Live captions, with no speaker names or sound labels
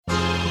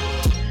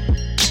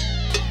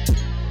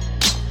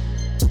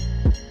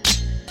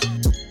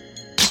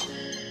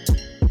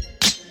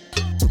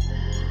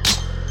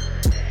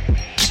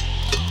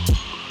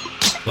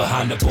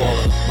behind the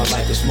baller. My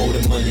life is more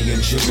than money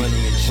and jewelry.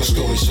 My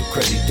story's so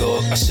crazy,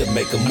 dog. I said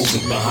make a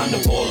movie behind the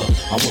baller.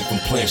 I went from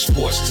playing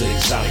sports to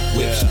exotic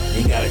whips.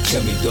 Ain't gotta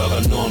tell me, dog.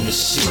 I know I'm the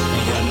shit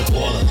behind the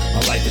baller.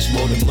 My life is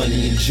more than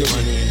money and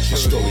jewelry. My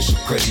story's so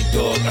crazy,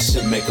 dog. I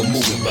said make a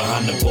movie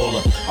behind the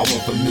baller. I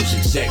went from music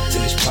exec to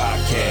this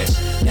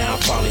podcast. Now I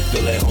finally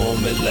feel at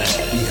home at last.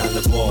 Behind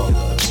the baller.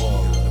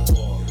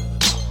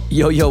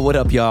 Yo, what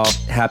up, y'all?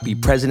 Happy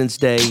President's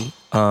Day.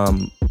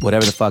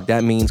 Whatever the fuck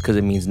that means, because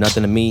it means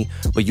nothing to me.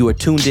 But you are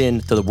tuned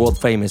in to the world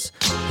famous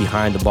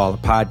Behind the Baller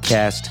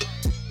podcast,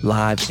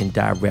 live and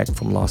direct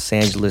from Los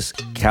Angeles,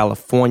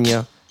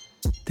 California.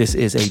 This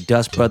is a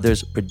Dust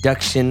Brothers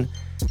production,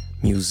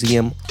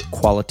 museum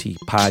quality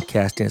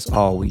podcast, and it's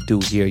all we do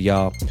here,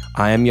 y'all.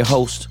 I am your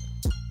host,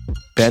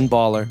 Ben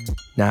Baller,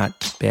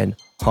 not Ben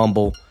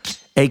Humble,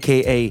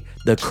 aka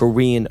the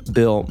Korean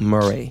Bill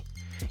Murray.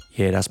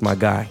 Yeah, that's my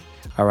guy.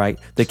 All right,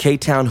 the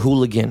K-Town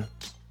hooligan,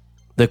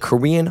 the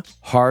Korean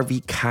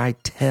Harvey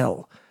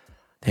Keitel.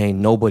 There ain't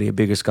nobody a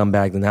bigger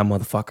scumbag than that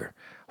motherfucker,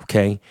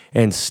 okay?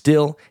 And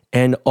still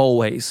and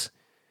always,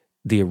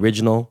 the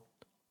original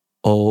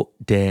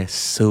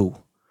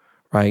Odesu,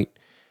 right?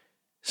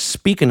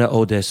 Speaking of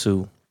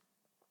Odesu,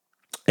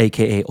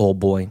 aka Old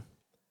Boy,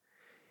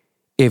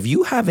 if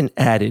you haven't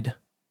added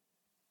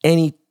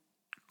any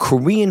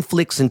Korean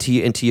flicks into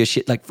your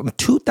shit, like from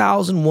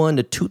 2001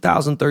 to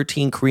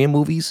 2013 Korean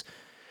movies,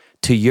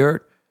 to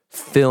your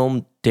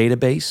film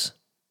database,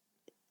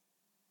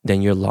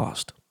 then you're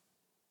lost.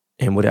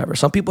 And whatever.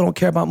 Some people don't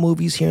care about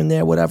movies here and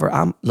there, whatever.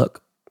 I'm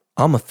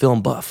a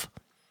film buff.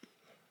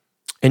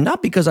 And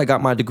not because I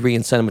got my degree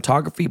in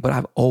cinematography, but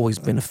I've always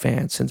been a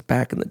fan since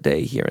back in the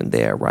day here and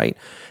there, right?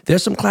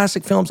 There's some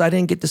classic films I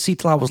didn't get to see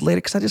till I was later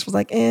because I just was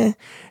like, eh.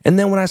 And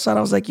then when I saw it,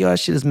 I was like, yo,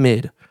 that shit is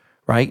mid,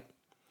 right?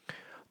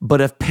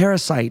 But if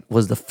Parasite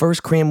was the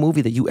first Korean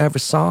movie that you ever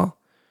saw,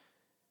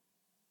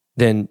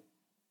 then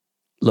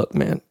look,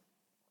 man,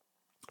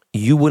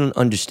 you wouldn't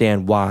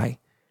understand why.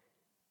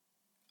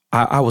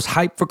 I was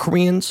hyped for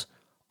Koreans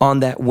on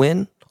that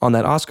win, on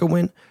that Oscar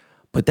win,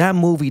 but that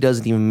movie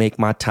doesn't even make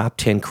my top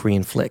 10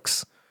 Korean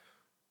flicks.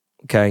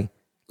 Okay?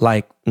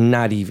 Like,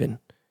 not even.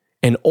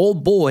 And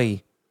Old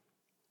Boy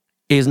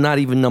is not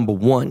even number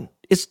one.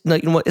 It's, you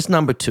know what? It's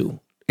number two.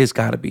 It's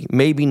got to be.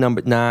 Maybe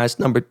it's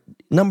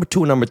number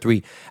two or number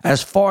three.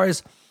 As far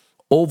as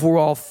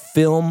overall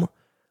film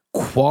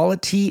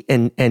quality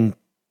and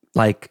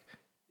like,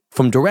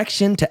 from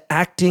direction to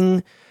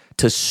acting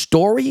to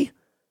story,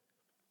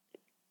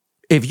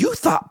 if you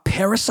thought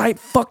Parasite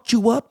fucked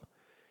you up,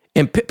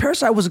 and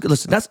Parasite was,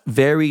 listen, that's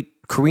very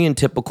Korean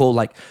typical,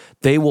 like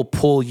they will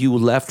pull you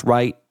left,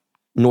 right,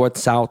 north,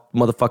 south,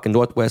 motherfucking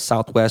northwest,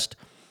 southwest.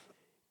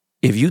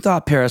 If you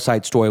thought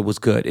Parasite story was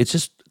good, it's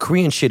just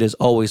Korean shit is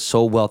always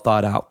so well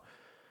thought out.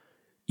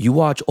 You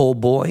watch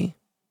Old Boy,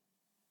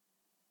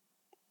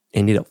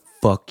 and it'll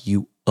fuck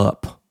you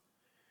up.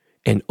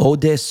 And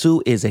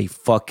Odesu is a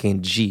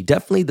fucking G.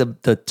 Definitely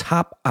the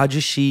top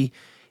ajushi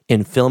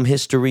in film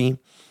history,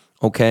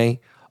 okay?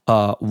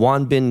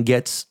 Won Bin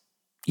gets,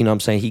 you know what I'm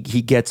saying,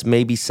 he gets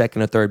maybe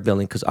second or third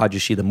billing because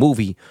ajushi, the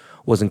movie,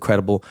 was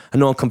incredible. I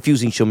know I'm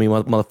confusing show me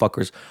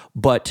motherfuckers,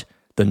 but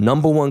the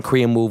number one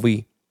Korean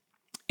movie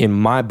in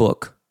my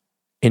book,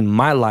 in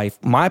my life,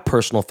 my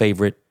personal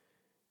favorite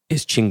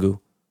is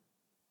Chingu.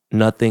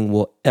 Nothing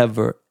will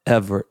ever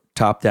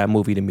top that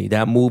movie to me.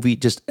 That movie,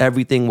 just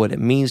everything, what it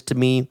means to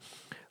me,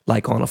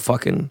 like on a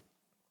fucking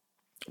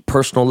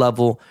personal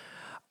level.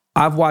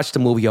 I've watched the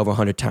movie over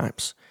 100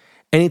 times.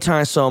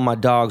 Anytime some of my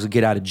dogs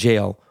get out of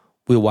jail,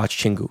 we'll watch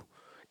Chingu.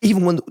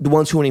 Even when the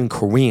ones who aren't even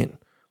Korean,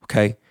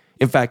 okay?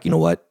 In fact, you know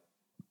what?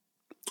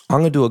 I'm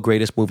going to do a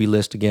greatest movie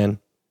list again.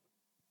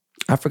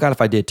 I forgot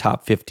if I did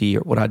top 50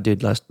 or what I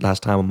did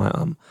last time on my,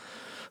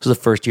 this was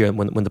the first year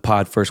when the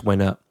pod first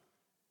went up.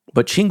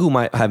 But Chingu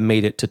might have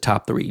made it to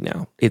top 3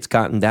 now. It's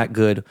gotten that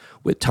good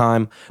with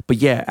time. But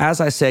yeah,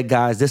 as I said,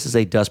 guys, this is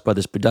a Dust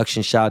Brothers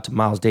production. Shout out to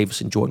Miles Davis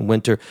and Jordan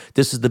Winter.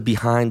 This is the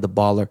Behind the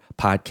Baller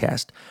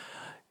podcast.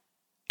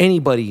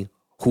 Anybody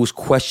who's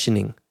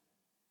questioning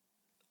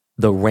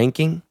the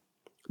ranking,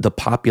 the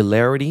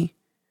popularity,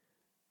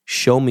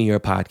 show me your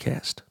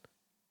podcast.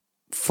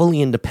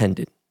 Fully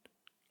independent,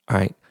 all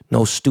right?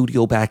 No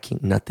studio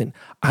backing, nothing.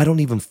 I don't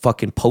even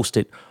fucking post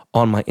it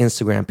on my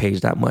Instagram page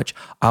that much.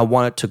 I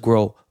want it to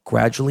grow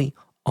gradually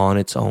on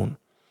its own.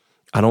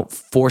 I don't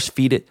force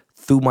feed it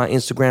through my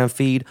Instagram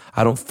feed.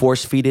 I don't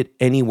force feed it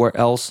anywhere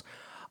else.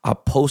 I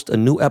post a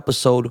new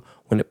episode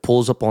when it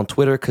pulls up on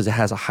Twitter because it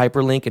has a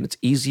hyperlink and it's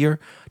easier.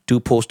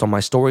 Do post on my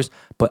stories,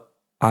 but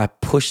I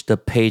push the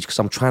page because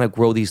I'm trying to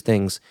grow these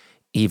things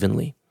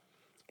evenly,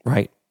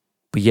 right?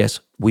 But yes,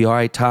 we are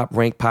a top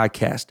ranked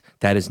podcast.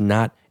 That is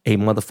not a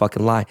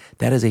motherfucking lie.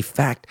 That is a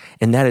fact,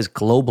 and that is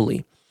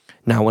globally.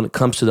 Now, when it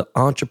comes to the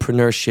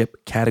entrepreneurship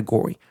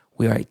category,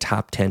 we are a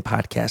top 10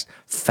 podcast.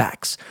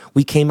 Facts.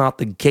 We came out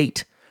the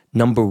gate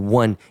number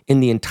 1 in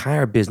the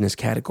entire business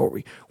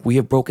category. We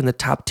have broken the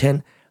top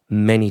 10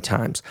 many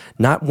times.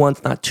 Not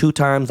once, not 2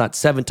 times, not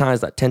 7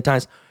 times, not 10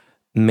 times,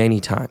 many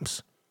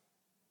times.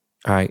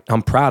 All right,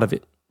 I'm proud of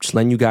it. just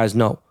letting you guys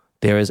know,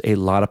 there is a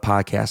lot of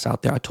podcasts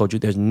out there. I told you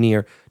there's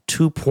near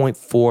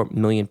 2.4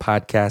 million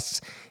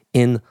podcasts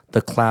in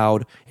the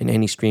cloud and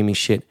any streaming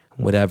shit,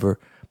 whatever,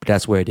 but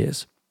that's where it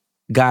is.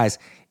 Guys,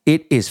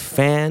 it is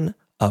Fan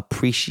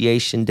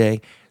Appreciation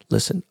Day.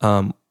 Listen,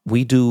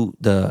 we do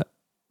the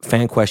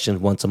fan questions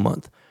once a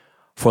month.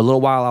 For a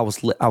little while, I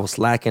was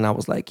slacking. I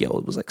was like, it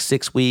was like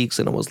 6 weeks,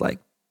 and it was like,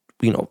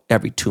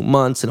 every 2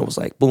 months, and it was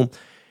like, boom.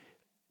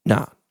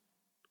 Nah,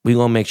 we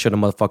gonna make sure the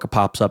motherfucker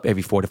pops up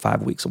every 4 to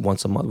 5 weeks,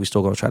 once a month. We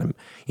still gonna try to,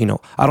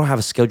 I don't have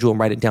a schedule and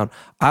write it down.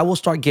 I will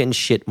start getting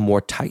shit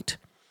more tight.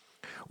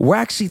 We're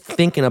actually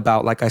thinking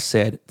about, like I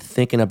said,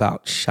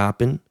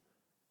 shopping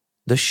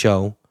the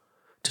show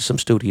to some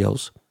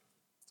studios.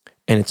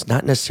 And it's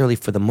not necessarily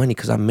for the money,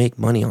 because I make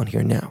money on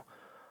here now.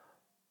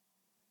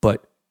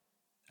 But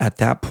at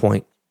that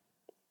point,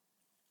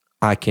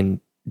 I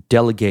can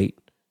delegate,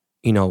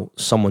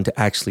 someone to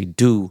actually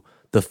do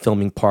the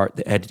filming part,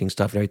 the editing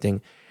stuff and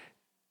everything.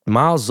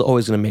 Miles is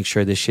always going to make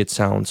sure this shit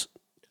sounds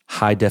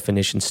high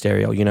definition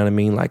stereo. You know what I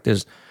mean? Like,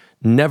 there's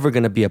never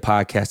going to be a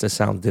podcast that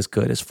sounds this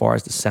good as far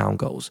as the sound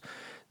goes.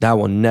 That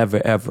will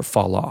never, ever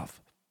fall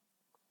off.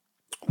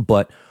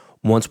 But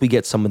once we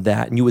get some of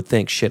that, and you would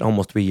think, shit,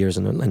 almost 3 years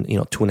and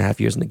 2.5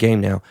 years in the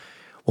game now.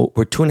 Well,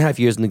 we're 2.5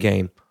 years in the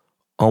game,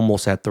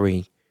 almost at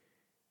 3,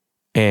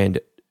 and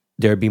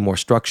there'd be more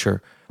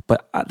structure.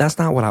 But that's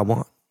not what I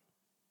want,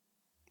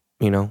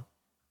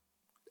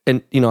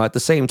 And, at the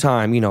same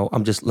time,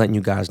 I'm just letting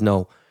you guys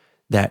know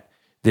that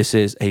this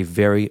is a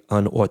very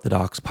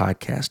unorthodox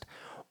podcast.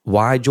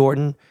 Why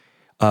Jordan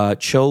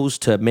chose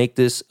to make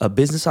this a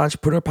business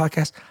entrepreneur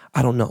podcast,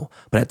 I don't know.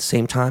 But at the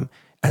same time,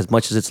 as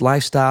much as it's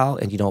lifestyle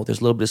and, there's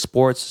a little bit of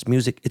sports,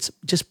 music, it's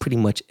just pretty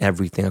much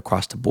everything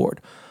across the board.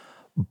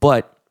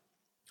 But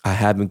I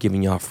have been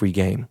giving y'all free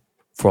game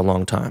for a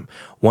long time.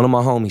 One of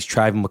my homies,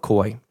 Travis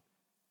McCoy,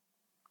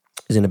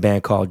 is in a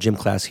band called Gym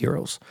Class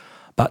Heroes.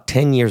 About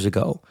 10 years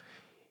ago,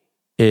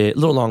 a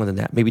little longer than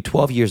that, maybe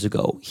 12 years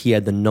ago, he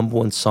had the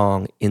 #1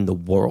 song in the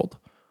world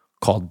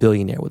called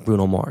Billionaire with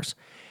Bruno Mars.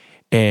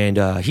 And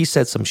he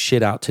said some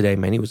shit out today,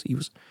 man. He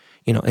was,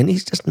 and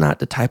he's just not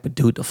the type of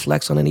dude to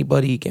flex on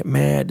anybody, get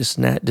mad, this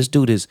and that. This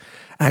dude is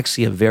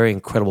actually a very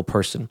incredible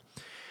person.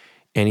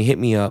 And he hit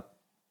me up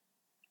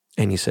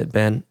and he said,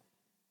 Ben,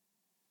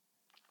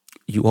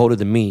 you older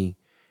than me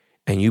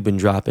and you've been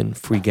dropping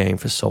free game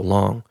for so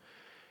long.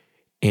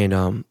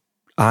 And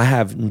I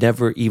have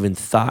never even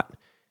thought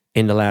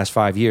in the last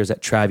 5 years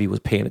that Travis was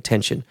paying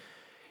attention.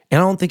 And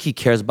I don't think he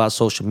cares about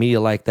social media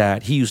like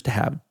that. He used to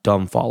have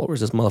dumb followers.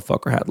 This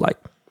motherfucker had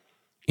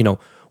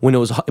when it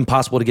was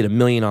impossible to get 1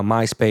 million on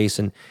MySpace,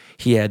 and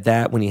he had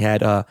that. When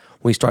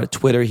he started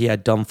Twitter, he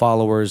had dumb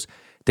followers.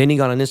 Then he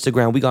got on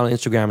Instagram. We got on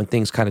Instagram, and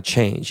things kind of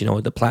changed.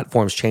 The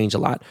platforms change a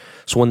lot.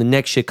 So when the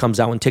next shit comes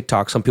out on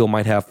TikTok, some people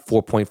might have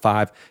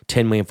 4.5,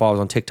 10 million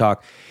followers on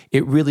TikTok.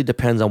 It really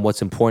depends on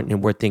what's important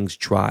and where things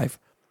drive.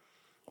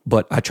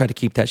 But I try to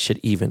keep that shit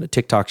even. The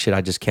TikTok shit,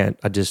 I just can't.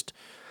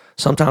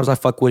 Sometimes I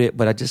fuck with it,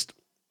 but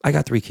I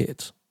got 3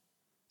 kids.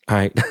 All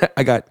right.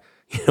 I got,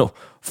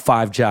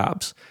 5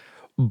 jobs.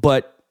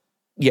 But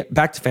yeah,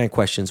 back to fan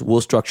questions.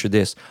 We'll structure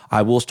this.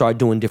 I will start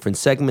doing different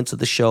segments of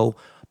the show.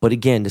 But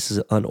again, this is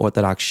an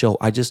unorthodox show.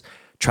 I just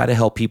try to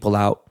help people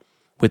out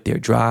with their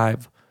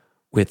drive,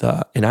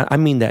 and I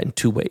mean that in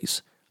 2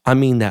 ways. I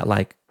mean that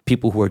like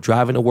people who are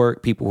driving to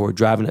work, people who are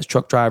driving as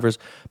truck drivers,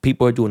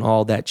 people who are doing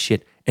all that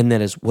shit, and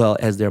then as well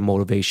as their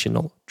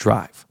motivational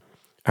drive.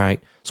 All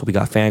right. So we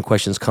got fan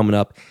questions coming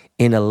up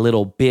in a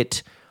little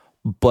bit,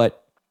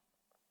 but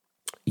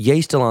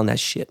Ye's still on that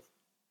shit.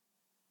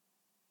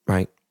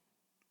 Right.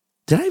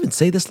 Did I even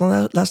say this on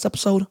the last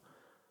episode?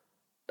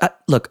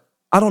 Look,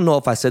 I don't know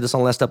if I said this on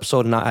the last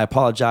episode, and I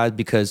apologize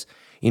because,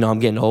 I'm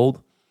getting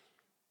old.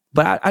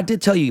 But I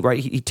did tell you, right?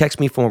 He texted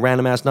me from a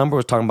random ass number,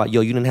 was talking about,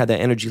 yo, you didn't have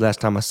that energy last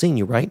time I seen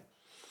you, right?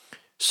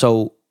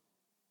 So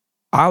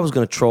I was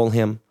going to troll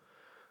him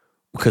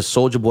because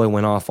Soulja Boy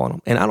went off on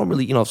him. And I don't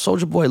really,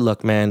 Soulja Boy,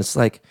 look, man, it's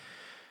like,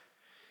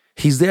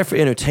 he's there for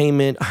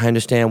entertainment. I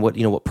understand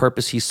what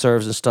purpose he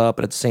serves and stuff,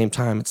 but at the same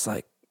time, it's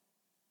like,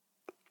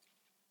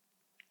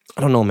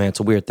 I don't know, man. It's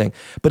a weird thing.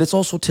 But it's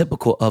also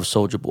typical of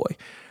Soulja Boy.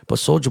 But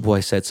Soulja Boy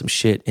said some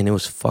shit, and it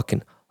was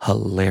fucking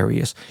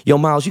hilarious. Yo,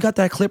 Miles, you got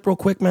that clip real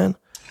quick, man?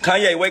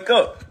 Kanye, wake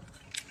up.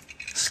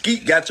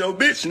 Skeet got your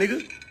bitch,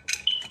 nigga.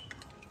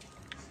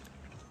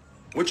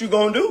 What you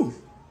gonna do?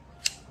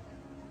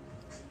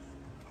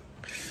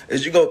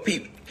 Is you gonna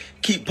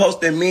keep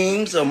posting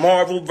memes of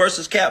Marvel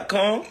versus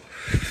Capcom?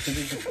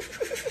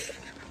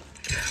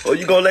 Or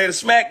you gonna lay the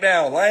smack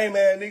down? Lame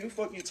ass nigga,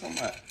 fuck you talking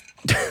about?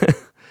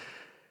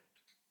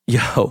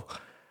 Yo,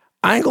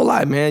 I ain't gonna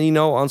lie, man.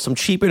 On some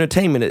cheap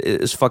entertainment,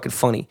 it's fucking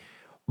funny.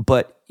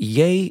 But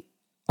Ye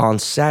on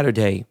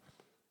Saturday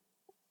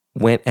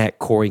went at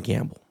Corey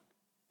Gamble.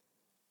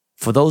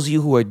 For those of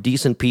you who are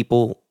decent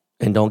people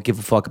and don't give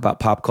a fuck about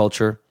pop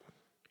culture,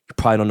 you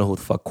probably don't know who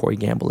the fuck Corey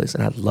Gamble is.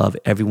 And I love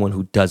everyone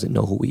who doesn't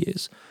know who he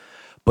is.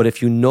 But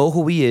if you know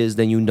who he is,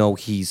 then you know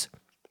he's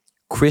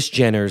Kris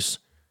Jenner's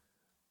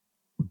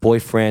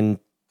boyfriend,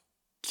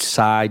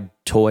 side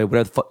toy,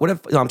 whatever.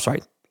 No, I'm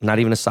sorry, not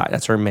even a side.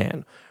 That's her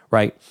man,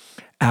 right?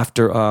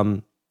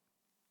 After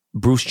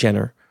Bruce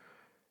Jenner,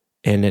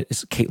 and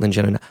it's Caitlyn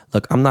Jenner.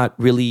 Look, I'm not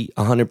really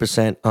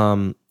 100%.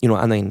 I'm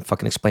not even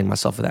fucking explaining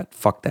myself for that.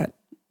 Fuck that.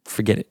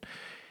 Forget it.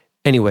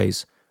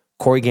 Anyways,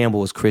 Corey Gamble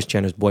was Kris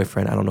Jenner's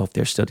boyfriend. I don't know if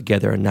they're still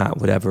together or not.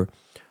 Whatever.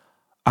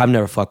 I've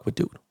never fucked with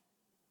dude.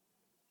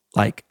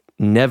 Like,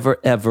 never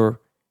ever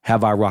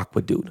have I rocked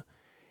with dude.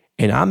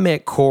 And I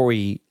met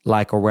Corey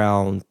like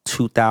around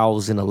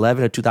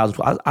 2011 or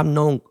 2012. I've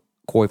known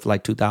Corey for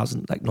like for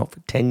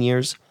 10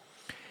 years.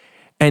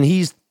 And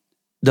he's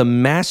the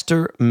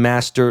master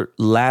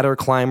ladder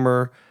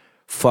climber,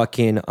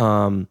 fucking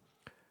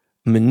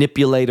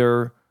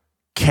manipulator,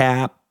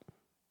 cap,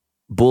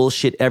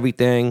 bullshit,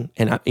 everything.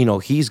 And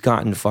he's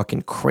gotten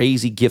fucking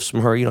crazy gifts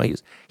from her.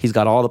 He's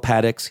got all the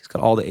Pateks, he's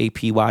got all the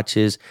AP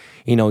watches,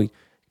 he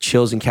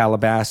chills in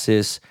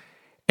Calabasas.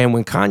 And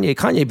when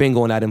Kanye been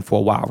going at him for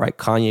a while, right?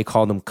 Kanye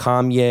called him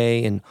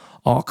Kanye and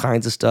all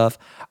kinds of stuff.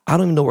 I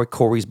don't even know where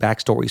Corey's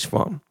backstory's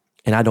from.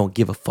 And I don't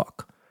give a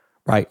fuck,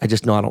 right? I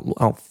just know I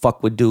don't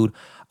fuck with dude.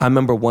 I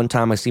remember one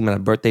time I seen him at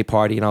a birthday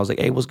party and I was like,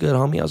 hey, what's good,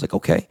 homie? I was like,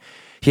 okay.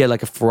 He had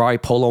like a Ferrari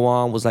Polo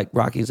on, was like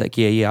Rocky. He's like,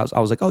 yeah. I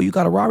was like, oh, you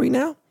got a Rari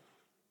now?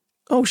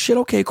 Oh shit,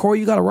 okay, Corey,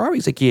 you got a Rari?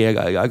 He's like, yeah,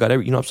 I got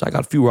every, I got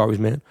a few Raris,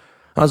 man.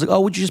 I was like,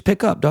 oh, what'd you just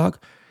pick up, dog?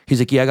 He's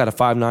like, yeah, I got a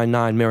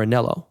 599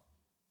 Maranello.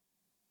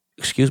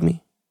 Excuse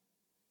me?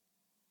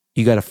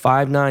 You got a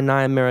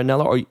 599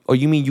 Maranello, or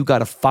you mean you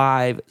got a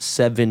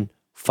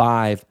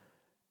 575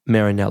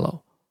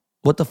 Maranello?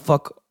 What the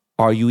fuck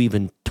are you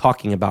even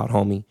talking about,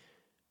 homie?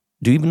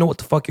 Do you even know what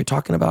the fuck you're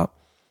talking about?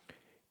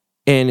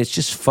 And it's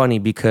just funny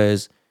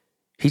because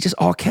he's just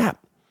all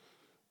cap,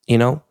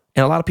 And a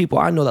lot of people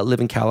I know that live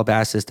in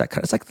Calabasas,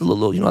 it's like the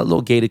little, that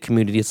little gated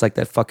community. It's like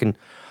that fucking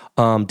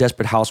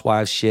Desperate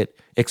Housewives shit,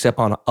 except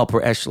on an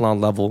upper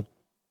echelon level.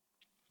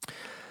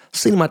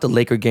 Seen him at the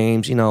Laker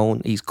games,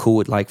 and he's cool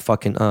with like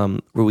fucking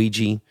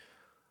Luigi,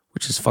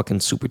 which is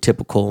fucking super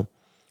typical.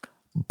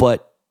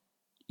 But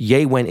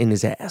Ye went in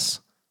his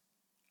ass.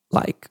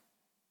 Like,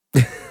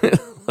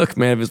 look,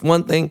 man, if it's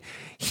one thing,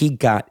 he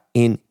got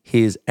in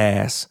his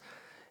ass.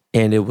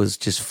 And it was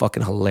just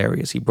fucking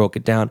hilarious. He broke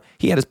it down.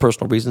 He had his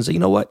personal reasons. So, you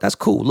know what? That's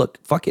cool. Look,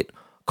 fuck it.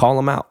 Call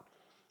him out,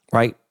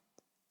 right?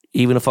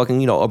 Even a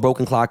fucking, a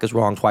broken clock is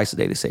wrong twice a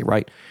day, they say,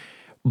 right?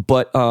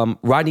 But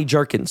Rodney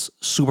Jerkins,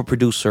 super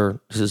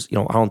producer, this is,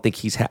 I don't think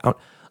he's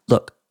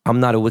look, I'm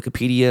not a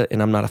Wikipedia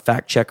and I'm not a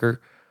fact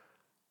checker.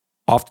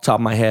 Off the top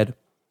of my head,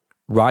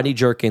 Rodney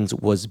Jerkins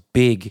was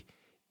big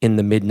in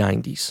the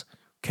mid-90s,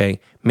 okay?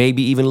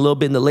 Maybe even a little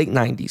bit in the late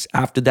 90s.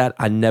 After that,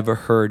 I never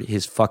heard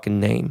his fucking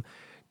name.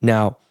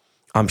 Now,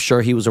 I'm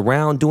sure he was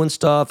around doing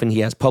stuff and he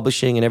has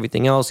publishing and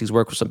everything else. He's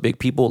worked with some big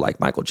people like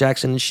Michael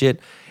Jackson and shit.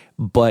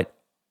 But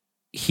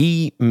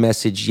he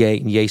messaged Ye,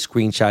 and Ye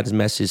screenshot his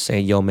message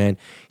saying, yo, man,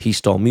 he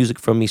stole music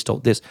from me, stole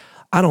this.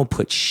 I don't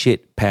put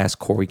shit past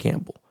Corey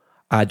Gamble.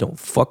 I don't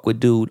fuck with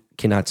dude,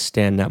 cannot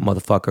stand that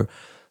motherfucker.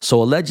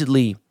 So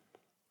allegedly,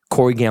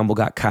 Corey Gamble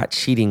got caught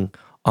cheating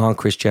on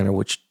Kris Jenner,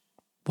 which,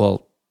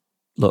 well,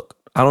 look,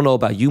 I don't know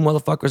about you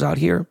motherfuckers out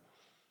here.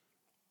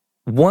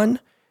 One,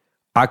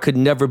 I could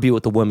never be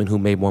with a woman who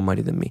made more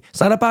money than me.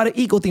 It's not about an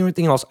ego thing or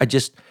anything else.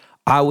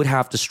 I would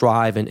have to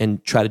strive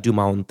and try to do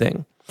my own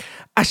thing.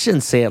 I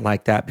shouldn't say it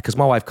like that because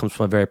my wife comes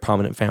from a very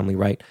prominent family,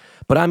 right?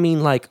 But I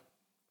mean, like,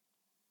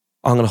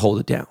 I'm going to hold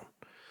it down,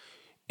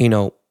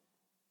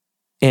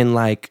 And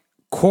like,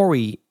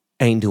 Corey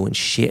ain't doing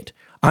shit.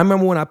 I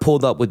remember when I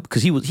pulled up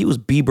because he was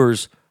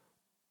Bieber's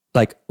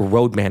like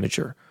road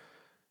manager.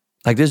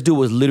 Like this dude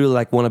was literally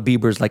like one of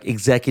Bieber's like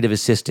executive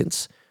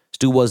assistants. This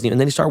dude wasn't even, and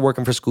then he started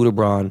working for Scooter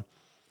Braun.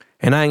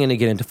 And I ain't gonna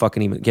get into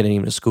fucking getting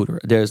even a Scooter.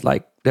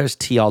 There's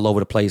tea all over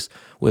the place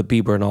with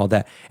Bieber and all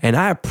that. And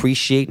I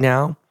appreciate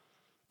now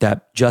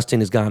that Justin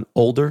has gotten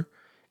older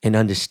and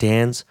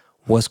understands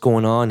what's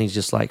going on. He's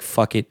just like,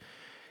 fuck it.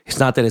 It's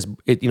not that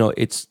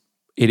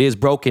it is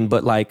broken,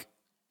 but like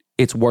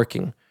it's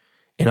working.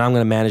 And I'm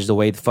gonna manage the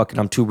way the fucking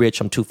I'm too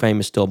rich, I'm too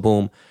famous still,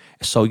 boom.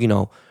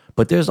 So,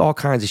 but there's all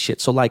kinds of shit.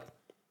 So like,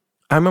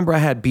 I remember I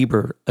had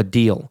Bieber a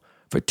deal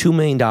for $2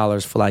 million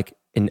for like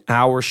an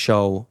hour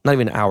show, not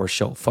even an hour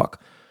show,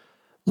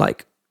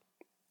 like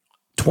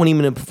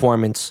 20-minute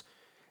performance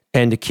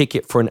and to kick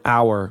it for an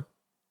hour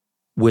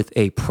with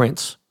a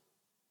Prince.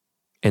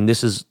 And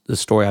this is the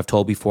story I've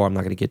told before. I'm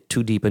not going to get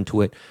too deep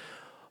into it.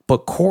 But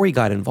Corey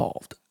got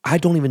involved. I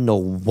don't even know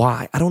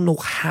why. I don't know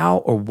how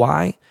or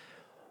why,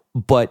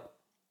 but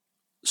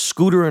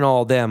Scooter and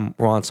all them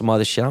were on some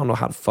other shit. I don't know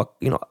how to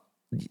fuck,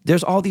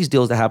 there's all these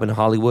deals that happen in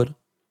Hollywood.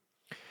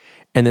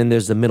 And then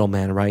there's the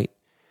middleman, right?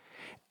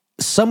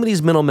 Some of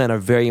these middlemen are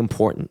very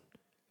important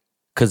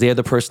because they're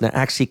the person that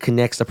actually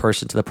connects the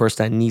person to the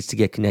person that needs to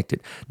get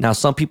connected. Now,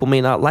 some people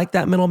may not like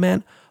that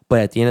middleman, but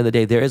at the end of the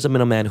day, there is a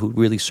middleman who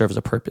really serves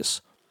a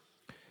purpose.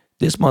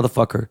 This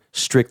motherfucker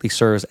strictly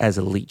serves as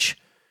a leech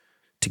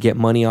to get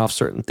money off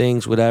certain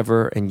things,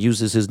 whatever, and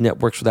uses his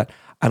networks for that.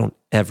 I don't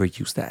ever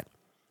use that.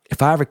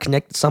 If I ever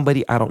connect with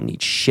somebody, I don't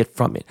need shit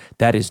from it.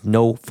 That is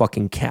no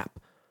fucking cap.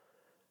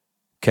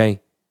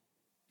 Okay?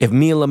 If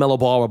me and LaMelo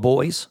Ball are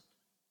boys,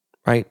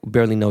 right, we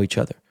barely know each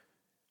other.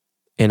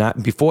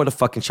 And before the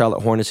fucking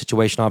Charlotte Hornets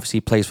situation, obviously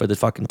he plays for the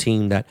fucking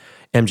team that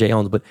MJ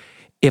owns. But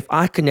if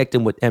I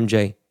connected with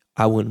MJ,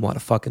 I wouldn't want to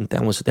fucking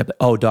thing. I would sit there,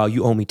 oh, dog,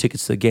 you owe me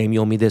tickets to the game.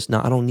 You owe me this.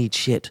 No, I don't need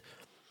shit.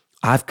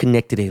 I've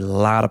connected a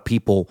lot of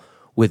people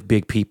with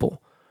big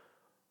people.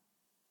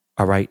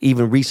 All right.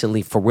 Even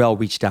recently, Pharrell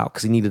reached out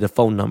because he needed a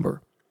phone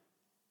number.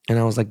 And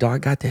I was like, dog, I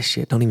got that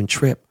shit. Don't even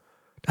trip.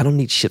 I don't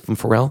need shit from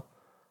Pharrell.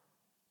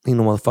 I need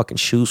no motherfucking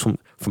shoes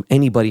from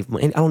anybody.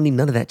 I don't need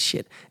none of that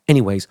shit.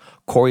 Anyways,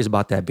 Corey's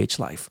about that bitch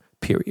life,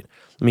 period.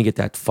 Let me get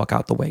that fuck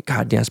out the way.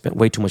 God damn, I spent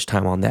way too much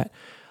time on that.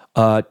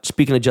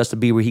 Speaking of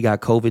Justin Bieber, he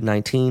got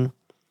COVID-19.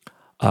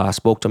 I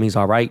spoke to him. He's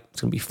all right.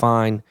 It's going to be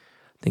fine.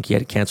 I think he had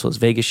to cancel his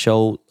Vegas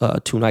show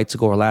 2 nights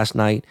ago or last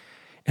night.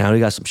 And I know he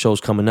got some shows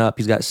coming up.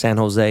 He's got San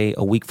Jose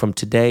a week from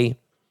today.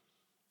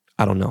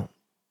 I don't know.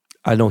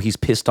 I know he's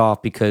pissed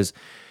off because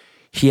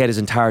he had his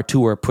entire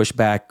tour pushed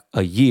back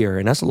a year.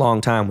 And that's a long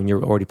time when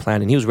you're already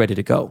planning. He was ready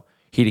to go.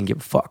 He didn't give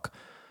a fuck.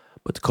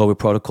 But the COVID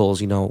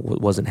protocols,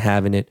 wasn't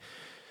having it.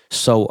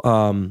 So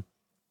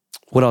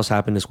what else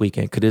happened this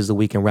weekend? Could this the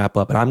weekend wrap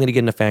up? And I'm going to get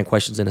into fan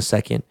questions in a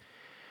second.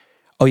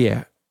 Oh,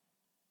 yeah.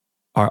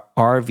 Our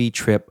RV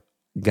trip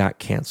got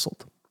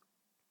canceled.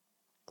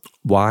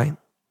 Why?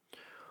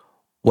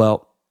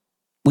 Well,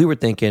 we were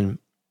thinking,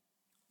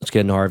 let's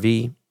get an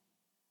RV.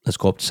 Let's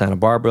go up to Santa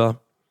Barbara.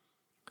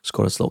 Let's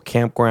go to this little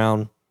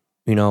campground.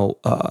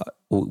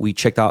 We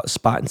checked out a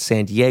spot in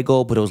San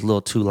Diego, but it was a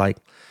little too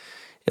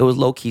it was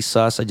low-key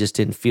sus. I just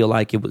didn't feel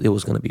like it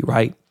was going to be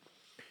right.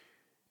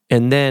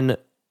 And then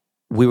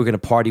we were going to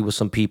party with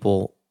some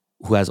people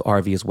who has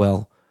RV as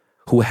well,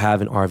 who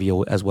have an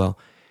RV as well.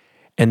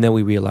 And then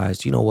we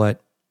realized, you know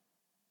what?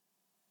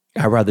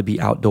 I'd rather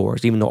be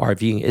outdoors, even though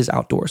RVing is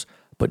outdoors,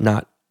 but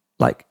not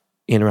like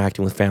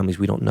interacting with families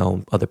we don't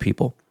know, other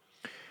people.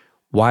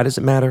 Why does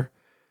it matter?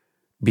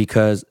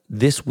 Because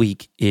this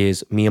week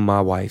is me and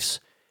my wife's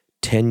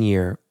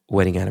 10-year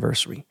wedding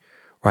anniversary,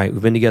 right?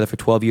 We've been together for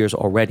 12 years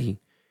already.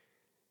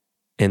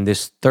 And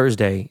this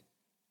Thursday,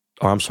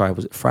 or I'm sorry,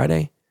 was it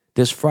Friday?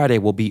 This Friday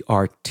will be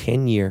our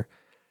 10-year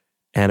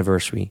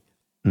anniversary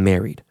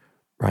married,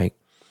 right?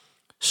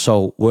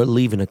 So we're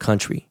leaving the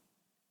country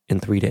in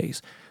 3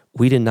 days.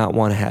 We did not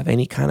want to have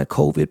any kind of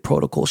COVID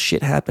protocol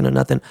shit happen or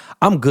nothing.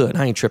 I'm good.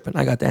 I ain't tripping.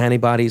 I got the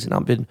antibodies and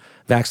I've been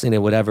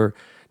vaccinated, whatever.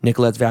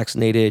 Nicolette's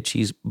vaccinated.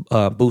 She's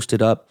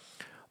boosted up.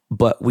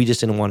 But we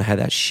just didn't want to have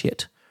that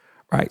shit,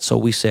 right? So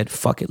we said,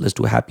 fuck it. Let's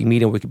do a happy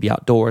meeting. We could be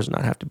outdoors and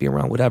not have to be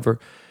around, whatever.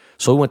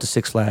 So we went to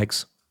Six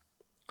Flags.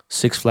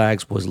 Six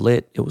Flags was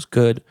lit. It was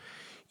good.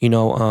 We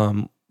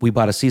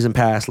bought a season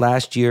pass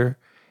last year,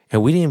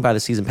 and we didn't buy the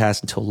season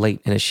pass until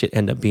late, and it shit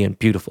ended up being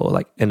beautiful,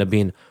 ended up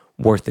being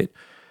worth it.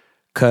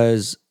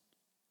 Because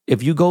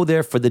if you go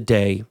there for the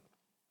day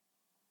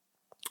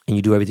and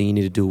you do everything you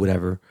need to do,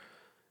 whatever,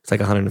 it's like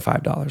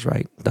 $105,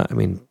 right?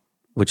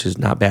 Which is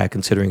not bad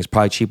considering it's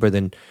probably cheaper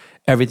than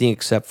everything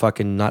except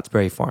fucking Knott's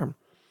Berry Farm.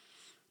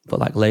 But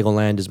like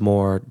Legoland is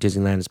more,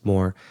 Disneyland is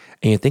more.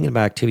 And you're thinking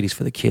about activities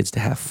for the kids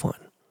to have fun,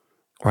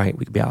 right?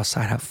 We could be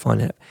outside, have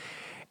fun.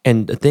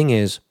 And the thing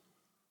is,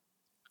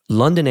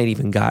 London ain't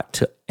even got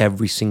to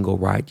every single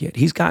ride yet.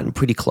 He's gotten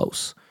pretty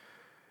close.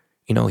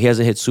 He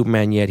hasn't hit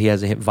Superman yet. He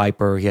hasn't hit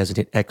Viper. He hasn't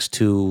hit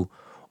X2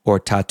 or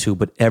Tattoo,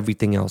 but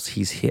everything else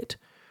he's hit.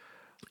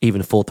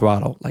 Even Full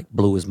Throttle,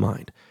 blew his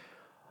mind.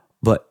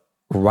 But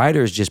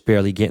Ryder's just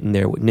barely getting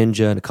there with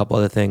Ninja and a couple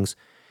other things.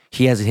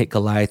 He hasn't hit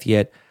Goliath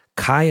yet.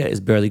 Kaya is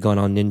barely gone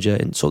on Ninja.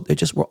 And so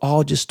we're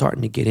all just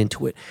starting to get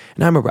into it.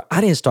 And I remember I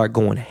didn't start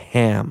going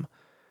ham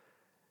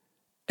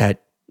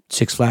at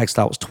Six Flags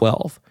till I was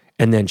 12.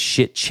 And then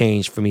shit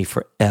changed for me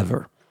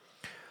forever.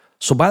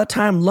 So by the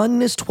time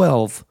London is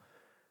 12,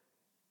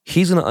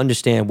 he's going to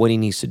understand what he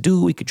needs to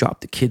do. He could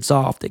drop the kids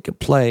off. They could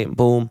play and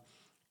boom.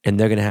 And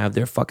they're going to have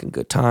their fucking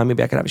good time.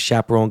 Maybe I could have a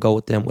chaperone, go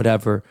with them,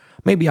 whatever.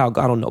 Maybe I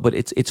don't know. But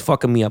it's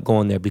fucking me up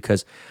going there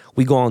because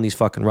we go on these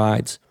fucking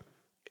rides.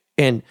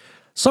 And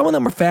some of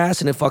them are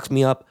fast and it fucks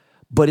me up.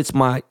 But it's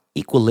my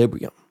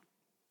equilibrium.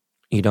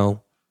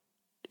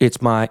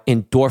 It's my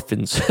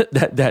endorphins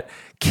that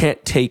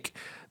can't take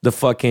the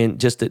fucking,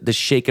 just the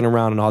shaking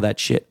around and all that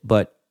shit.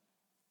 But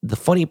the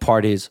funny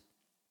part is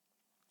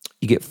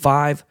you get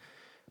 5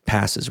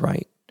 passes,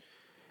 right?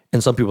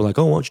 And some people are like,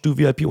 oh, why don't you do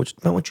VIP? Why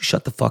don't you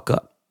shut the fuck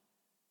up?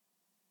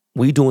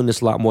 We doing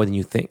this a lot more than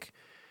you think.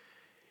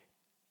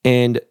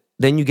 And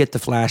then you get the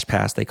Flash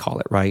Pass, they call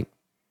it, right?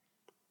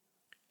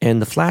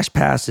 And the Flash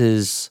Pass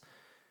is,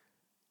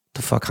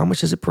 how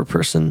much is it per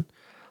person?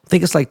 I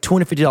think it's like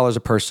 $250 a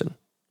person,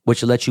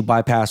 which lets you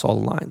bypass all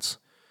the lines.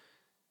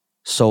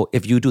 So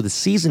if you do the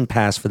season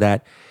pass for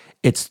that,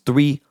 it's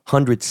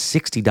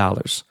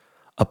 $360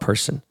 a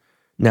person.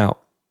 Now,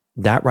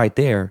 that right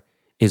there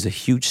is a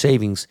huge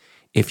savings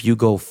if you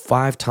go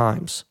 5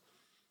 times.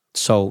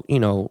 So,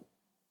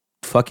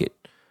 fuck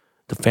it.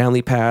 The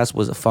family pass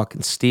was a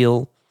fucking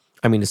steal.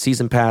 I mean, the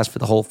season pass for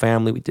the whole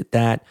family, we did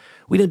that.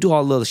 We didn't do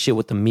all the other shit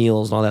with the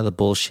meals and all that other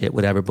bullshit,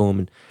 whatever, boom.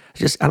 And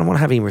I don't want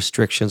to have any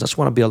restrictions. I just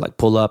want to be able to like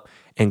pull up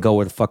and go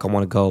where the fuck I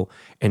want to go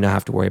and not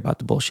have to worry about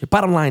the bullshit.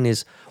 Bottom line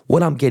is,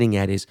 what I'm getting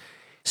at is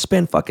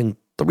spend fucking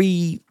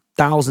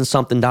 $3,000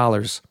 something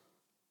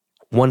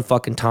one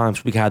fucking time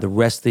so we can have the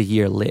rest of the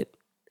year lit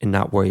and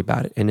not worry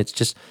about it. And it's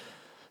just,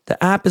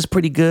 the app is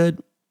pretty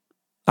good.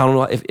 I don't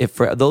know if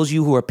for those of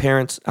you who are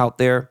parents out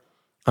there,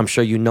 I'm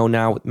sure you know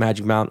now with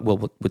Magic Mountain,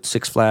 well, with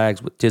Six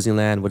Flags, with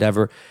Disneyland,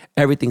 whatever,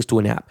 everything's through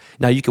an app.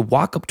 Now, you can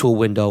walk up to a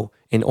window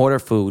and order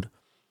food,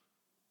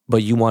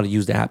 but you want to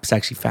use the app. It's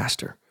actually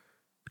faster,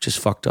 which is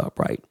fucked up,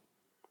 right?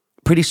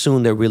 Pretty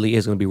soon, there really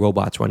is going to be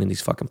robots running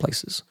these fucking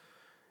places.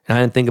 And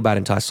I didn't think about it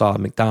until I saw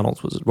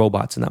McDonald's was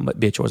robots in that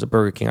bitch, or was a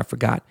Burger King, I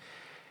forgot.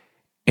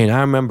 And I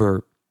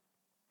remember,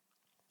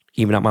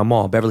 even at my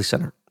mall, Beverly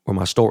Center, where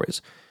my store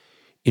is,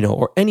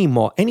 or any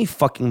mall, any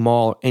fucking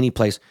mall, any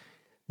place,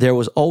 there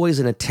was always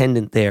an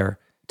attendant there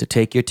to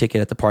take your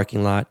ticket at the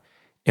parking lot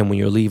and when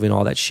you're leaving,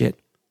 all that shit.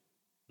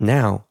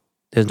 Now,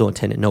 there's no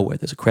attendant nowhere.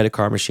 There's a credit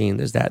card machine.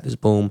 There's that. There's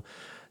boom.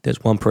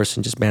 There's one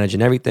person just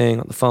managing everything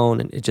on the phone,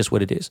 and it's just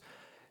what it is.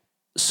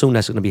 Soon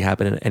that's going to be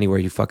happening anywhere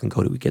you fucking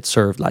go to. We get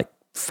served like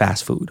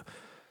fast food,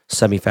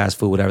 semi-fast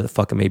food, whatever the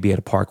fuck it may be at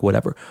a park,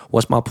 whatever.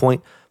 What's my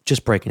point?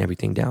 Just breaking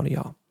everything down to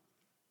y'all.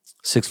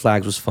 Six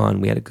Flags was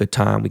fun. We had a good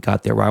time. We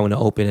got there right when it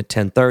opened at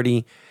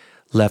 10:30,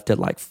 left at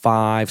like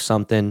 5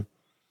 something.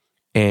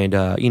 And,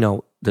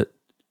 the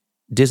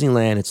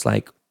Disneyland, it's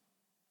like,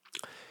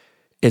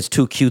 it's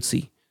too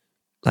cutesy.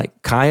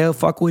 Like, Kaya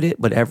fuck with it,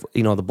 but,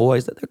 the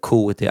boys, they're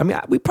cool with it. I mean,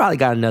 we probably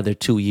got another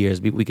 2 years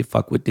we could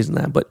fuck with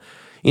Disneyland. But,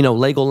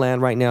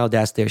 Legoland right now,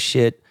 that's their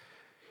shit.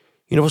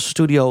 Universal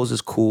Studios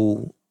is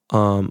cool.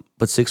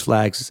 But Six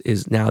Flags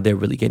is now they're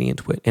really getting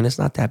into it. And it's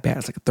not that bad.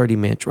 It's like a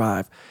 30-minute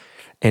drive.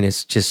 And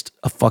it's just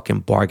a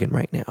fucking bargain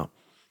right now.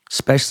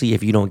 Especially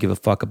if you don't give a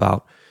fuck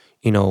about,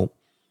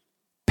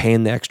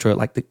 paying the extra.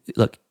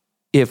 Look,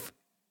 if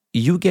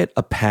you get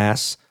a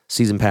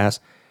season pass,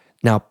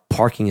 now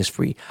parking is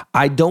free.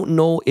 I don't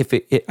know if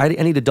I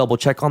need to double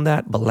check on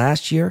that, but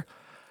last year,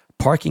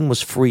 parking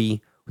was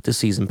free with the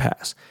season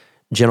pass,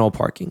 general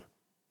parking.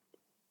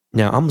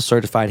 Now, I'm a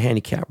certified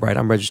handicap, right?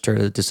 I'm registered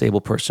as a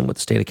disabled person with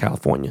the state of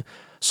California.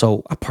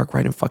 So I park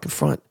right in fucking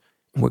front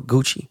and we're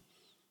Gucci.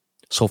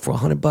 So for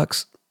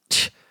 $100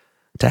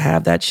 to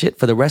have that shit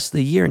for the rest of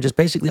the year and just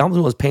basically, all I'm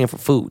doing is paying for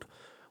food,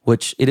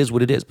 which it is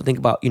what it is. But think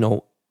about,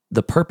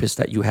 the purpose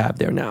that you have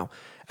there now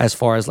as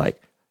far as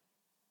like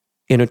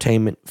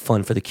entertainment,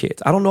 fun for the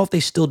kids. I don't know if they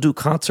still do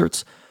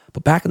concerts,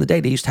 but back in the day,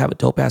 they used to have a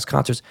dope-ass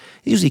concerts.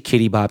 Usually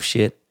Kitty Bop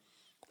shit,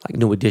 like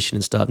New Edition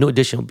and stuff. New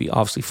Edition would be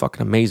obviously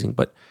fucking amazing,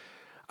 but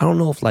I don't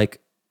know if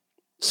like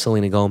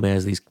Selena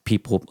Gomez, these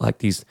people, like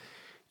these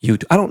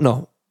YouTube, I don't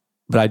know.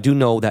 But I do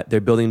know that they're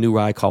building a new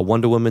ride called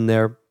Wonder Woman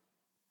there.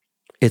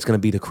 It's going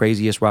to be the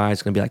craziest ride.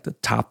 It's going to be like the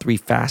top 3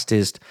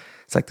 fastest.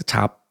 It's like the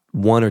top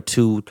 1 or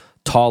 2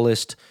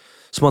 tallest.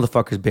 This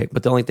motherfucker's big.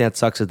 But the only thing that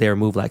sucks is they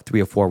removed like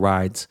 3 or 4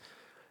 rides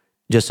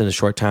just in the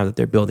short time that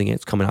they're building it.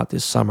 It's coming out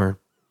this summer.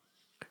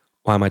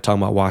 Why am I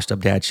talking about washed up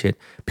dad shit?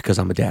 Because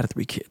I'm a dad of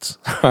 3 kids.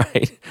 All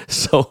right.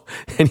 So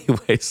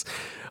anyways,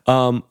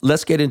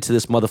 let's get into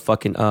this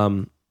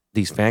motherfucking,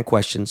 these fan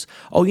questions.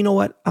 Oh, you know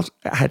what?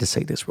 I had to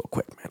say this real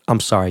quick, man. I'm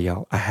sorry,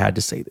 y'all. I had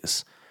to say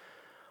this.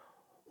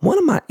 One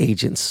of my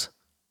agents,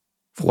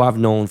 who I've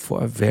known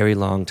for a very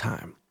long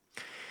time,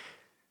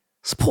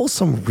 has pulled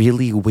some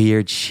really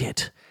weird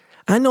shit.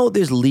 I know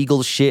there's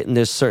legal shit and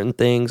there's certain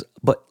things,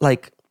 but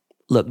like,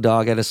 look,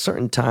 dog, at a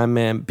certain time,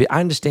 man, I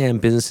understand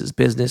business is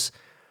business,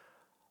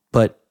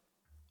 but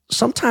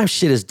sometimes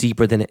shit is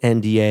deeper than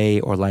an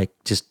NDA or like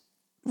just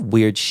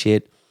weird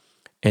shit.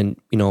 And,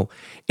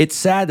 it's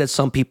sad that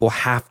some people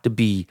have to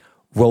be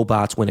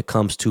robots when it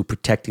comes to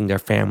protecting their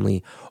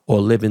family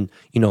or living,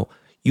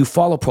 you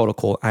follow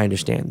protocol. I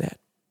understand that.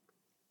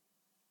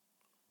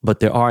 But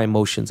there are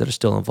emotions that are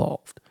still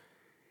involved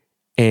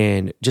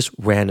and just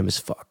random as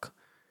fuck.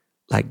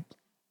 Like,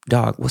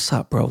 dog, what's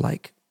up, bro?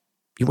 Like,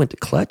 you went to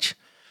Clutch?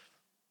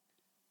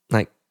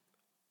 Like,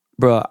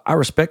 bro, I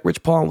respect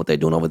Rich Paul and what they're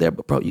doing over there,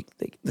 but bro,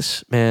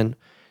 there's an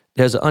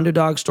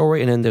underdog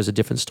story and then there's a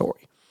different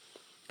story.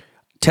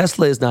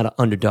 Tesla is not an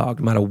underdog,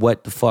 no matter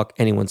what the fuck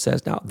anyone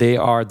says now. They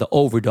are the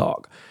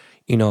overdog.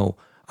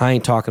 I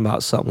ain't talking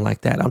about something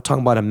like that. I'm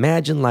talking about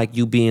imagine like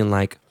you being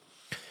like,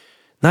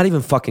 not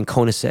even fucking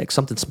Koenigsegg,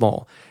 something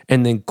small,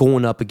 and then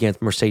going up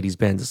against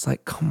Mercedes-Benz. It's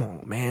like, come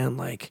on, man.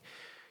 Like,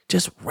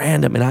 just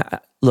random. And I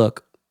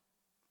look,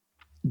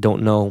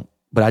 don't know,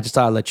 but I just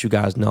thought I'd let you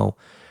guys know.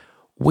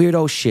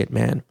 Weirdo shit,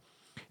 man.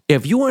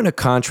 If you are in a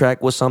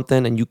contract with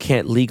something and you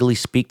can't legally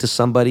speak to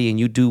somebody and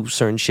you do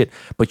certain shit,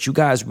 but you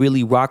guys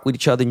really rock with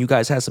each other and you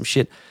guys have some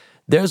shit,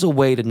 there's a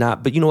way to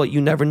not, but you know what?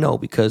 You never know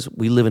because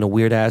we live in a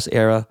weird ass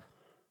era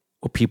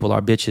where people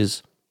are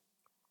bitches.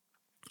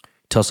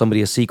 Tell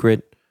somebody a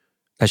secret.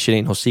 That shit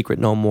ain't no secret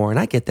no more. And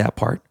I get that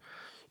part,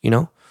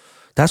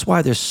 That's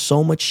why there's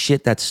so much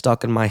shit that's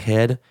stuck in my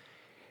head.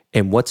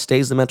 And what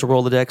stays the mental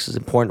Rolodex is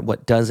important.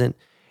 What doesn't.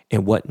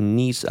 and what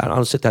needs. I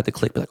don't sit there at the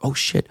click, be like, oh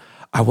shit,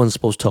 I wasn't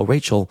supposed to tell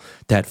Rachel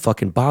that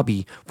fucking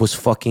Bobby was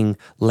fucking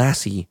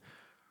Lassie.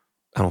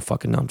 I don't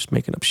fucking know. I'm just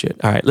making up shit.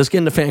 All right, let's get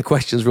into fan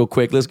questions real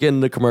quick. Let's get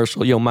into the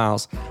commercial. Yo,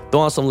 Miles, throw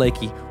on some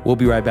Lakey. We'll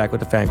be right back with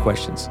the fan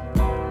questions.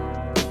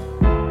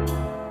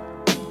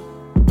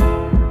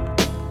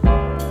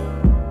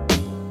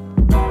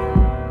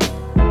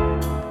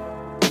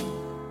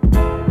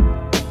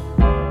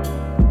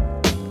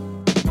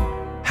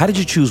 How did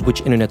you choose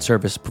which internet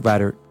service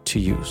provider to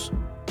use?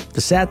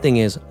 The sad thing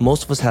is,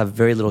 most of us have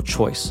very little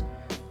choice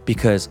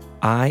because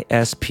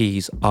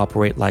ISPs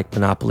operate like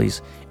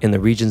monopolies in the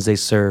regions they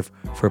serve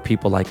for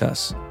people like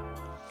us.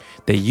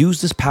 They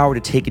use this power to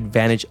take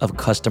advantage of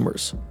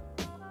customers.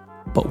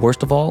 But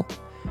worst of all,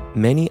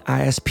 many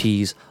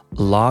ISPs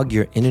log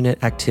your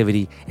internet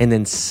activity and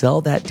then sell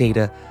that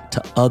data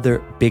to other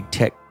big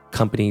tech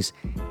companies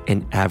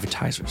and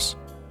advertisers.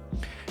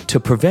 To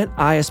prevent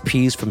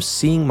ISPs from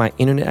seeing my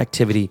internet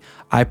activity,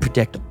 I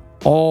protect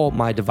all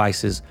my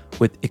devices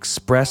with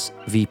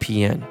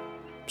ExpressVPN.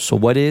 So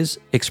what is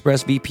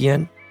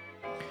ExpressVPN?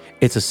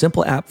 It's a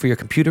simple app for your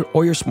computer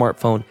or your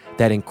smartphone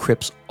that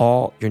encrypts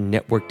all your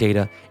network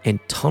data and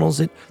tunnels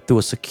it through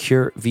a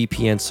secure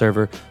VPN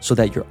server so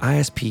that your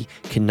ISP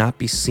cannot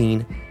be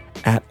seen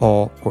at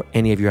all or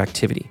any of your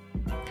activity.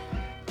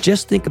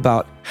 Just think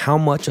about how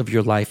much of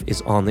your life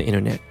is on the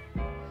internet.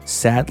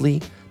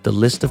 Sadly, the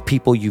list of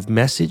people you've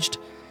messaged,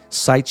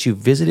 sites you've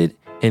visited,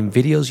 and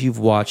videos you've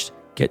watched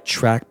get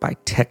tracked by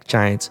tech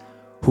giants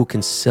who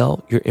can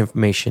sell your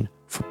information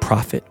for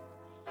profit.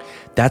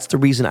 That's the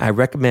reason I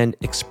recommend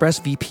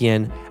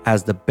ExpressVPN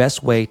as the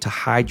best way to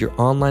hide your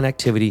online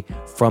activity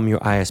from your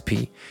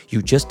ISP.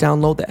 You just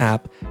download the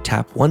app,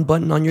 tap one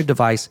button on your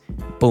device,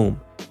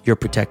 boom, you're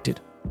protected.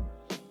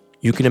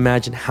 You can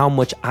imagine how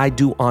much I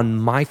do on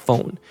my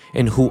phone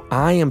and who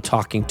I am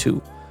talking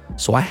to,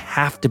 so I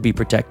have to be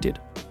protected.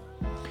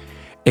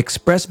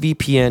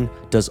 ExpressVPN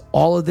does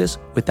all of this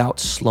without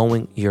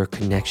slowing your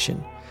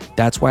connection.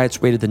 That's why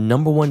it's rated the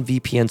 #1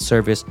 VPN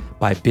service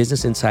by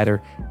Business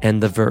Insider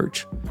and The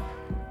Verge.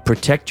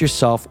 Protect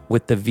yourself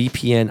with the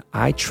VPN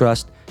I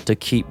trust to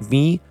keep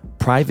me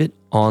private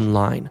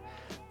online.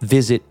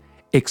 Visit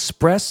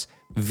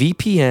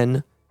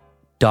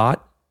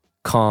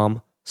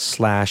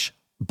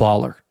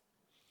expressvpn.com/baller.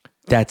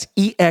 That's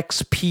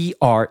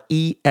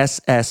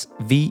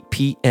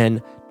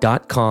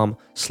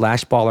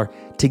expressvpn.com/baller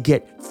to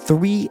get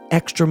 3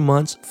 extra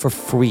months for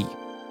free.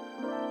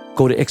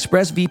 Go to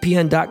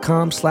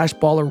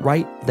expressvpn.com/baller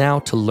right now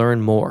to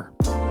learn more.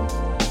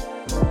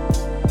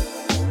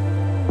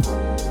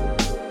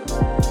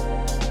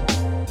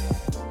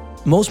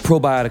 Most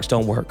probiotics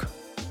don't work.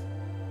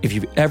 If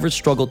you've ever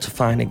struggled to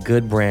find a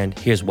good brand,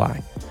 here's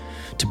why.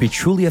 To be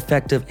truly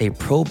effective, a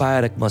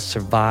probiotic must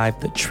survive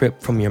the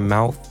trip from your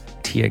mouth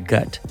to your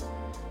gut.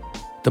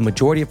 The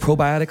majority of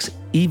probiotics,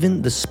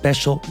 even the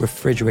special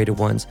refrigerated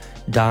ones,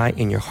 die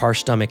in your harsh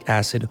stomach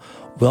acid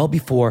well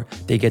before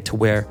they get to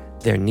where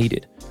they're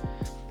needed.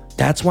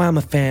 That's why I'm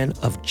a fan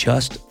of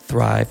Just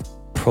Thrive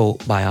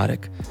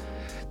Probiotic.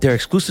 Their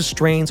exclusive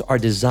strains are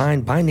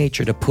designed by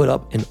nature to put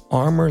up an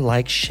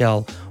armor-like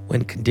shell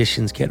when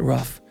conditions get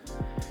rough.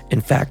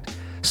 In fact,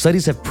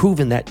 studies have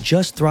proven that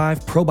Just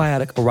Thrive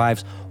Probiotic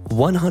arrives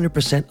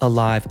 100%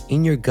 alive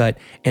in your gut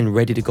and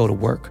ready to go to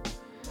work.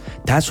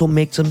 That's what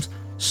makes them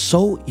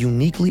so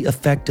uniquely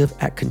effective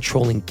at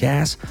controlling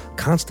gas,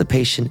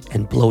 constipation,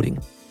 and bloating,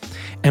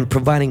 and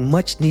providing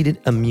much-needed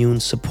immune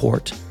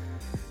support.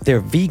 Their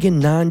vegan,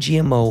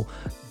 non-GMO,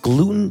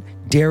 gluten,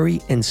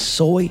 dairy, and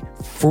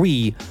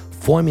soy-free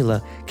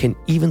formula can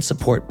even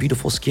support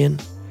beautiful skin,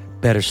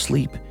 better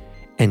sleep,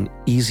 and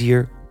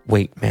easier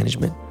weight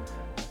management.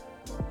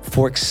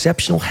 For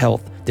exceptional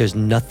health, there's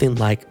nothing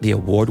like the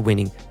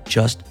award-winning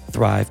Just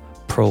Thrive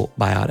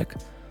Probiotic.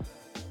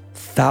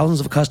 Thousands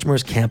of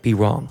customers can't be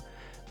wrong.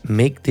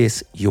 Make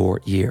this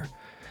your year.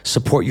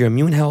 Support your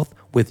immune health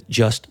with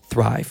Just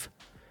Thrive.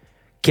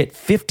 Get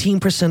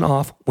 15%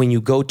 off when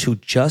you go to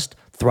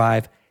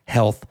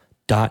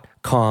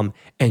justthrivehealth.com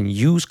and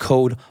use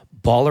code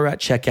BALLER at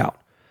checkout.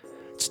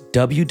 It's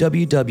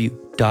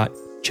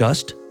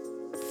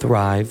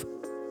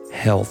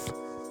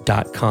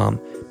www.justthrivehealth.com.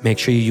 Make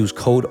sure you use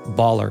code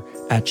BALLER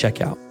at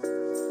checkout.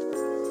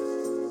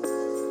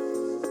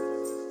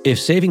 If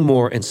saving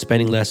more and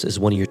spending less is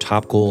one of your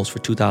top goals for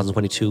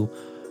 2022,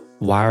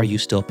 why are you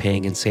still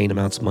paying insane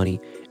amounts of money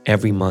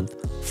every month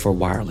for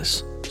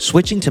wireless?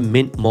 Switching to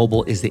Mint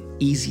Mobile is the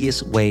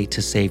easiest way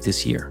to save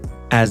this year.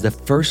 As the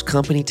first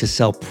company to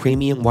sell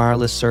premium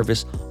wireless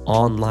service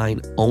online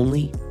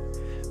only,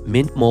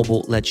 Mint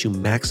Mobile lets you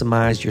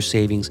maximize your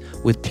savings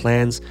with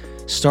plans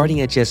starting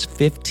at just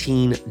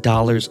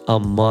 $15 a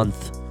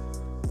month.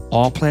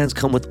 All plans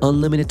come with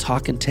unlimited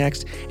talk and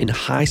text and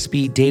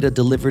high-speed data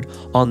delivered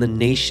on the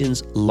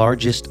nation's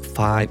largest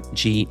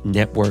 5G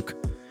network.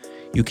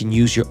 You can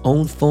use your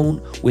own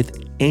phone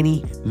with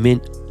any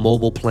Mint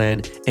Mobile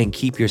plan and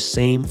keep your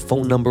same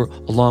phone number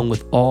along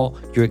with all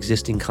your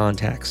existing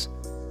contacts.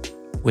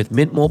 With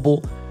Mint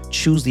Mobile,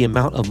 choose the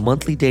amount of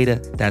monthly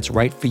data that's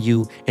right for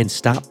you and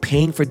stop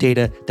paying for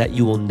data that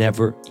you will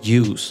never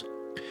use.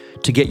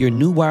 To get your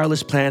new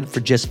wireless plan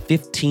for just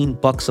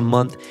 $15 a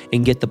month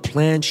and get the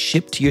plan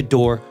shipped to your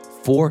door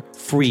for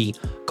free,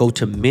 go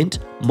to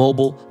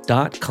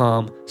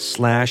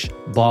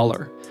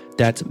mintmobile.com/baller.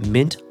 That's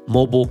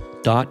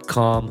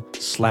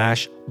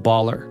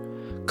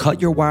mintmobile.com/baller.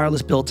 Cut your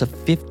wireless bill to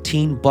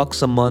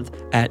 $15 a month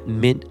at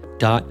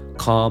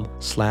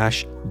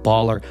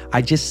mint.com/baller.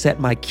 I just set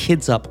my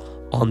kids up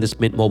on this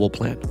Mint Mobile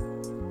plan.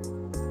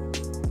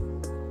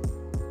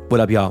 What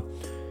up, y'all?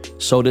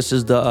 So this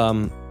is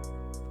the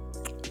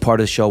part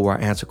of the show where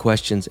I answer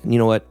questions. And you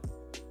know what?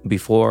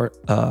 Before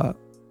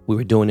we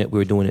were doing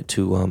it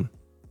to,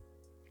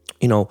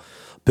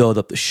 build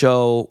up the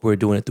show. We were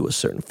doing it through a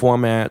certain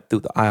format,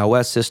 through the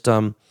iOS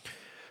system.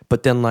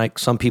 But then like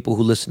some people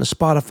who listen to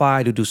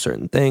Spotify to do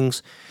certain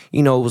things,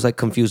 it was like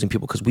confusing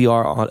people because we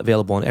are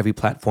available on every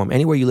platform.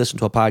 Anywhere you listen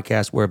to a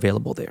podcast, we're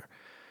available there.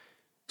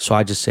 So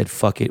I just said,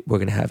 fuck it. We're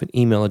going to have an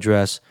email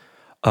address.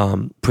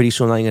 Pretty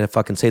soon I'm not going to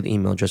fucking say the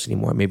email address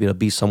anymore. Maybe it'll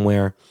be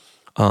somewhere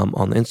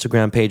on the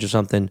Instagram page or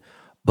something.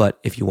 But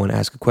if you want to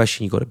ask a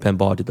question, you go to Ben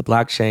Baldi the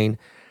Blockchain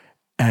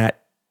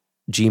at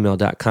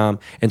gmail.com.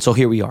 And so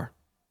here we are.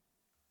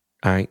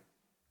 All right.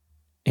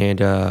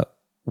 And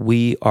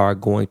we are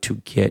going to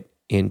get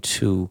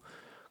into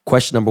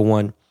question number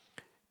one.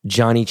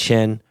 Johnny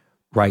Chen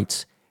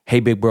writes, "Hey,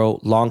 big bro,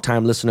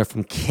 longtime listener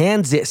from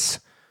Kansas."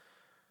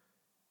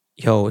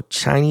 Yo,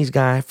 Chinese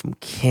guy from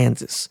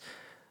Kansas.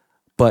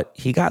 But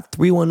he got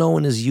 310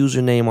 in his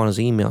username on his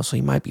email, so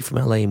he might be from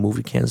LA and moved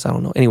to Kansas. I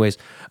don't know. Anyways,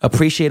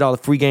 appreciate all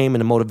the free game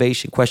and the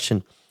motivation.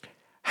 Question,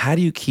 how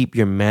do you keep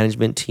your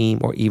management team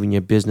or even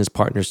your business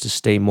partners to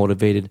stay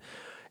motivated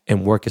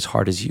and work as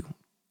hard as you?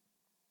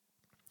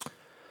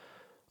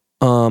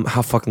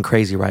 How fucking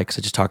crazy, right? Because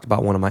I just talked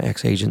about one of my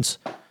ex-agents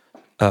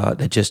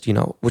that just,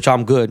 which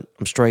I'm good.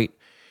 I'm straight.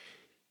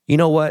 You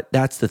know what?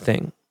 That's the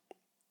thing.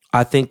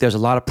 I think there's a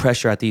lot of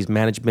pressure at these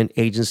management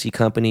agency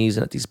companies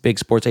and at these big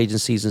sports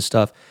agencies and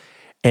stuff.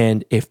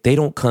 And if they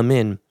don't come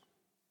in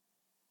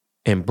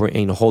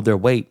and hold their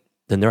weight,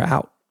 then they're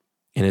out.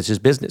 And it's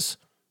just business.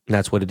 And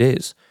that's what it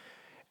is.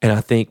 And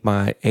I think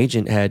my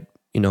agent had,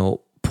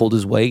 pulled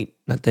his weight.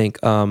 And I think,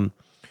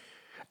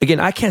 again,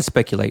 I can't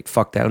speculate.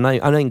 Fuck that. I'm not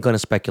even going to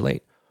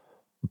speculate.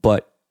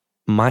 But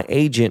my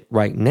agent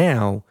right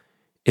now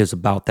is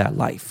about that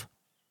life.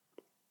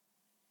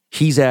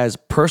 He's as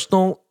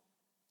personal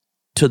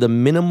to the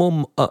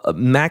minimum,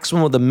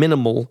 maximum of the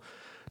minimal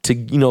to,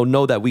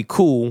 know that we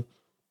cool,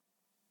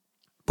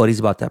 but he's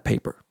about that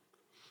paper.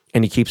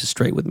 And he keeps it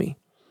straight with me.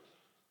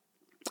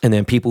 And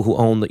then people who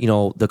own,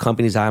 the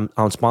companies I'm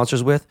on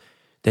sponsors with,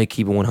 they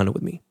keep it 100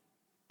 with me.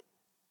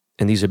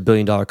 And these are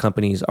billion-dollar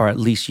companies, or at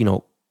least,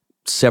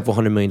 several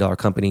 $100 million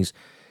companies.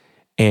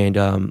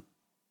 And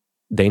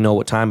they know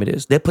what time it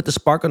is. They put the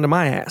spark under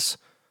my ass.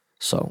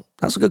 So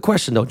that's a good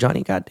question, though,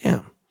 Johnny.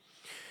 Goddamn.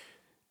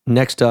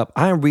 Next up,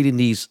 I am reading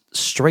these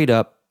straight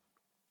up,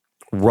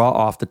 raw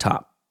off the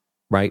top,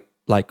 right?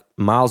 Like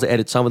Miles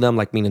edited some of them,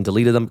 like meaning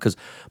deleted them because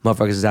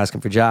motherfuckers is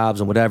asking for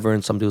jobs and whatever.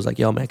 And some dude's like,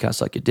 yo, man, can I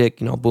suck your dick?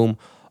 Boom,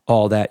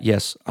 all that.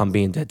 Yes, I'm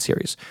being dead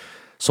serious.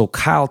 So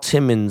Kyle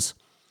Timmons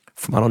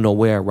from I don't know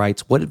where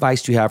writes, what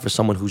advice do you have for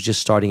someone who's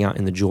just starting out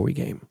in the jewelry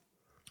game?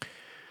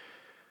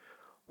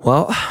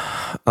 Well,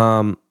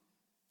 I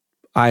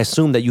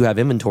assume that you have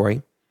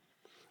inventory.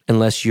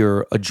 Unless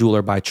you're a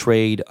jeweler by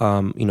trade,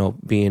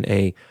 being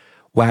a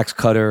wax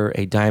cutter,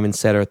 a diamond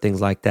setter,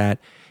 things like that.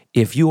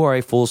 If you are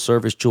a full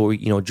service jewelry,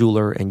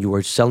 jeweler, and you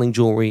are selling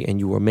jewelry and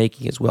you are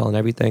making as well and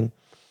everything,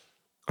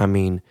 I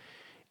mean,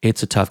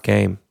 it's a tough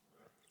game.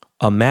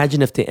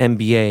 Imagine if the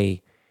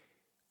NBA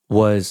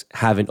was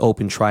having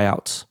open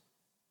tryouts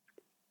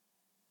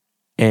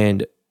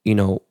and,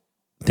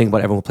 think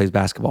about everyone who plays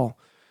basketball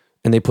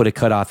and they put a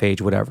cutoff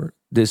age, whatever.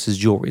 This is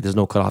jewelry. There's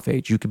no cutoff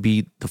age. You could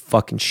be the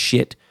fucking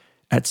shit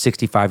at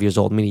 65 years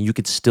old, meaning you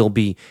could still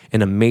be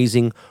an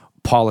amazing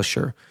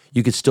polisher.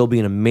 You could still be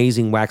an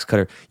amazing wax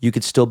cutter. You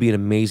could still be an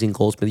amazing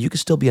goldsmith. You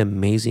could still be an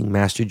amazing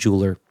master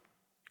jeweler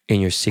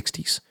in your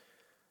 60s.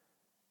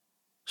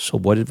 So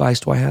what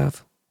advice do I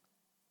have?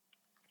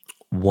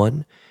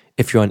 One,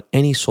 if you're on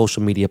any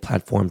social media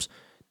platforms,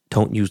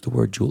 don't use the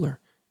word jeweler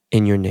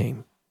in your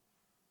name.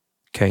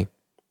 Okay?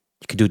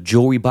 You could do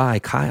jewelry by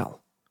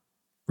Kyle,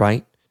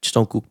 right? Just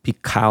don't be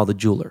Kyle the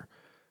jeweler.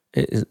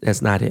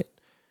 That's not it.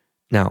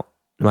 Now,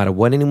 no matter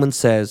what anyone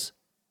says,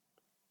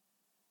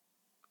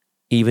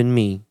 even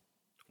me,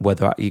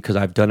 because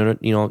I've done it,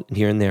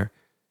 here and there,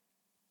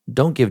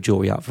 don't give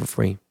jewelry out for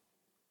free.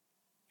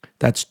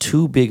 That's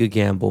too big a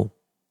gamble,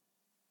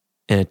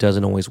 and it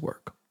doesn't always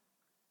work,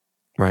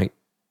 right?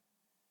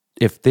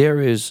 If there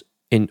is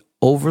an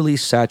overly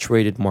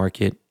saturated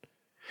market,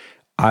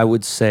 I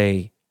would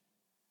say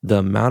the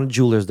amount of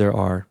jewelers there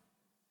are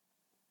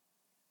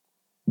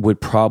would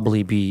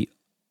probably be,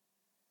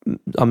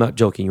 I'm not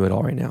joking you at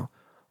all right now,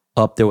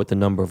 up there with the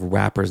number of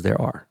rappers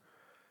there are.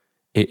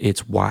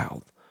 It's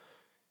wild.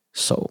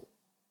 So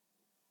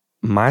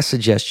my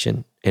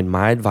suggestion and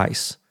my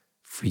advice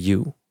for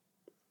you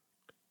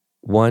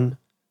 1,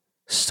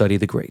 study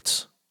the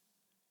greats.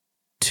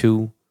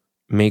 2,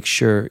 make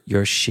sure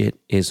your shit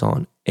is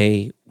on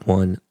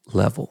A1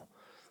 level.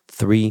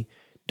 3,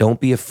 don't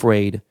be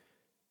afraid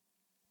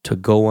to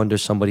go under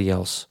somebody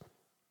else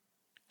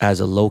as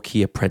a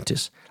low-key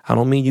apprentice. I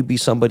don't mean you be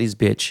somebody's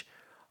bitch.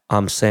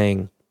 I'm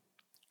saying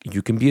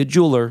you can be a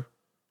jeweler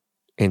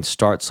and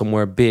start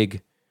somewhere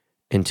big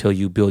until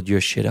you build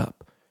your shit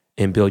up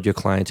and build your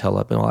clientele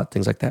up and all that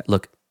things like that.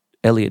 Look,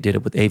 Elliot did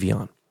it with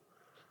Avion.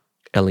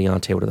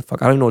 Eliante, whatever the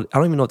fuck. I don't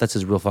even know if that's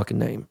his real fucking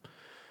name.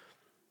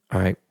 All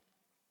right.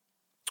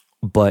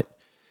 But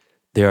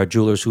there are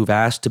jewelers who've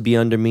asked to be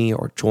under me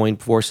or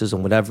joined forces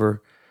and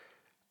whatever.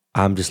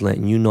 I'm just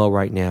letting you know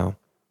right now,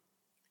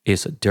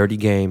 it's a dirty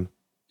game.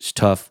 It's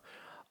tough.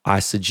 I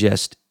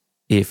suggest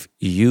if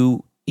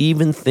you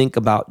even think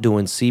about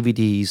doing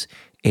CVDs,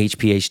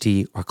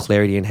 HPHD, or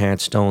clarity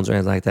enhanced stones or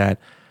anything like that,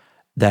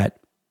 that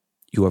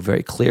you are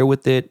very clear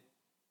with it.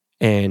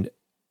 And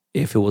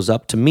if it was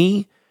up to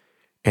me,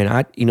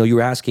 and you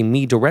were asking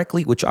me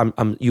directly, which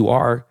you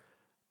are,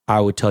 I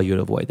would tell you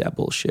to avoid that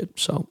bullshit.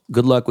 So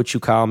good luck with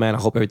you, Kyle, man. I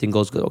hope everything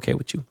goes good, okay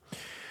with you.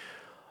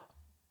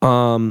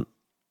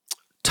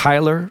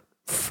 Tyler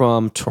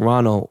from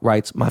Toronto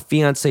writes, my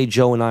fiance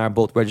Joe and I are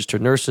both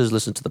registered nurses,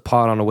 listen to the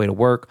pod on the way to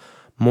work,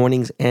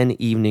 mornings and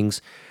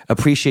evenings.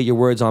 Appreciate your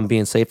words on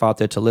being safe out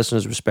there to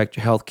listeners, respect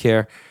your health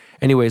care.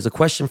 Anyways, the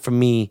question for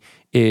me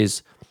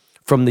is,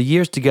 from the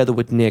years together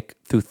with Nick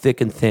through thick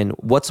and thin,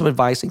 what's some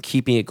advice in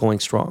keeping it going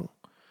strong?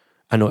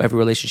 I know every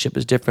relationship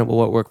is different, but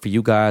what worked for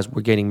you guys?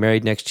 We're getting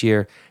married next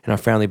year, and our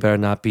family better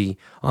not be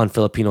on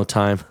Filipino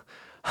time.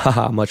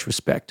 Haha, much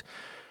respect.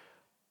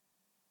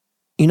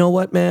 You know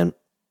what, man?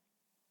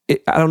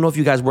 I don't know if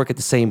you guys work at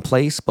the same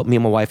place, but me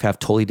and my wife have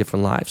totally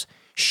different lives.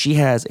 She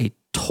has a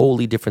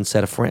totally different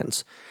set of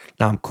friends.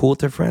 Now, I'm cool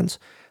with her friends,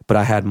 but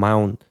I had my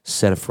own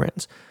set of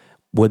friends.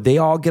 Would they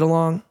all get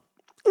along?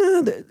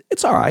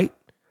 It's all right,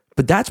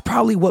 but that's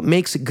probably what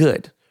makes it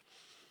good.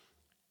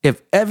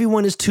 If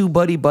everyone is too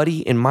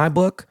buddy-buddy in my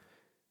book,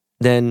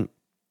 then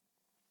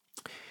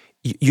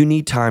you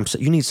need time.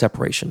 You need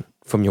separation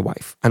from your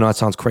wife. I know that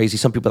sounds crazy.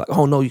 Some people are like,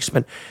 oh no,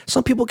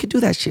 some people could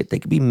do that shit. They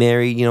could be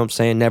married, you know what I'm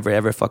saying? Never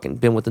ever fucking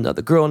been with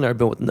another girl, never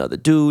been with another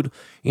dude,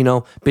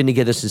 been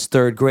together since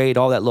 3rd grade,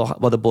 all that little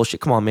other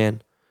bullshit. Come on,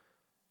 man.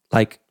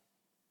 Like,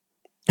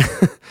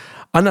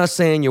 I'm not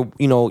saying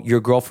your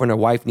girlfriend or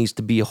wife needs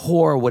to be a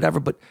whore or whatever,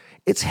 but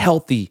it's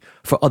healthy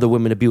for other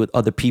women to be with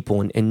other people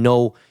and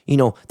know,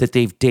 that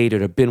they've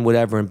dated or been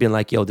whatever and been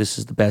like, yo, this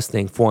is the best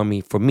thing for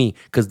me.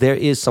 Because there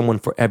is someone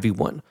for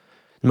everyone.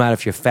 No matter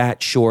if you're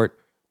fat, short,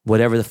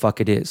 whatever the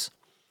fuck it is.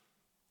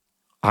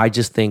 I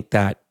just think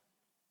that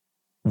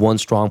one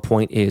strong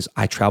point is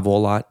I travel a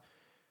lot,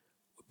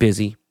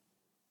 busy.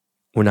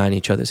 We're not in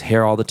each other's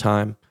hair all the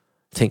time.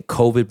 I think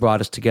COVID brought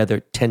us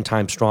together 10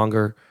 times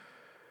stronger.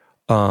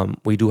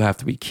 We do have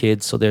 3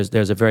 kids, so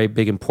there's a very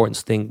big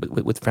importance thing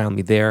with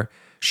family there.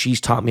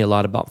 She's taught me a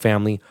lot about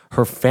family.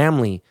 Her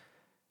family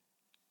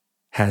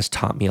has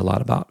taught me a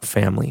lot about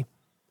family.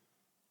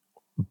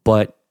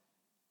 But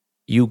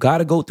you got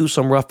to go through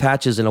some rough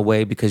patches in a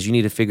way because you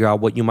need to figure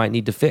out what you might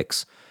need to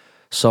fix.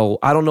 So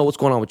I don't know what's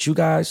going on with you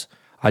guys.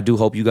 I do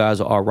hope you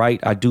guys are all right.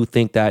 I do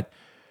think that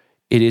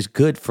it is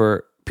good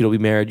for people to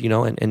be married,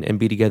 and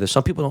be together.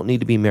 Some people don't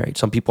need to be married.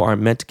 Some people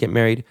aren't meant to get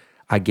married.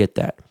 I get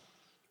that.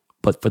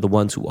 But for the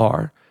ones who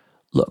are,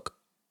 look,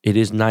 it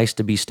is nice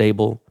to be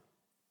stable.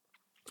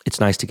 It's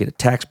nice to get a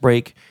tax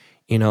break,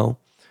 And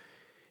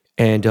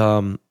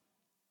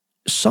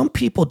some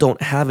people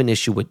don't have an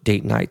issue with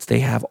date nights. They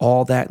have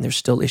all that and there's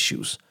still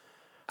issues.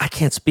 I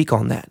can't speak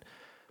on that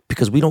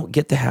because we don't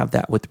get to have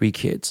that with 3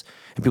 kids.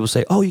 And people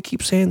say, oh, you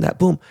keep saying that,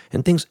 boom.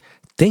 And things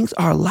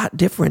are a lot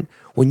different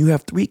when you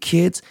have 3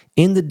 kids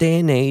in the day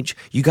and age.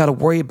 You got to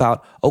worry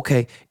about,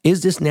 okay,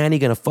 is this nanny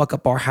going to fuck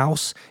up our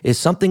house? Is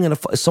someone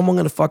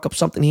going to fuck up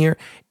something here?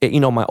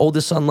 My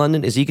oldest son,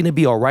 London, is he going to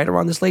be all right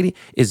around this lady?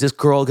 Is this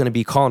girl going to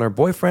be calling her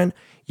boyfriend?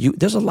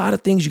 There's a lot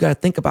of things you got to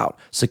think about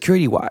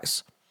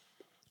security-wise.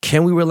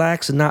 Can we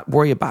relax and not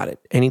worry about it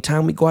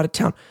anytime we go out of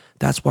town?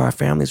 That's why our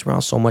family's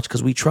around so much,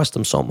 because we trust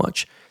them so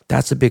much.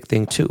 That's a big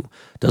thing too.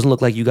 Doesn't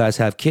look like you guys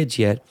have kids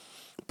yet,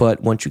 but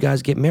once you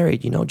guys get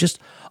married, just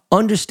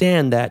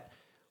understand that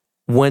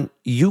when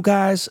you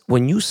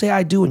say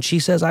I do and she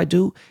says I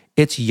do,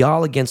 it's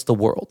y'all against the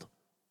world.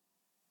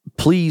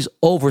 Please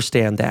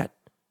understand that.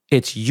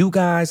 It's you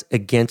guys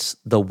against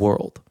the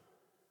world.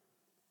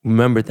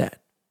 Remember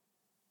that.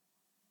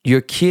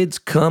 Your kids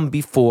come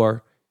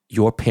before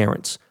your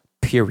parents.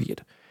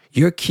 Period.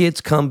 Your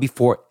kids come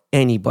before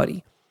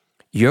anybody.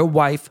 Your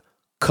wife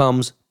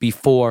comes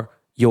before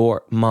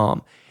your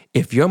mom.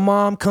 If your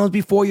mom comes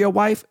before your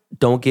wife,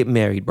 don't get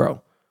married,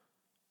 bro.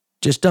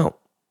 Just don't.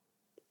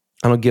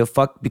 I don't give a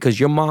fuck because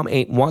your mom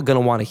ain't gonna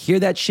want to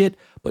hear that shit,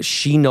 but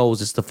she knows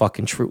it's the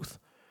fucking truth.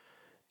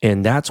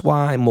 And that's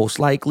why most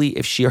likely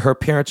if her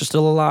parents are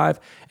still alive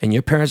and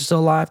your parents are still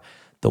alive,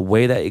 the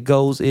way that it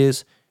goes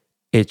is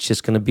it's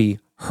just gonna be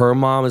her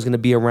mom is going to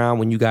be around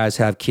when you guys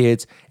have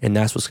kids, and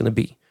that's what's going to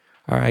be.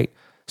 All right?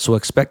 So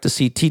expect to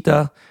see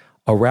Tita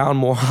around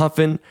more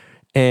often.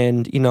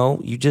 And, you know,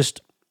 you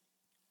just,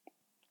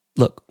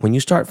 look, when you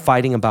start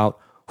fighting about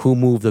who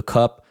moved the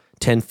cup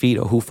 10 feet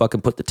or who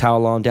fucking put the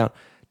towel on down,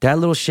 that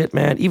little shit,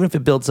 man, even if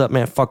it builds up,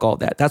 man, fuck all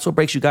that. That's what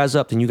breaks you guys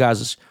up. Then you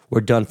guys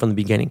were done from the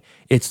beginning.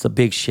 It's the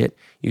big shit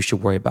you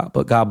should worry about.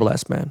 But God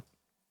bless, man.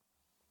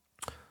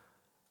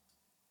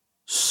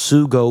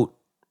 Sue Goat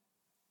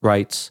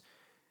writes,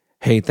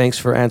 hey, thanks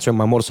for answering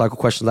my motorcycle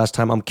question last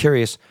time. I'm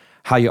curious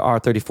how your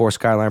R34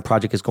 Skyline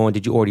project is going.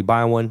 Did you already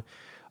buy one?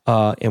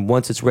 And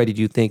once it's ready,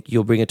 do you think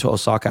you'll bring it to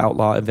Osaka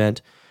Outlaw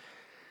event?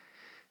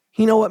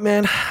 You know what,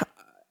 man?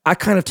 I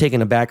kind of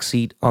taken a back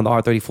seat on the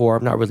R34.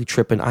 I'm not really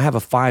tripping. I have a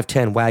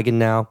 510 wagon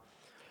now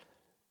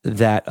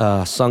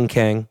that Sung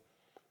Kang,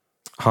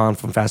 Han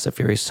from Fast and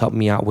Furious, helped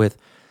me out with.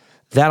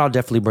 That I'll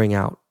definitely bring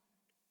out.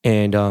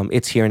 And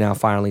it's here now,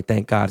 finally,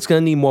 thank God. It's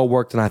going to need more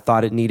work than I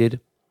thought it needed.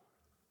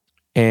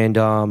 And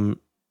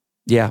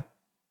yeah,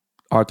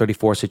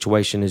 R34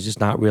 situation is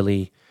just not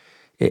really,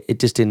 it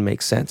just didn't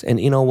make sense.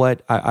 And you know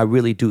what? I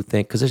really do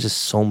think, because there's just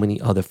so many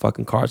other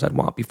fucking cars I'd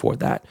want before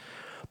that.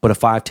 But a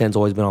 510's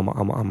always been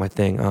on my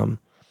thing.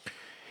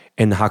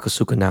 And the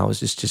Hakosuka now is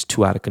just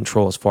too out of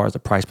control as far as the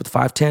price. But the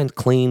 510,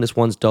 clean, this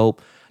one's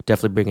dope.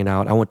 Definitely bring it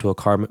out. I went to a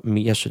car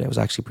meet yesterday. It was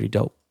actually pretty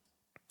dope.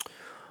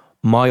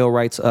 Mario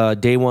writes,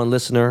 day one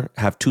listener,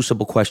 have two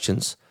simple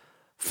questions.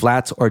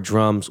 Flats or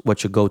drums,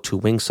 what's your go-to?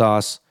 Wing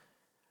sauce.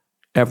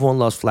 Everyone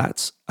loves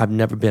flats. I've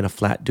never been a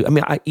flat dude. I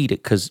mean, I eat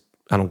it because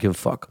I don't give a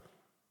fuck.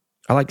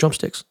 I like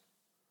drumsticks.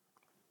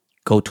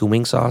 Go-to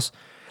wing sauce.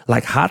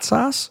 Like hot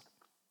sauce.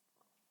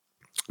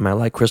 I mean, I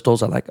like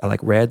crystals. I like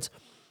reds.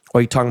 Or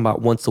are you talking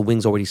about once the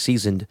wing's already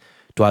seasoned,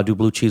 do I do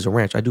blue cheese or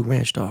ranch? I do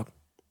ranch, dog.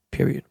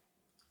 Period.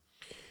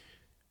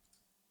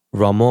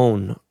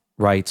 Ramon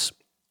writes,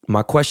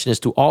 my question is,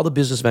 to all the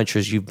business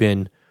ventures you've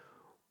been,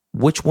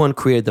 which one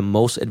created the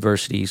most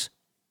adversities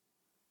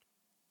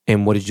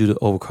and what did you do to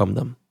overcome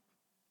them?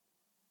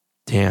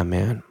 Damn,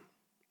 man.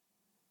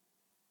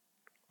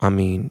 I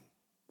mean,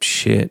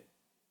 shit.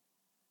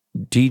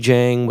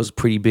 DJing was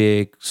pretty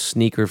big.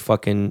 Sneaker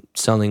fucking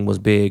selling was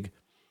big.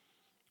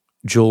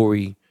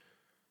 Jewelry.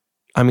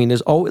 I mean,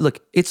 there's always, look,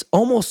 it's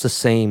almost the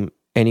same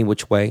any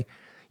which way.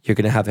 You're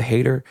going to have a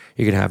hater.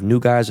 You're going to have new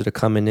guys that are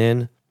coming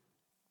in.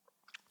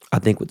 I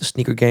think with the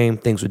sneaker game,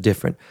 things were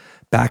different.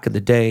 Back in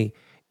the day,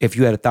 if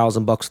you had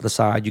 $1,000 on the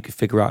side, you could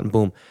figure out and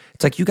boom.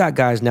 It's like you got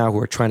guys now who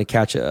are trying to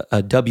catch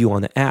a W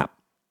on the app,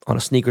 on a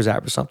sneakers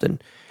app or something.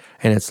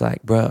 And it's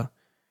like, bruh,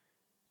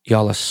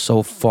 y'all are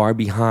so far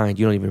behind,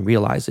 you don't even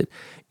realize it.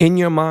 In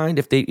your mind,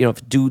 if they,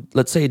 if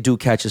let's say a dude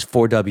catches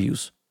 4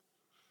 Ws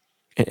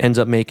and ends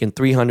up making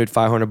 $300,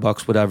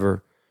 $500,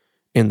 whatever,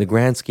 in the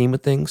grand scheme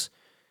of things,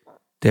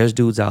 there's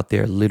dudes out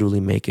there literally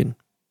making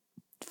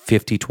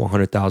 $50,000 to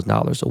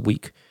 $100,000 a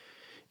week,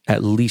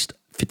 at least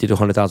 $50,000 to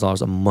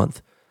 $100,000 a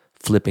month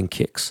flipping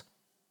kicks.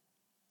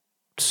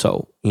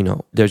 So,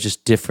 there's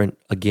just different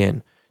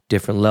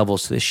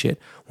levels to this shit.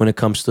 When it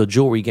comes to the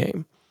jewelry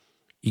game,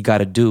 you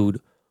got a dude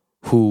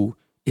who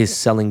is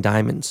selling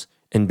diamonds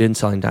and been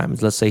selling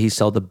diamonds. Let's say he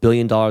sold $1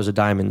 billion of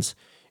diamonds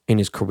in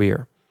his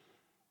career.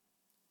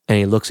 And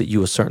he looks at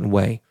you a certain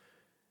way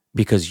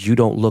because you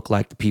don't look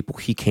like the people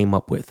he came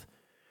up with.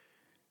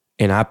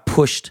 And I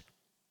pushed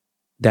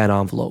that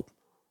envelope.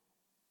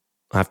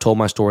 I've told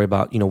my story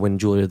about, winning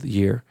Jewelry of the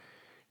Year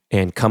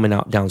and coming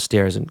out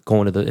downstairs and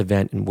going to the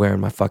event and wearing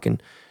my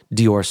fucking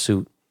Dior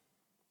suit.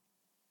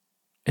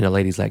 And the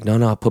lady's like,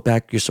 no, put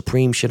back your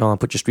Supreme shit on,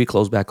 put your street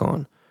clothes back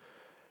on.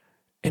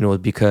 And it was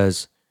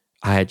because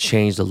I had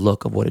changed the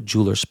look of what a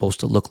jeweler's supposed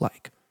to look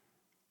like.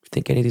 You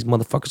think any of these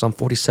motherfuckers on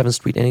 47th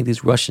Street, any of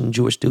these Russian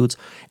Jewish dudes,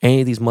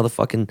 any of these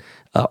motherfucking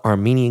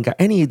Armenian guys,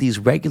 any of these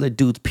regular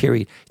dudes,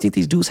 period, you think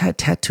these dudes had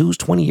tattoos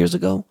 20 years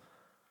ago?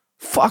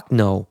 Fuck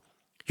no.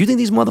 You think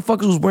these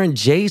motherfuckers was wearing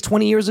J's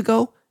 20 years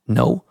ago?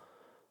 No.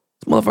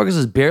 These motherfuckers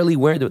is barely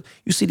wearing,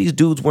 you see these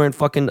dudes wearing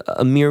fucking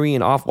Amiri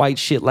and Off-White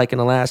shit like in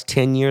the last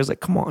 10 years. Like,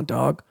 come on,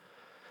 dog.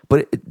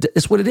 But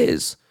it's what it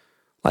is.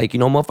 Like,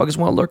 motherfuckers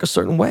want to lurk a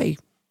certain way.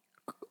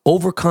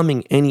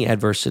 Overcoming any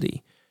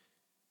adversity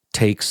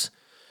takes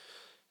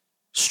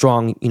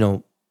strong,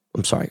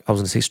 I'm sorry, I was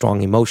going to say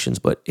strong emotions,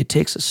 but it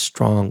takes a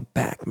strong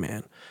back,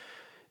 man.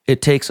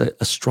 It takes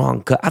a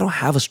strong gut. I don't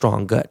have a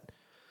strong gut.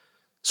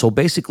 So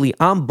basically,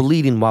 I'm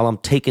bleeding while I'm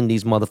taking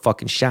these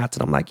motherfucking shots,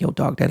 and I'm like, yo,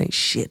 dog, that ain't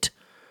shit.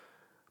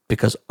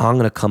 Because I'm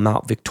going to come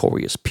out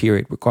victorious,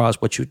 period,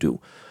 regardless what you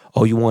do.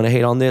 Oh, you want to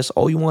hate on this?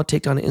 Oh, you want to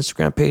take down the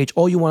Instagram page?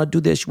 Oh, you want to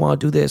do this? You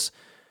want to do this?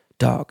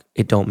 Dog,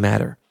 it don't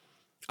matter.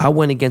 I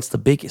went against the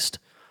biggest.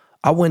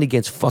 I went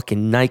against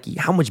fucking Nike.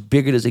 How much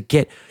bigger does it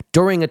get?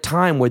 During a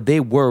time where they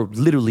were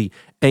literally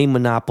a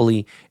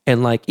monopoly,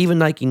 and like even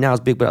Nike now is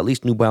big, but at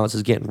least New Balance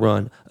is getting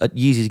run.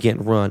 Yeezy's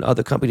getting run.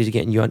 Other companies are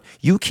getting run.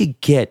 You could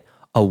get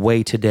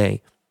away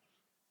today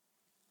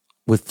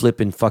with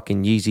flipping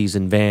fucking Yeezys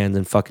and Vans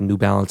and fucking New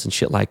Balance and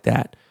shit like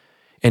that.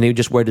 And they would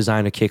just wear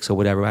designer kicks or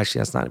whatever. Actually,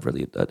 that's not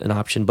really an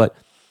option. But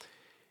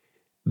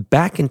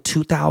back in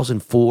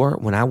 2004,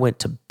 when I went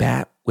to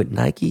bat with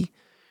Nike,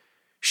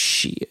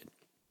 shit.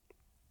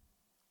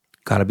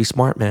 Gotta be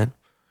smart, man.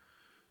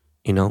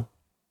 you know?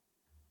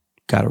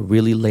 Got to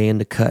really lay in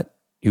the cut.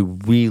 You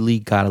really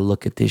got to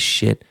look at this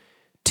shit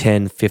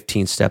 10,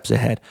 15 steps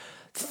ahead.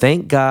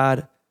 Thank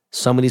God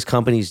some of these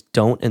companies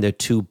don't and they're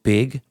too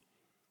big.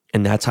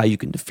 And that's how you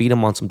can defeat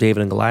them on some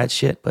David and Goliath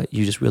shit. But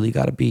you just really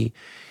got to be,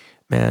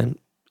 man,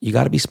 you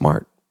got to be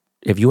smart.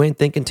 If you ain't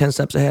thinking 10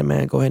 steps ahead,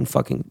 man, go ahead and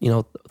fucking,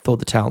 throw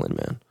the towel in,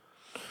 man.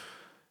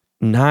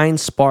 9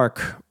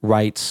 Spark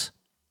writes,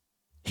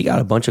 he got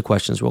a bunch of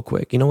questions real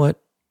quick. You know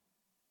what?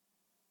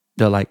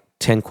 They're like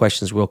 10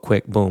 questions real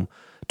quick. Boom.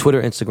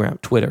 Twitter,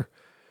 Instagram, Twitter.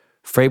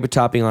 Favorite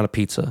topping on a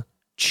pizza?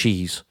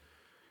 Cheese.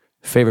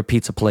 Favorite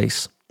pizza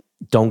place?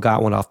 Don't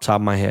got one off the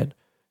top of my head.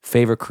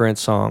 Favorite current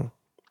song?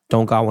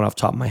 Don't got one off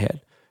the top of my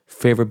head.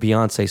 Favorite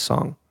Beyonce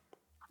song?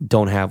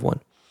 Don't have one.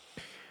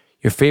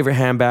 Your favorite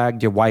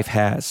handbag your wife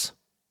has?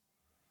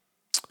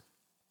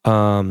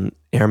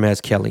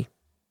 Hermes Kelly.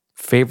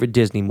 Favorite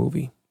Disney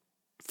movie?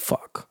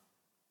 Fuck.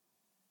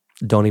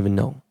 Don't even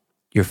know.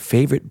 Your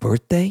favorite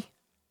birthday?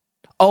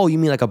 Oh, you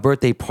mean like a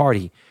birthday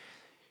party?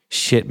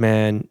 Shit,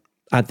 man.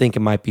 I think it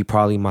might be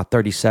probably my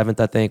 37th,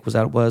 I think. Was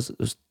that it was? It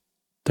was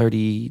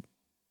 36th.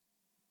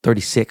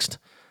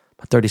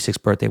 My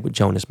 36th birthday with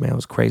Jonas, man. It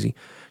was crazy.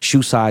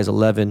 Shoe size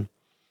 11.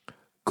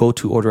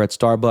 Go-to order at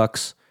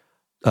Starbucks.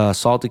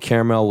 Salted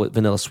caramel with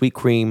vanilla sweet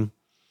cream.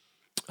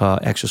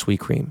 Extra sweet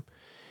cream.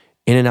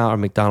 In-N-Out or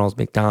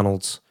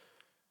McDonald's.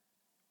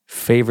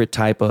 Favorite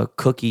type of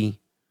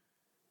cookie.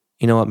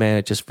 You know what, man?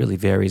 It just really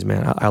varies,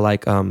 man. I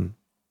like...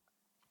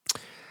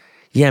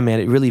 Yeah, man,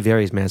 it really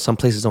varies, man. Some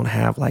places don't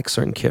have like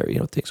certain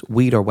things.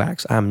 Weed or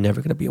wax. I'm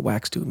never going to be a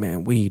wax dude,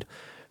 man. Weed.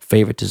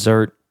 Favorite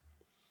dessert.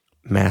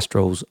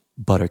 Mastro's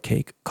butter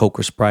cake. Coke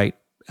or Sprite.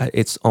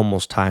 It's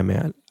almost time,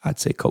 man. I'd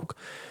say Coke.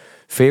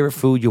 Favorite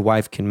food your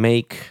wife can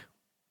make.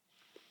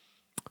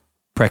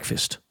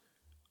 Breakfast.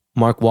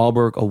 Mark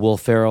Wahlberg or Will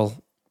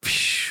Ferrell.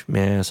 Psh,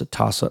 man, it's a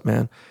toss-up,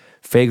 man.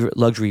 Favorite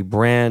luxury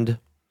brand.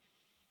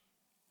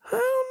 I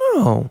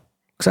don't know.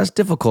 Because that's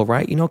difficult,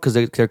 right? Because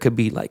there could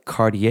be like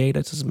Cartier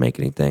that doesn't make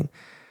anything.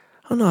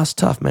 I don't know. It's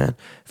tough, man.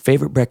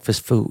 Favorite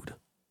breakfast food?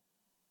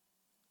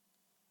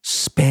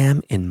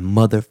 Spam and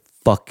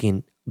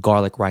motherfucking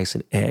garlic rice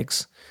and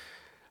eggs.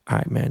 All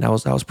right, man. That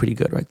was pretty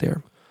good right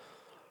there.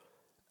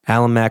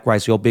 Alan Mack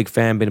writes, yo, big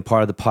fan, been a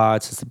part of the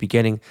pod since the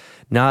beginning.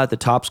 Now that the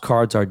Topps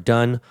cards are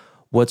done,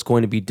 what's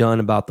going to be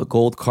done about the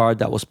gold card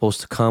that was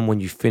supposed to come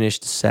when you finish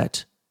the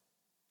set?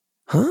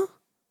 Huh?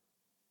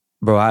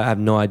 Bro, I have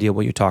no idea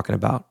what you're talking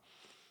about.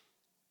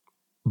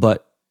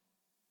 But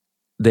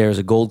there's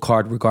a gold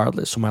card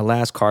regardless. So my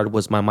last card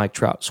was my Mike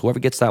Trout. So whoever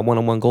gets that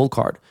one-on-one gold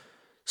card,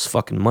 it's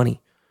fucking money.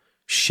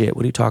 Shit,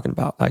 what are you talking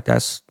about? Like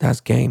that's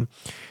game.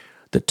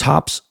 The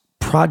Topps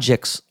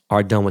projects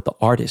are done with the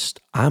artist.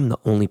 I'm the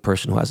only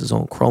person who has his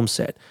own Chrome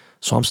set.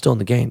 So I'm still in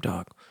the game,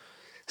 dog.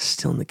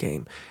 Still in the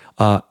game.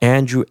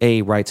 Andrew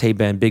A. writes, hey,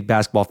 Ben, big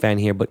basketball fan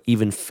here, but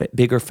even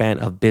bigger fan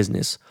of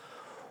business.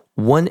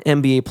 One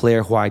NBA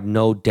player who I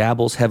know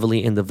dabbles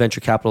heavily in the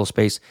venture capital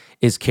space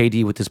is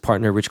KD with his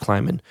partner, Rich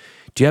Kleiman.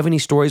 Do you have any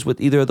stories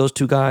with either of those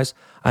two guys?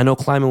 I know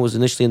Kleiman was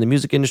initially in the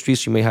music industry,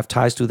 so you may have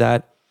ties to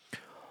that.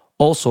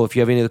 Also, if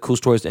you have any of the cool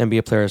stories to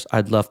NBA players,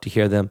 I'd love to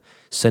hear them.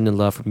 Send in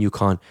love from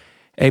Yukon.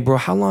 Hey, bro,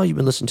 how long have you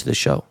been listening to this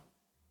show?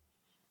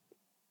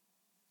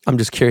 I'm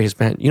just curious,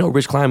 man.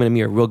 Rich Kleiman and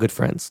me are real good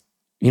friends.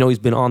 He's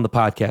been on the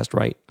podcast,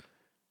 right?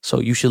 So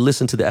you should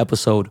listen to the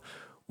episode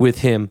with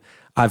him.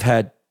 I've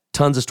had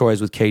tons of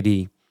stories with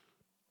KD.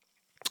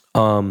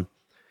 And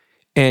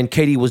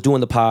KD was doing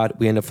the pod.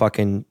 We ended up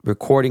fucking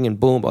recording and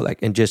boom,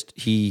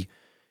 he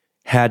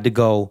had to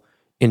go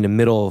in the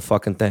middle of a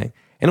fucking thing.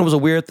 And it was a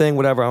weird thing,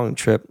 whatever. I don't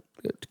trip.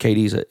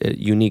 KD's a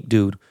unique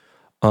dude.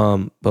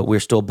 But we're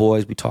still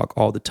boys. We talk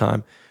all the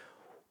time.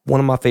 One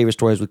of my favorite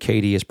stories with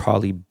KD is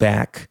probably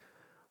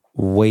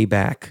way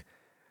back.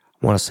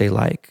 I want to say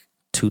like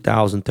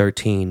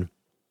 2013.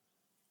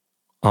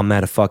 I'm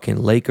at a fucking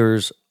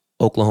Lakers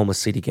Oklahoma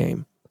City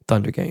game.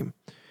 Thunder game.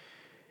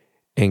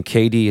 And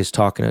KD is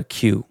talking to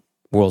Q,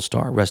 world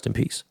star, rest in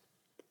peace.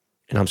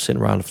 And I'm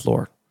sitting around the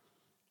floor.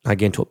 I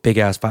get into a big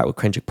ass fight with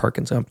Kendrick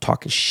Perkins. And I'm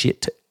talking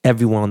shit to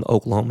everyone on the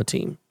Oklahoma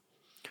team.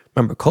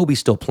 Remember, Kobe's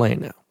still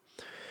playing now.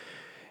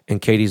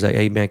 And KD's like,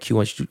 hey man, Q,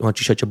 why don't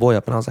you shut your boy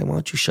up? And I was like, why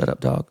don't you shut up,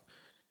 dog?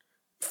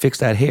 Fix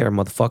that hair,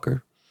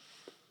 motherfucker.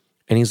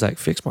 And he's like,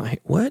 fix my hair?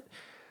 What?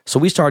 So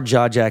we started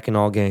jaw-jacking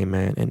all game,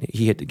 man. And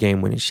he hit the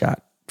game-winning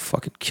shot.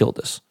 Fucking killed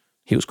us.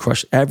 He was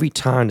crushed. Every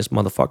time this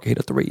motherfucker hit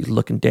a three, he's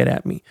looking dead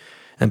at me.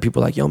 And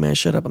people are like, yo, man,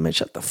 shut up. I'm like,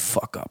 shut the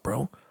fuck up,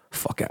 bro.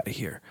 Fuck out of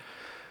here.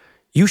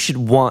 You should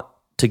want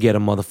to get a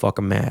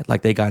motherfucker mad.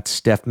 Like they got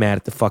Steph mad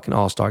at the fucking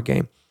All-Star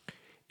game.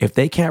 If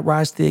they can't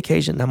rise to the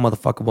occasion, that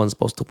motherfucker wasn't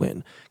supposed to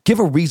win. Give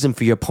a reason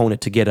for your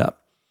opponent to get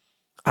up.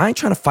 I ain't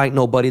trying to fight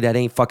nobody that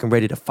ain't fucking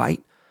ready to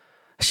fight.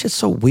 That shit's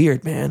so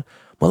weird, man.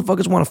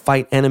 Motherfuckers want to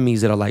fight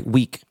enemies that are like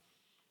weak.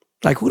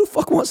 Like who the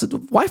fuck wants to,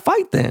 why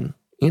fight then?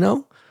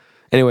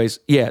 Anyways,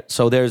 yeah,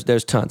 so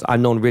there's tons. I've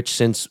known Rich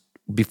since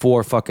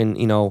before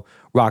fucking,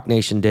 Rock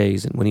Nation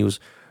days and when he was,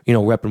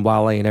 repping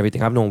Wale and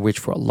everything. I've known Rich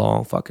for a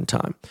long fucking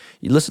time.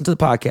 You listen to the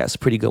podcast,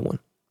 pretty good one.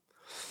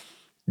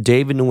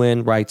 David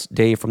Nguyen writes,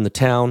 Dave from the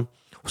town.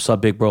 What's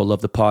up, big bro?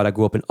 Love the pod. I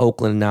grew up in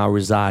Oakland and now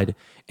reside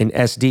in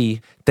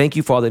SD. Thank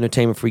you for all the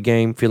entertainment free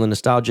game. Feeling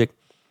nostalgic.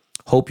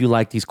 Hope you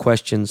like these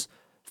questions.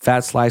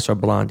 Fat Slice or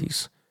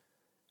Blondies?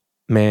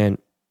 Man,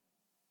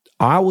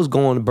 I was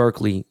going to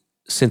Berkeley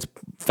since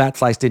Fat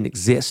Slice didn't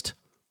exist.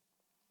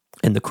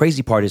 And the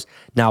crazy part is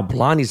now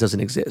Blondies doesn't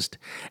exist.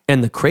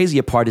 And the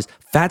crazier part is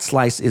Fat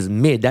Slice is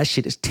mid. That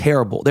shit is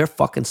terrible. Their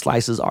fucking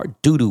slices are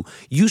doo-doo.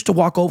 You used to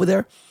walk over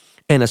there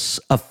and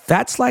a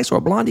Fat Slice or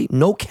a Blondie,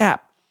 no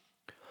cap,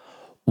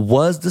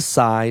 was the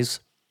size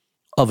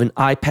of an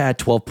iPad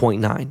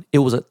 12.9. It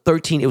was a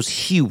 13. It was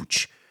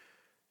huge,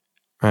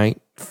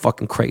 right?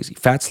 Fucking crazy.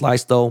 Fat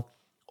Slice, though,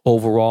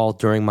 overall,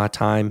 during my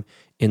time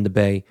in the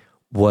Bay,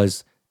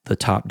 was the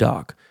top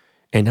dog.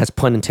 And that's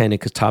pun intended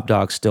because Top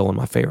Dog's still one of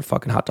my favorite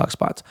fucking hot dog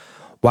spots.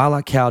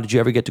 Wildlife Cal, did you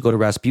ever get to go to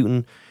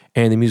Rasputin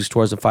and the music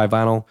stores in 5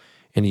 Vinyl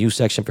in the U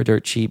section for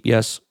dirt cheap?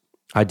 Yes,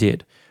 I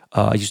did.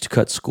 I used to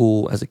cut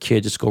school as a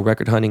kid, just go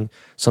record hunting.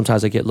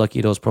 Sometimes I get lucky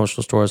at those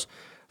promotional stores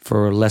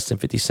for less than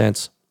 50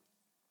 cents.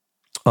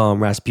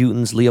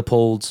 Rasputin's,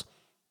 Leopold's,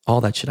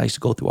 all that shit. I used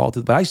to go through all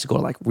through, but I used to go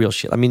to like real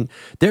shit. I mean,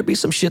 there'd be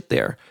some shit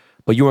there,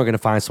 but you weren't going to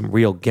find some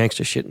real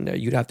gangster shit in there.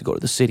 You'd have to go to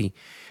the city.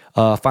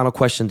 Final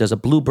question. There's a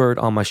bluebird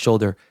on my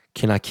shoulder.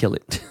 Can I kill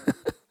it?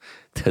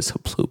 There's a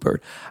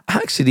bluebird. I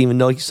actually didn't even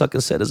know he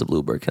fucking said there's a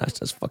bluebird.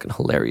 That's fucking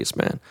hilarious,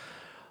 man.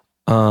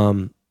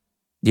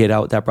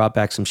 Yeah, that brought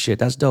back some shit.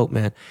 That's dope,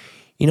 man.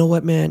 You know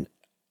what, man?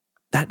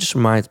 That just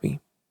reminds me.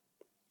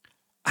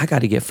 I got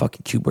to get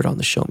fucking Q-Bird on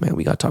the show, man.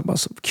 We got to talk about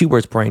some.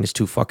 Q-Bird's brain is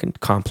too fucking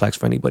complex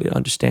for anybody to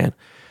understand.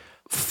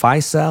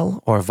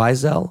 Vizel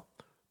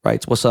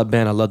writes, what's up,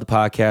 Ben? I love the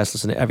podcast.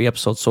 Listen to every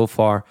episode so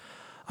far.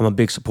 I'm a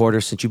big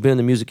supporter. Since you've been in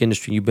the music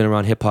industry, you've been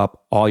around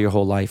hip-hop all your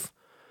whole life.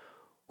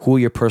 Who are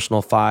your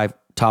personal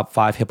top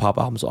five hip-hop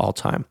albums of all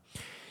time?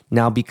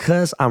 Now,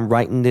 because I'm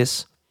writing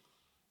this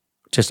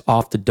just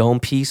off the dome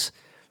piece,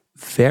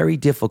 very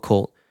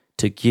difficult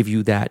to give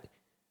you that,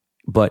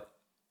 but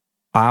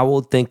I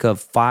will think of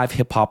 5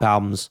 hip-hop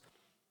albums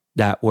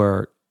that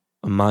were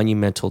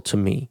monumental to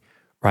me,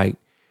 right?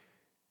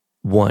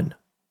 1,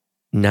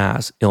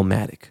 Nas,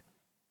 Illmatic.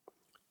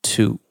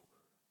 2,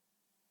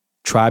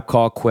 Tribe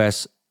Called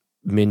Quest,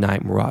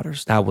 Midnight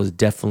Marauders. That was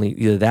definitely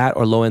either that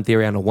or Low End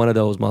Theory. I know one of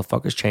those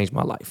motherfuckers changed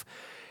my life.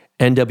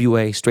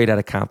 NWA, Straight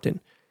Outta Compton,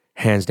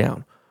 hands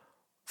down.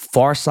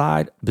 Far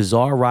Side,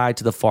 Bizarre Ride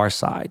to the Far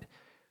Side.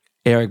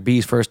 Eric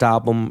B's first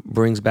album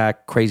brings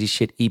back crazy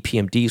shit.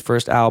 EPMD's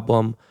first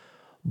album.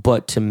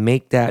 But to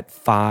make that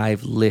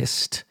 5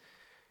 list,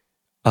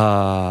 who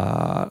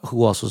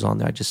else was on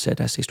there? I just said,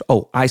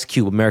 Ice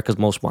Cube, America's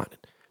Most Wanted,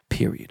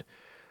 period.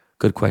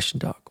 Good question,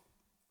 dog.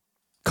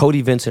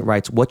 Cody Vincent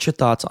writes, what's your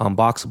thoughts on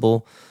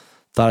Boxable?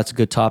 Thought it's a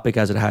good topic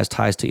as it has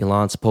ties to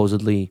Elon,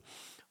 supposedly.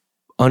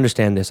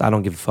 Understand this. I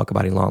don't give a fuck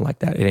about Elon like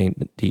that. It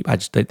ain't deep. I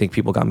just think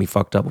people got me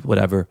fucked up with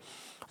whatever.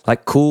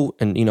 Like, cool.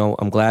 And,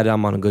 I'm glad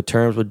I'm on good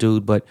terms with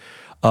dude, but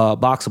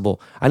Boxable.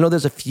 I know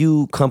there's a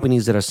few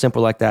companies that are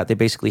simple like that. They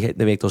basically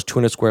they make those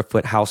 200 square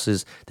foot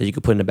houses that you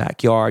could put in the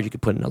backyard. You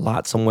could put in a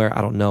lot somewhere.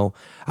 I don't know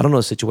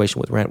the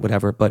situation with rent,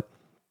 whatever, but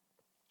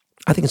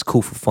I think it's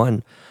cool for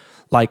fun.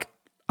 Like,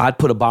 I'd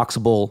put a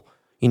Boxable,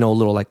 a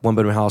little like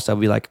 1-bedroom house that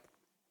would be like,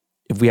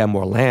 if we had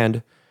more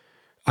land,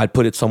 I'd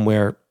put it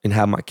somewhere and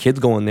have my kids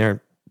go in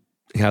there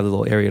and have a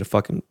little area to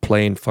fucking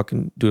play and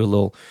fucking do a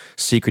little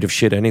secretive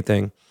shit or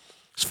anything.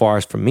 As far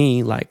as for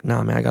me, like,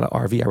 nah, man, I got an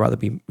RV. I'd rather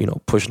be,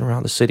 pushing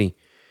around the city.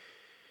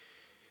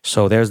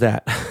 So there's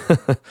that.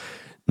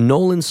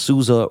 Nolan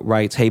Souza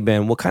writes, hey,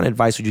 Ben, what kind of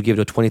advice would you give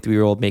to a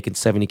 23-year-old making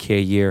 $70K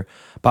a year,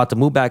 about to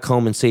move back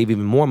home and save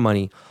even more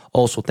money?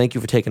 Also, thank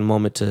you for taking a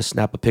moment to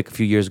snap a pic a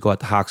few years ago at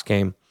the Hawks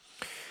game.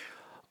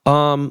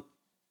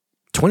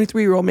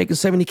 23-year-old making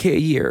 $70K a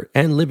year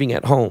and living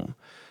at home.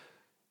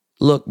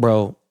 Look,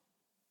 bro,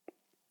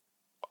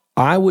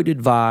 I would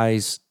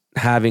advise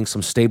having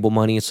some stable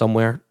money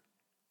somewhere,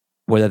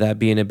 whether that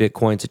be in a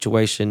Bitcoin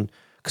situation,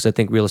 because I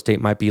think real estate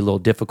might be a little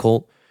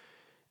difficult.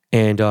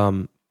 And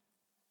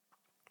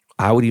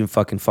I would even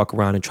fuck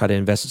around and try to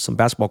invest in some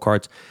basketball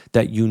cards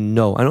that I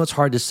know it's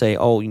hard to say,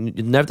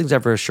 everything's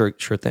ever a sure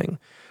thing.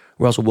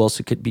 Russell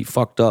Wilson could be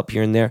fucked up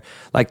here and there.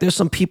 Like, there's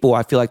some people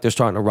I feel like they're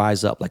starting to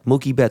rise up. Like,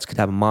 Mookie Betts could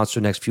have a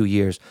monster next few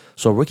years.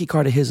 So a rookie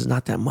card of his is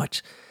not that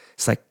much.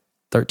 It's like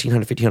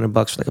 $1,300, $1,500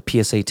 for like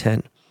a PSA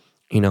 10.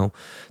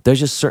 There's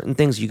just certain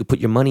things you could put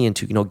your money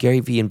into. Gary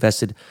Vee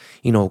invested,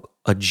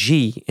 a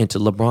G into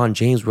LeBron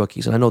James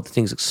rookies. And I know the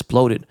things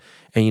exploded.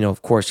 And,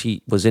 of course,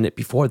 he was in it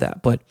before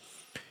that. But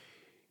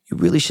you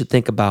really should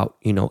think about,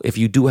 if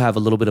you do have a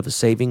little bit of a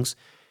savings,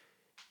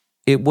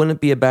 it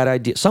wouldn't be a bad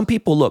idea. Some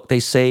people, look, they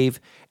save,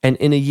 and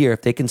in a year,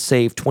 if they can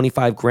save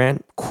 25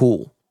 grand,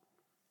 cool.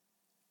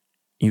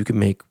 You can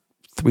make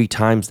 3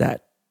 times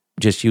that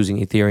just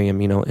using Ethereum,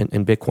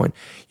 and Bitcoin.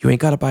 You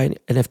ain't got to buy an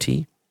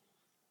NFT,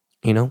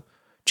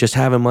 just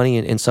having money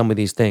in some of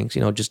these things,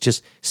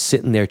 just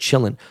sitting there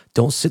chilling.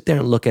 Don't sit there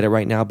and look at it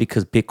right now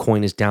because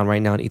Bitcoin is down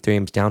right now and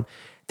Ethereum's down.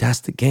 That's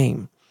the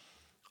game.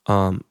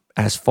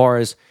 As far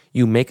as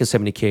you making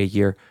 $70K a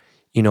year,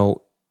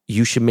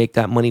 you should make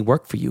that money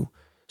work for you.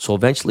 So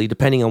eventually,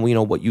 depending on,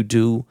 what you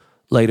do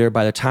later,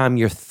 by the time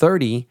you're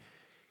 30,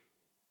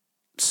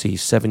 let's see,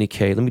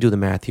 70K. Let me do the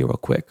math here real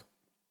quick.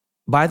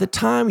 By the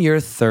time you're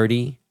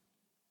 30,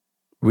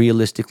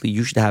 realistically,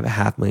 you should have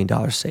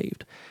 $500,000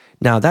 saved.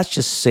 Now, that's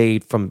just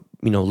saved from,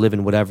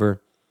 living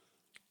whatever.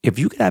 If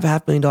you could have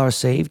 $500,000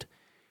 saved,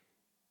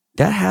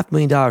 that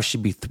 $500,000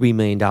 should be $3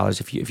 million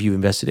if you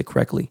invested it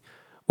correctly.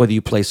 Whether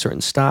you play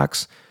certain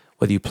stocks,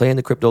 whether you play in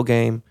the crypto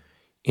game,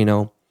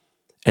 and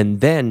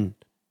then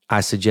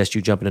I suggest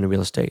you jumping into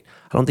real estate.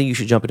 I don't think you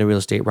should jump into real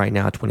estate right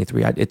now at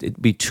 23.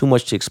 It'd be too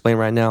much to explain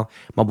right now.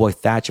 My boy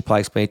Thatch would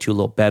probably explain it to you a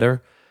little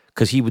better,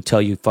 because he would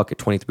tell you, fuck it,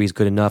 23 is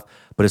good enough.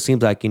 But it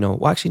seems like,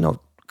 well, actually, no,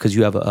 because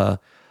you have a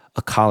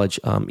college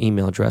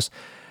email address.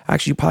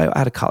 Actually, you probably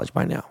out of college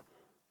by now.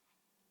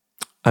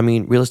 I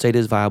mean, real estate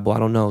is viable. I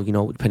don't know,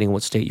 depending on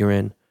what state you're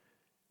in.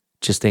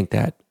 Just think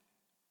that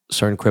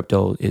certain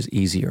crypto is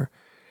easier.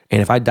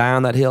 And if I die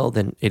on that hill,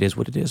 then it is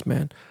what it is,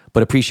 man.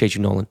 But appreciate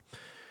you, Nolan.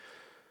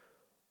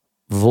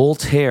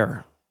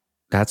 Voltaire.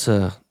 That's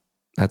a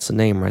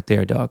name right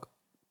there, dog.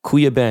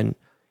 Kuya Ben.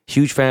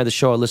 Huge fan of the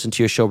show. I listened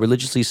to your show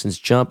religiously since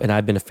Jump, and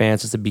I've been a fan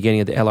since the beginning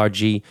of the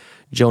LRG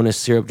Jonas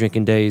syrup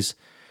drinking days.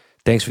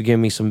 Thanks for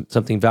giving me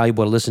something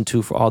valuable to listen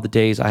to for all the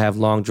days I have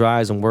long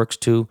drives and works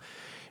too,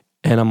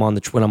 and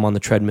when I'm on the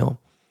treadmill.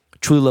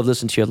 Truly love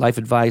listening to your life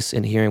advice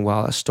and hearing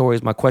wild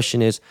stories. My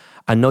question is,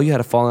 I know you had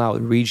a falling out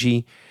with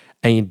Regi,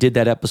 and you did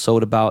that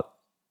episode about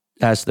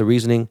as the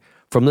reasoning.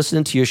 From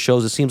listening to your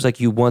shows, it seems like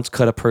you once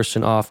cut a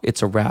person off.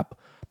 It's a wrap.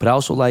 But I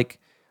also like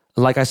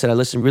I said, I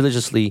listen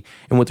religiously,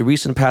 and with the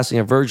recent passing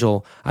of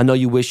Virgil, I know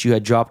you wish you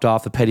had dropped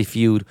off a petty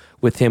feud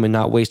with him and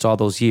not waste all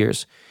those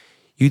years.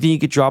 You think you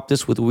could drop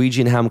this with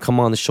Luigi and have him come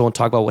on the show and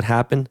talk about what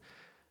happened?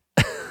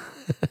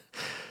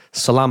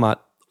 Salamat,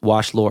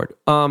 Wash Lord.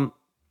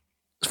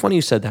 It's funny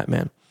you said that,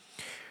 man.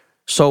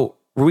 So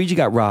Luigi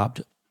got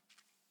robbed.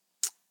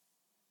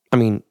 I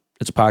mean,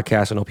 it's a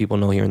podcast. I know people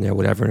know here and there,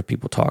 whatever. And if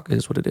people talk, it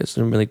is what it is.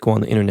 They don't really go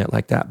on the internet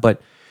like that.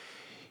 But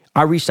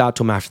I reached out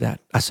to him after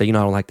that. I said, I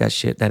don't like that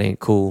shit. That ain't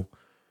cool.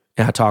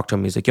 And I talked to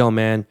him. He's like, yo,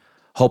 man,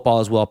 hope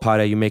all is well,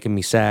 Pada. You're making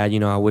me sad.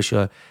 I wish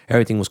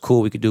everything was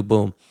cool. We could do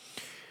boom.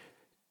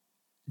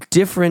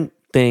 Different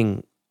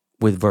thing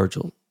with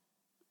Virgil.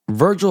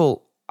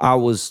 Virgil, I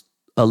was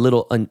a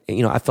little,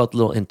 I felt a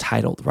little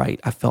entitled, right?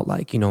 I felt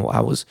like,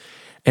 I was,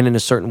 and in a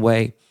certain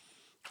way,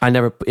 I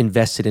never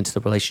invested into the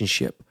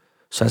relationship.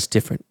 So that's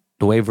different.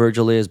 The way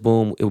Virgil is,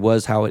 boom, it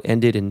was how it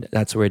ended, and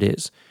that's where it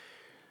is.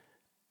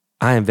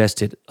 I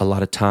invested a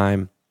lot of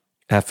time,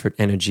 effort,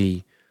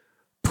 energy,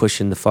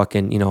 pushing the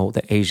fucking,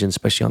 the Asian,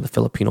 especially on the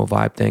Filipino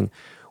vibe thing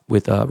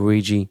with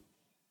Regi.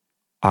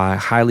 I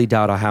highly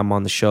doubt I'll have him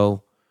on the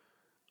show,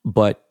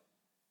 but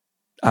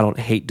I don't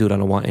hate dude. I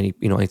don't want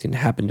anything to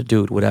happen to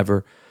dude,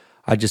 whatever.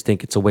 I just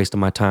think it's a waste of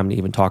my time to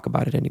even talk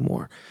about it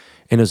anymore.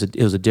 And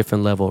it was a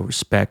different level of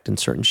respect and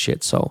certain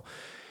shit. So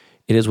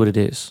it is what it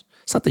is.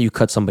 It's not that you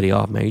cut somebody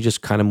off, man. You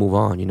just kind of move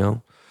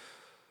on,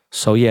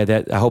 So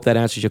yeah, I hope that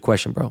answers your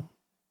question, bro.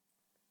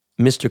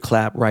 Mr.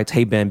 Clapp writes,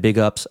 hey, Ben, big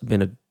ups. I've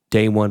been a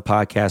day one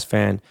podcast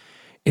fan.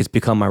 It's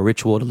become my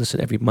ritual to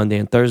listen every Monday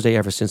and Thursday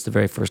ever since the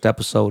very first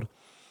episode.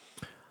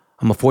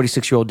 I'm a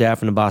 46-year-old dad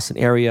from the Boston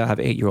area. I have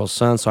an 8-year-old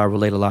son, so I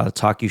relate a lot of the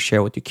talk you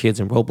share with your kids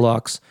in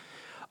Roblox.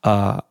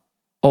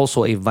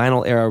 Also a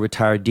vinyl era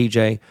retired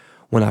DJ.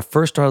 When I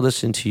first started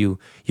listening to you,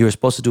 you were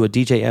supposed to do a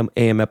DJ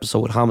AM episode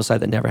with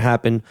Homicide that never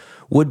happened.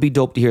 Would be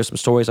dope to hear some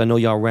stories. I know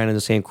y'all ran in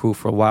the same crew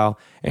for a while.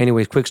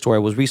 Anyways, quick story. I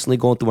was recently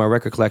going through my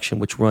record collection,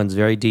 which runs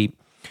very deep,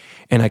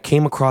 and I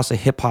came across a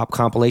hip-hop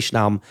compilation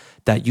album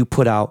that you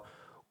put out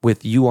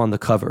with you on the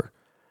cover.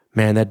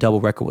 Man, that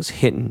double record was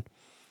hitting.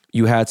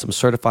 You had some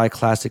certified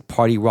classic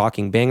party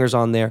rocking bangers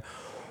on there.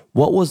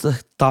 What was the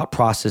thought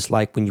process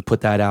like when you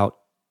put that out?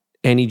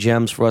 Any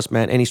gems for us,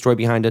 man? Any story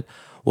behind it?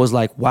 Was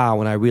like, wow,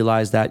 when I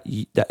realized that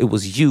it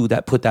was you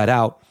that put that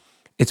out.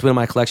 It's been in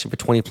my collection for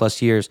 20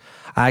 plus years.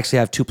 I actually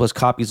have 2+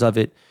 copies of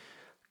it.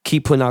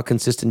 Keep putting out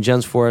consistent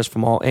gems for us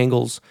from all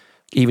angles.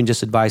 Even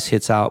just advice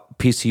hits out.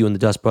 Peace to you and the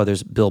Dust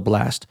Brothers, Bill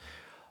Blast.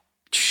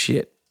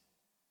 Shit.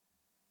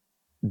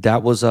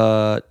 That was,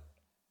 I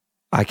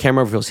can't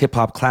remember if it was Hip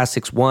Hop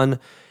Classics 1,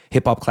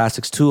 Hip Hop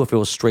Classics 2, if it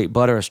was Straight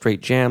Butter or Straight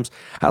Jams.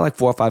 I had like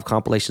 4 or 5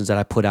 compilations that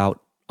I put out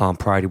on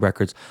Priority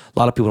Records. A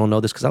lot of people don't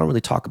know this because I don't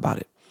really talk about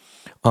it.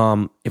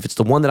 If it's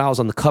the one that I was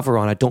on the cover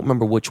on, I don't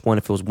remember which one,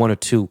 if it was 1 or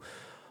 2,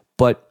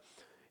 but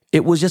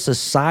it was just a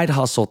side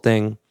hustle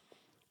thing.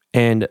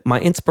 And my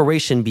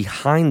inspiration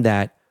behind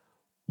that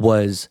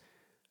was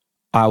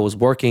I was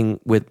working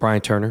with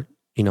Brian Turner,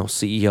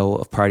 CEO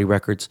of Priority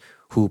Records,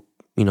 who,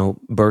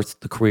 birthed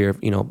the career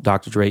of,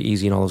 Dr. Dre,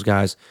 Easy, and all those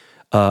guys,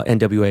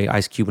 NWA,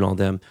 Ice Cube, and all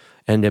them,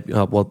 and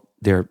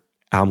their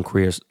album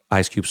careers,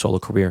 Ice Cube solo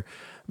career,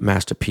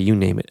 Master P, you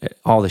name it,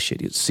 all this shit.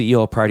 He's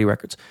CEO of Priority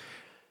Records.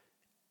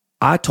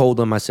 I told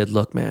them, I said,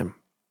 look, man,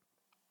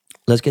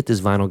 let's get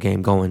this vinyl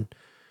game going.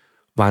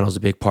 Vinyl's a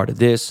big part of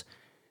this.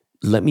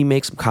 Let me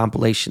make some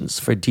compilations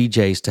for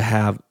DJs to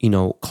have,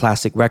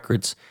 classic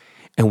records.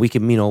 And we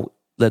can,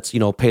 let's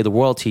pay the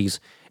royalties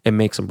and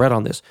make some bread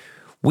on this.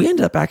 We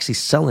ended up actually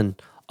selling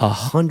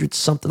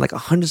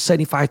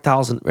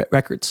 175,000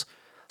 records.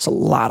 It's a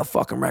lot of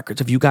fucking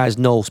records. If you guys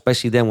know,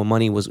 especially then when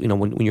money was,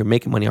 when you're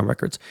making money on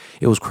records,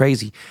 it was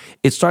crazy.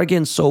 It started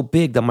getting so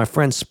big that my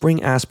friend Spring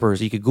Aspers,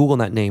 you could Google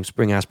that name,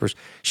 Spring Aspers.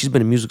 She's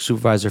been a music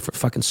supervisor for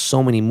fucking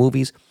so many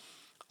movies.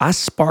 I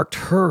sparked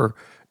her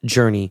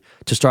journey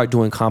to start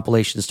doing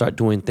compilations, start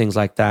doing things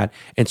like that,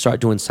 and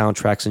start doing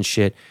soundtracks and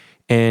shit.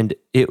 And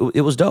it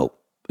was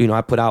dope.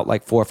 I put out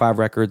like 4 or 5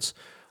 records.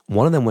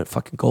 One of them went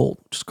fucking gold,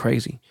 just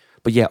crazy.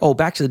 But yeah,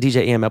 back to the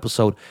DJ AM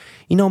episode.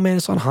 Man,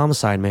 it's on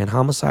Homicide, man.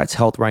 Homicide's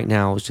health right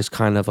now is just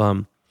kind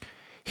of,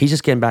 he's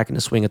just getting back in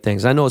the swing of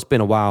things. I know it's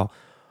been a while,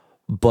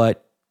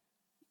 but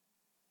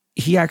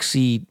he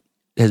actually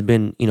has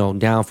been,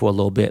 down for a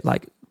little bit,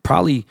 like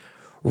probably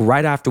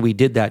right after we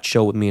did that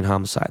show with me and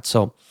Homicide.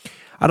 So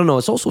I don't know.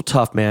 It's also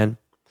tough, man.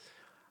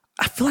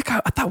 I feel like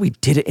I thought we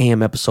did an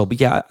AM episode, but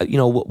yeah,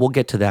 we'll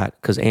get to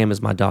that because AM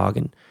is my dog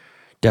and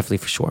definitely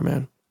for sure,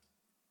 man.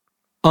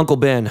 Uncle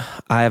Ben,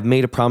 I have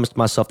made a promise to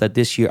myself that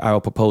this year I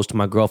will propose to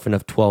my girlfriend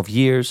of 12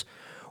 years.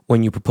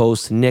 When you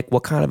proposed to Nick,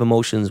 what kind of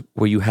emotions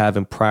were you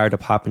having prior to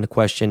popping the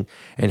question,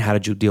 and how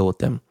did you deal with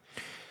them?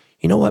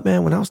 You know what,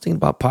 man? When I was thinking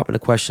about popping the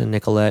question,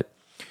 Nicolette,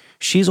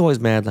 she's always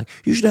mad, like,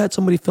 you should have had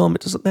somebody film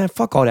it. Just, man,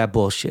 fuck all that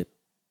bullshit.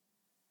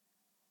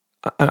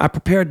 I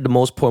prepared the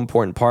most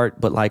important part,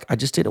 but, like, I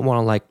just didn't want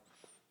to, like,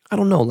 I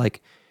don't know,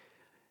 like,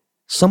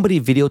 somebody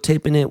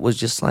videotaping it was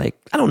just like,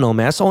 I don't know,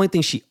 man. That's the only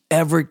thing she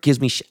ever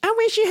gives me shit. I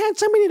wish you had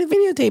somebody to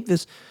videotape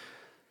this.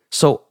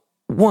 So,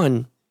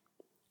 one,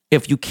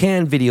 if you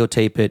can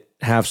videotape it,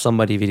 have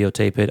somebody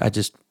videotape it. I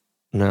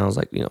was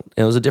like,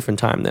 it was a different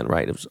time then,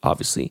 right? It was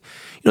obviously,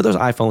 there's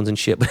iPhones and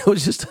shit, but it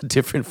was just a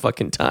different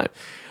fucking time.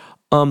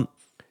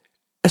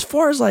 As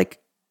far as like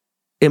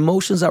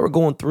emotions that were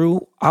going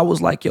through, I was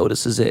like, yo,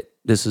 this is it.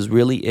 This is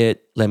really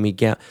it. Let me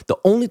gamble. The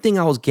only thing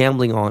I was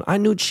gambling on, I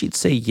knew she'd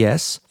say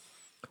yes,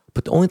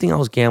 but the only thing I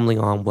was gambling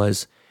on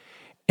was,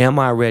 am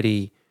I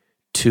ready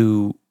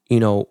to,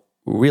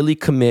 really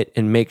commit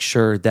and make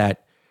sure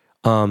that,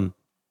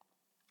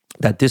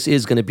 that this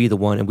is going to be the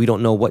one, and we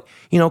don't know what,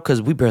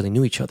 because we barely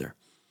knew each other.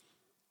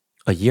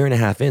 A year and a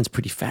half in is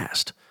pretty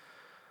fast.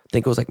 I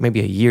think it was like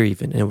maybe a year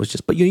even, and it was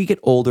just, but you get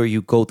older,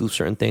 you go through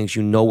certain things,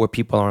 you know where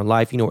people are in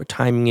life, you know where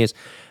timing is.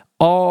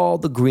 All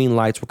the green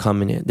lights were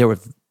coming in. There were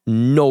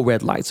no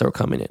red lights that were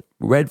coming in.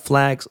 Red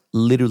flags,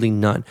 literally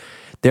none.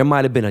 There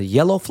might have been a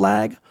yellow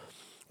flag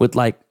with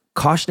like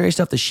cautionary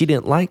stuff that she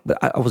didn't like, but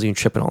I wasn't even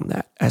tripping on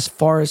that. As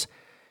far as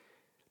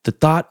the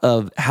thought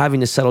of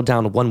having to settle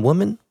down to one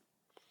woman,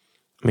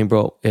 I mean,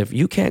 bro, if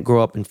you can't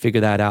grow up and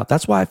figure that out,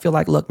 that's why I feel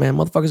like, look, man,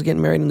 motherfuckers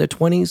getting married in their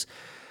 20s,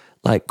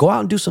 like, go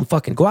out and do some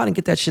go out and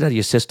get that shit out of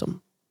your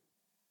system,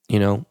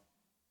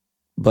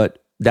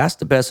 But that's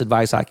the best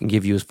advice I can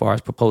give you as far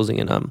as proposing.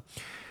 And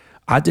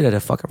I did it at a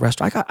fucking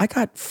restaurant.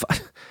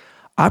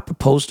 I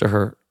proposed to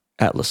her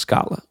at La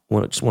Scala,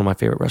 just one of my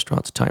favorite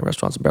restaurants, Italian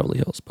restaurants in Beverly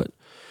Hills. But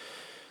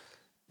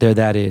there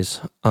that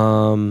is.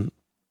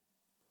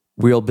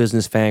 Real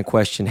business fan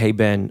question. Hey,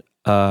 Ben,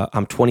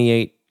 I'm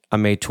 28. I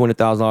made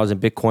 $200,000 in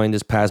Bitcoin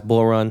this past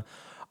bull run.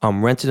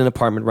 I'm renting an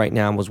apartment right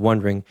now and was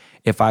wondering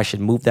if I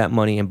should move that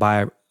money and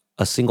buy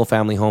a single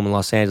family home in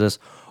Los Angeles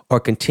or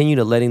continue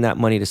to letting that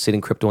money to sit in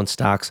crypto and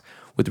stocks.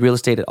 With real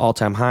estate at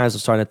all-time highs, I'm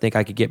starting to think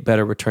I could get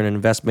better return on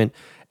investment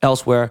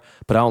elsewhere,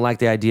 but I don't like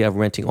the idea of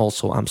renting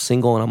also. I'm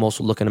single and I'm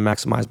also looking to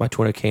maximize my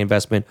 $200K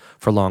investment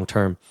for long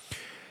term.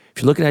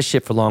 If you're looking at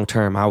shit for long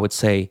term, I would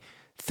say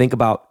think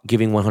about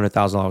giving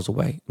 $100,000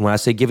 away. When I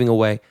say giving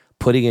away,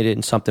 putting it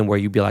in something where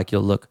you'd be like, yo,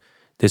 look,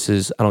 I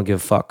don't give a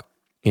fuck.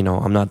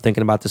 I'm not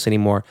thinking about this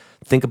anymore.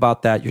 Think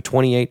about that. You're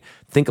 28.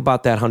 Think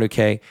about that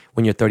 100K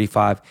when you're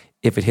 35.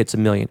 If it hits $1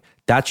 million,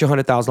 that's your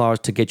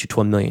 $100,000 to get you to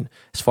 $1 million.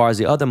 As far as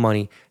the other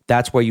money,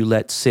 that's where you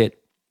let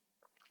sit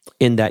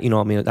in that,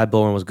 that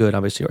bull run was good.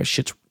 Obviously, our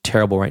shit's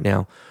terrible right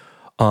now.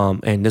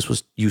 And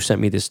you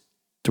sent me this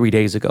 3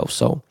 days ago.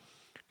 So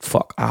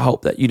fuck, I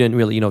hope that you didn't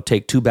really,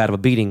 take too bad of a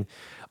beating.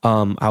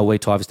 I'll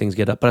wait till obviously things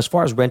get up. But as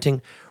far as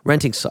renting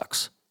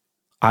sucks.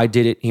 I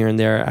did it here and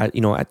there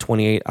at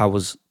 28. I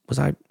was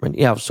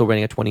still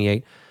renting at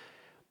 28.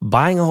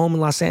 Buying a home in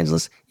Los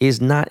Angeles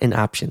is not an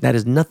option. That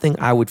is nothing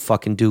I would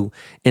fucking do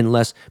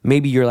unless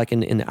maybe you're like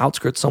in the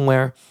outskirts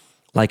somewhere,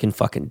 like in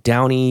fucking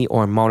Downey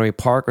or in Monterey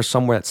Park or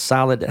somewhere that's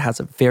solid, that has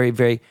a very,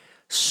 very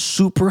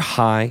super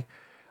high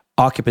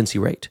occupancy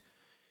rate.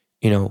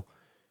 Even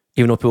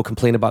though people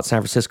complain about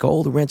San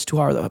Francisco, the rent's too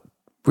high, the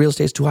real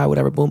estate's too high,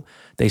 whatever, boom,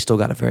 they still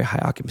got a very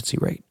high occupancy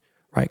rate,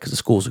 right? Because the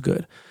schools are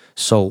good.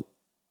 So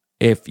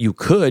if you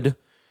could,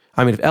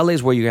 if LA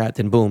is where you're at,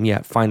 then boom,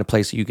 yeah, find a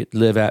place that you could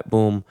live at,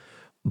 boom.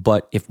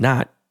 But if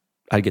not,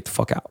 I'd get the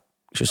fuck out.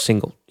 If you're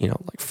single,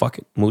 like fuck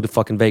it, move to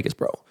fucking Vegas,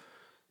 bro.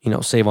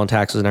 Save on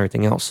taxes and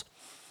everything else.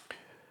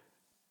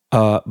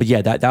 But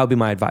yeah, that would be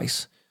my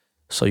advice.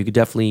 So you could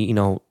definitely,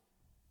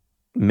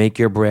 make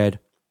your bread.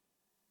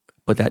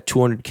 But that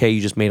 $200K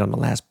you just made on the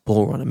last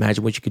bull run,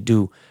 imagine what you could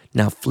do.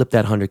 Now flip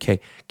that $100K,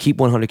 keep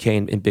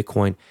 $100K in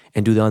Bitcoin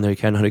and do the other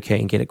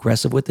 $100K and get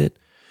aggressive with it.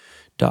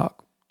 dog,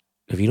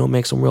 if you don't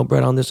make some real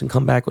bread on this and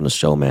come back on the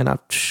show, man,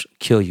 I'll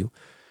kill you.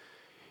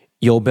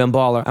 Yo, Ben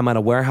Baller, I'm at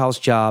a warehouse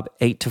job,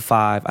 8 to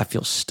 5. I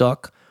feel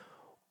stuck.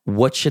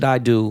 What should I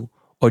do?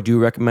 Or do you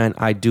recommend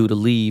I do to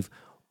leave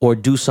or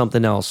do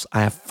something else?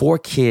 I have 4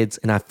 kids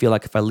and I feel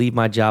like if I leave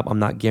my job, I'm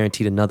not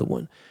guaranteed another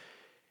one.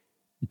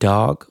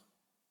 Dog,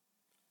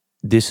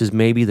 this is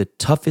maybe the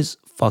toughest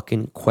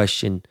fucking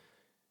question.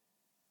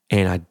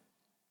 And I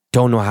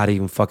don't know how to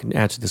even fucking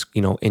answer this,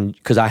 and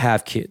because I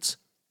have kids.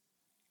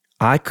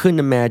 I couldn't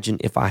imagine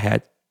if I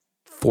had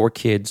 4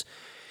 kids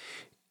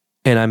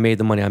and I made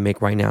the money I make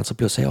right now. Some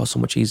people say, oh, so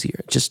much easier.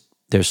 Just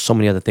there's so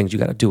many other things you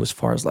got to do as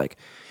far as like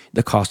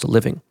the cost of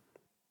living.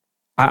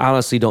 I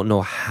honestly don't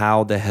know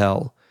how the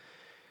hell.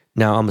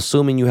 Now, I'm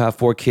assuming you have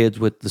 4 kids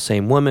with the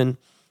same woman,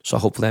 so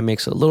hopefully that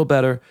makes it a little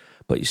better,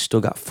 but you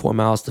still got 4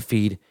 mouths to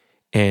feed,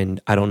 and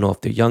I don't know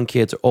if they're young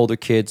kids or older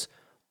kids,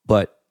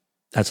 but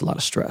that's a lot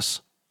of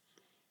stress.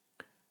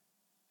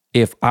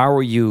 If I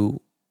were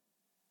you,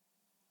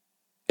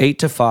 8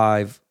 to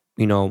 5,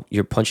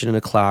 you're punching in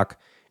a clock,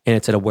 and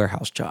it's at a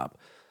warehouse job.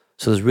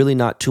 So there's really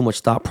not too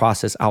much thought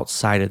process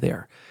outside of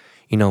there.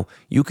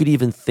 You could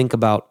even think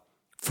about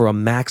for a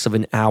max of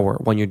an hour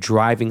when you're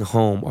driving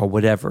home or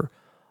whatever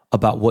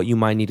about what you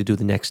might need to do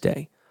the next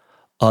day.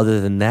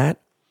 Other than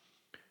that,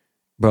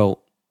 bro,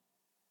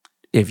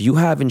 if you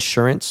have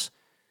insurance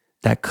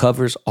that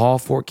covers all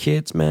 4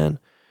 kids, man,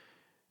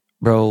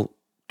 bro,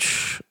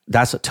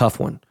 that's a tough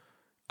one.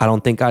 I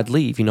don't think I'd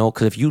leave,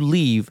 because if you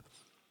leave,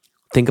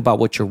 think about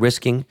what you're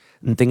risking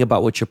and think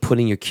about what you're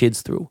putting your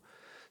kids through.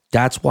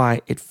 That's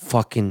why it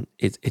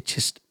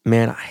just,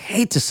 man, I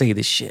hate to say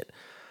this shit.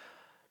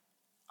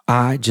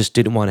 I just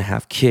didn't want to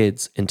have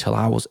kids until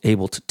I was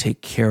able to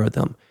take care of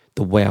them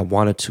the way I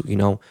wanted to,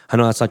 I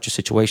know that's not your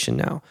situation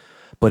now,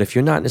 but if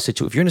you're not in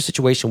if you're in a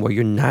situation where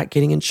you're not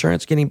getting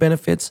insurance, getting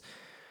benefits,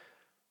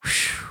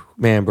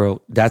 man,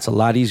 bro, that's a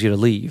lot easier to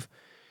leave,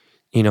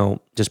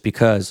 just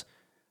because,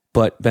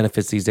 but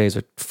benefits these days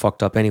are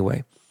fucked up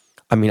anyway.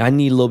 I mean, I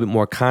need a little bit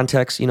more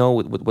context,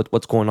 with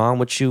what's going on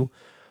with you.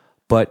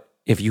 But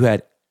if you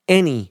had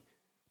any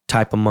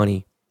type of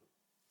money,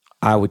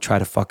 I would try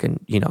to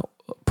fucking,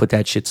 put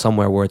that shit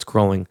somewhere where it's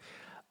growing.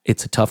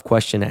 It's a tough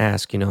question to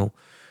ask,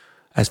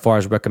 as far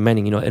as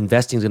recommending,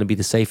 investing is going to be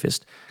the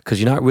safest because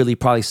you're not really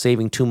probably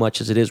saving too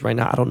much as it is right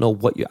now. I don't know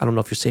if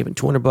you're saving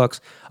 $200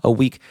 a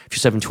week, if you're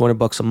saving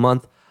 $200 a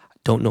month. I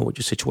don't know what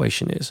your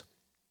situation is.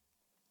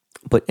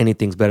 But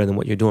anything's better than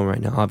what you're doing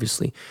right now,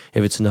 obviously,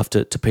 if it's enough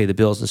to pay the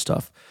bills and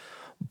stuff.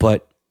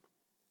 But,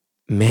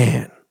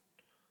 man,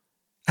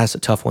 that's a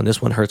tough one.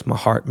 This one hurts my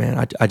heart,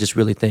 man. I just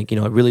really think, it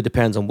really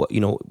depends on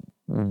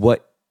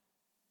what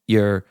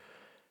your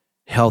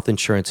health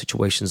insurance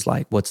situation is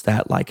like. What's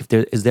that like?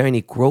 Is there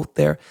any growth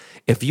there?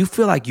 If you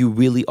feel like you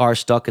really are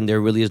stuck and there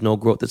really is no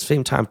growth, at the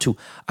same time, too,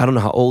 I don't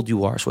know how old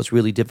you are, so it's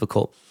really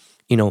difficult.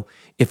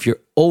 If you're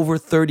over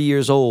 30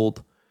 years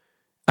old,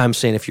 I'm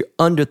saying if you're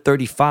under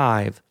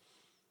 35,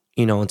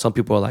 and some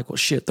people are like, well,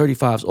 shit,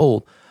 35 is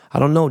old. I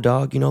don't know,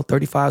 dog.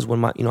 35 is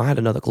when I had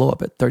another glow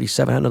up at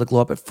 37. I had another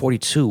glow up at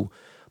 42.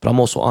 But I'm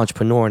also an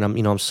entrepreneur and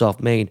I'm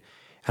self-made.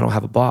 I don't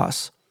have a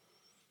boss.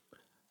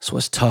 So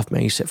it's tough,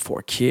 man. You said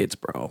 4 kids,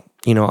 bro.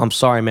 I'm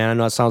sorry, man. I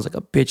know it sounds like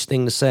a bitch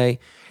thing to say,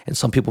 and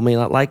some people may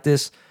not like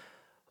this.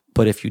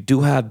 But if you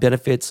do have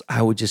benefits,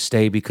 I would just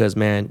stay because,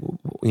 man,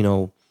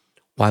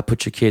 why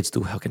put your kids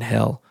through fucking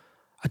hell?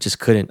 I just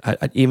couldn't.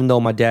 Even though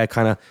my dad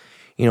kind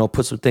of,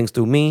 put some things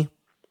through me,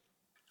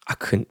 I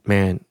couldn't,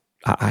 man.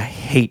 I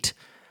hate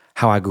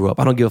how I grew up.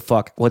 I don't give a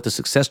fuck what the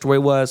success story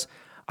was.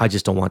 I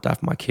just don't want that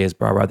for my kids,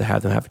 bro. I'd rather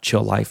have them have a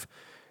chill life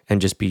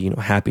and just be,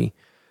 happy.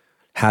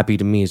 Happy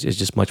to me is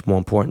just much more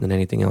important than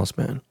anything else,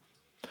 man.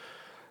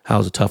 That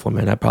was a tough one,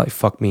 man. That probably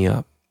fucked me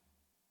up.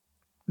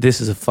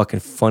 This is a fucking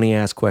funny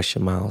ass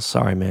question, Miles.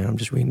 Sorry, man. I'm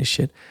just reading this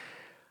shit.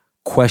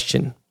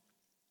 Question.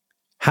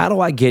 How do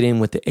I get in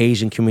with the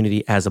Asian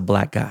community as a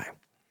black guy?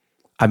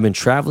 I've been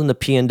traveling to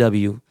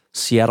PNW,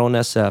 Seattle, and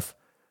SF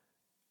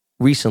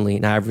recently,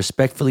 and I've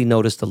respectfully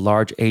noticed a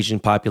large Asian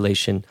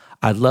population.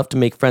 I'd love to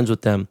make friends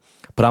with them,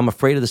 but I'm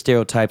afraid of the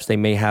stereotypes they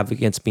may have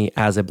against me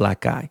as a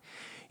black guy.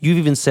 You've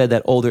even said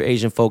that older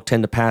Asian folk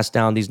tend to pass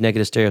down these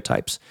negative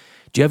stereotypes.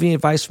 Do you have any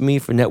advice for me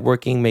for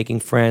networking, making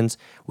friends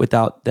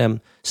without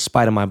them,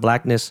 spite of my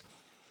blackness?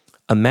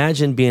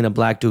 Imagine being a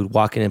black dude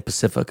walking in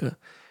Pacifica.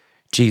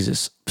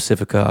 Jesus,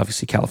 Pacifica,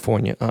 obviously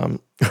California.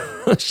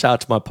 Shout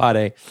out to my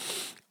pade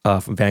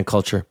from Van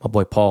Culture. My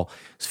boy Paul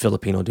is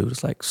Filipino dude.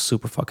 It's like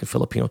super fucking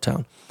Filipino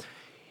town.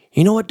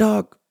 You know what,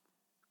 dog?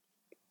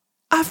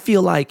 I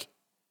feel like,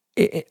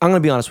 I'm going to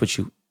be honest with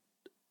you.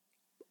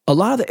 A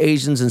lot of the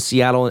Asians in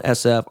Seattle and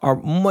SF are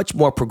much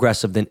more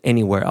progressive than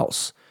anywhere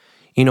else.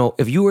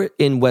 If you were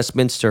in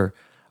Westminster,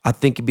 I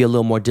think it'd be a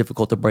little more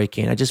difficult to break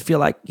in. I just feel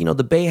like,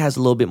 the Bay has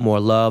a little bit more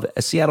love.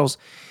 Seattle's,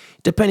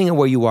 depending on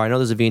where you are, I know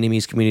there's a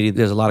Vietnamese community.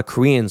 There's a lot of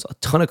Koreans, a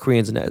ton of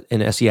Koreans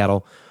in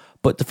Seattle.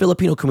 But the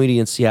Filipino community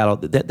in Seattle,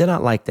 they're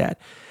not like that.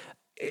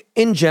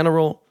 In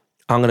general,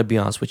 I'm going to be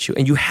honest with you.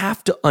 And you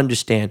have to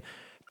understand,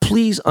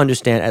 please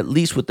understand, at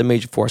least with the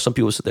major four, some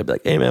people sit there and be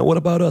like, hey man, what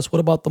about us? What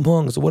about the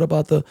Hmongs? What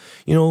about the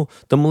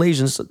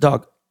Malaysians?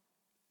 Dog,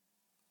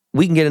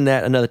 we can get in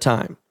that another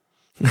time.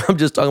 I'm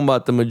just talking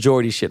about the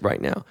majority shit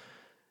right now.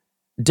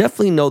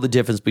 Definitely know the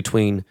difference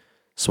between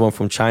someone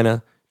from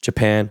China,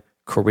 Japan,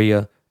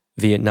 Korea,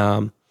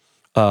 Vietnam,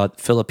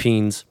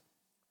 Philippines,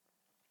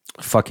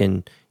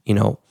 fucking,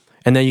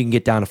 and then you can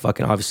get down to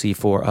fucking, obviously,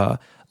 for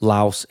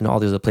Laos and all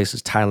these other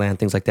places, Thailand,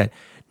 things like that.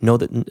 Know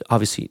that,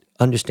 obviously,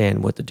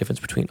 understand what the difference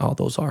between all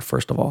those are,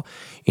 first of all.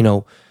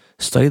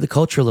 Study the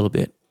culture a little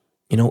bit.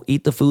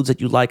 Eat the foods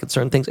that you like and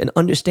certain things, and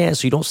understand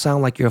so you don't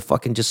sound like you're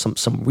fucking just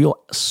some real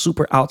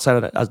super outsider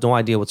that has no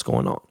idea what's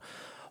going on.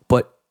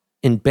 But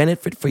in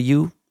benefit for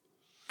you,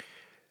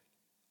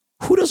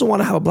 who doesn't want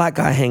to have a black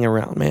guy hanging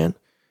around, man?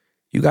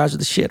 You guys are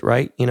the shit,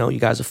 right? You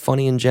guys are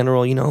funny in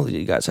general.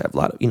 You guys have a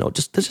lot of,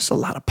 there's just a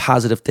lot of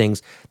positive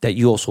things that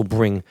you also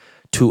bring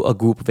to a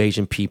group of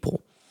Asian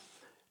people.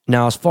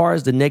 Now, as far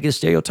as the negative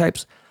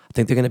stereotypes, I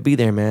think they're going to be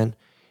there, man.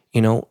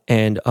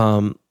 And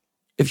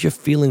if your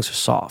feelings are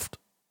soft,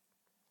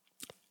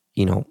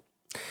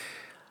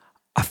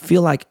 I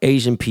feel like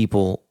Asian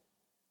people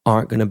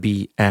aren't going to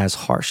be as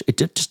harsh. It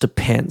just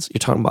depends. You're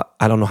talking about,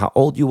 I don't know how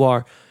old you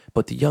are,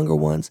 but the younger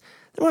ones,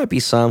 there might be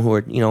some who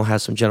are,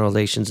 have some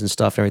generalizations and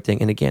stuff and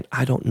everything. And again,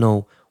 I don't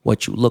know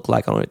what you look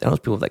like. I know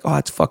people are like, oh,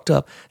 that's fucked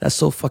up. That's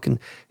so fucking,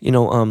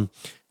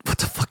 what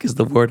the fuck is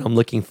the word I'm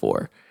looking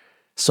for?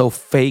 So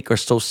fake or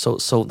so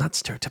not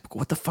stereotypical.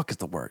 What the fuck is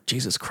the word?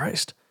 Jesus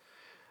Christ.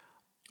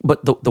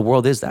 But the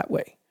world is that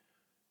way.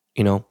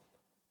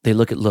 They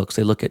look at looks.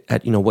 They look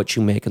at what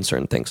you make and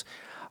certain things.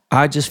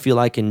 I just feel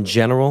like in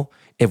general,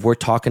 if we're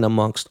talking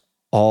amongst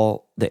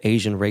all the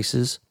Asian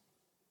races,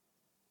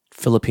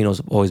 Filipinos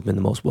have always been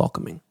the most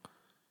welcoming.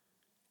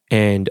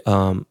 And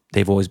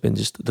they've always been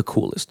just the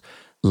coolest.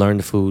 Learn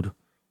the food.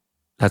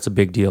 That's a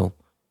big deal.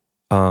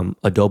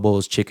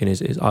 Adobo's chicken is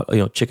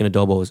chicken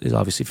adobo is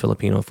obviously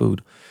Filipino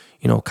food.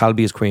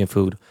 Kalbi is Korean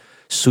food.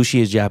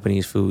 Sushi is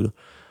Japanese food.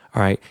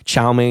 All right.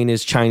 Chow mein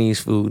is Chinese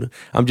food.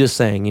 I'm just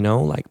saying,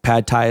 like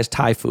pad thai is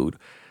Thai food.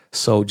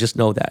 So just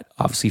know that.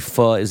 Obviously,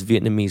 pho is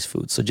Vietnamese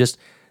food. So just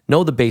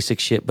know the basic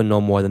shit, but no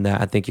more than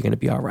that. I think you're going to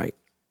be all right.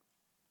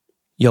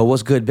 Yo,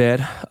 what's good,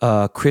 Bed?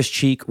 Chris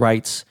Cheek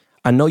writes,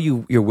 I know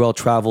you're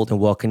well-traveled and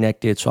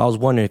well-connected, so I was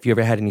wondering if you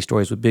ever had any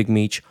stories with Big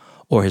Meech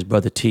or his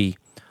brother T.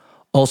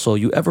 Also,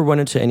 you ever run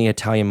into any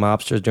Italian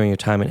mobsters during your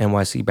time in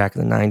NYC back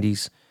in the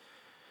 90s?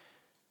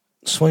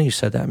 It's funny you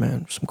said that,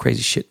 man. Some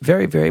crazy shit.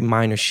 Very, very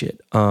minor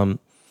shit.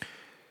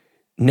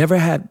 Never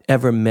had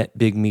ever met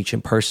Big Meech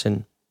in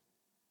person.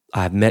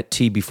 I've met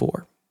T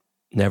before.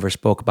 Never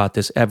spoke about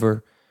this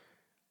ever.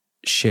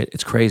 Shit,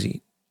 it's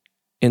crazy.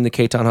 In the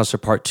K-Town Hustler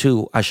Part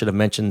 2, I should have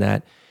mentioned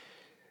that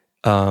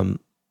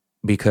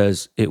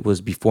because it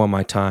was before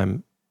my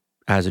time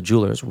as a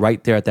jeweler. It was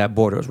right there at that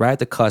border. It was right at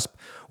the cusp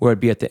where it'd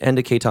be at the end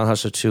of K-Town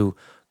Hustler 2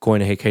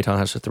 going to K-Town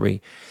Hustler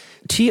 3.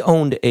 T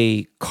owned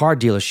a car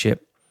dealership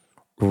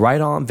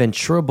right on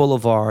Ventura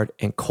Boulevard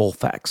and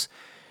Colfax.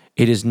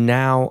 It is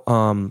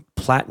now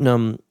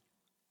Platinum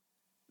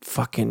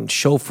fucking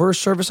chauffeur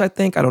service, I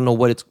think. I don't know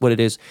what it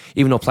is,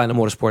 even though Platinum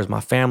Motorsport is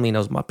my family and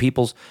those are my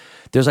people's.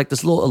 There's like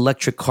this little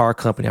electric car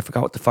company. I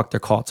forgot what the fuck they're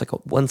called. It's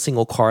like one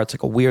single car. It's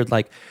like a weird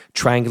like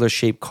triangular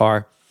shaped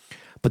car.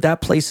 But that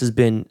place has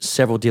been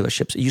several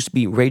dealerships. It used to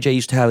be, Ray J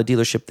used to have a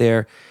dealership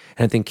there.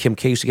 And I think Kim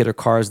K used to get her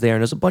cars there.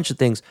 And there's a bunch of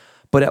things.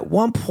 But at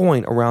one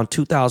point around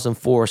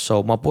 2004 or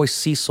so, my boy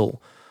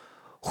Cecil,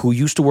 who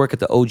used to work at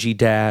the OG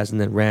Daz and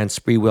then ran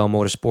Spreewell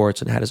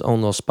Motorsports and had his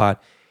own little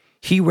spot,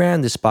 he ran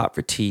this spot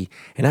for T.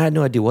 And I had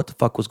no idea what the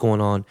fuck was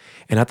going on.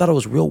 And I thought it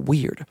was real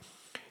weird.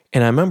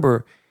 And I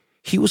remember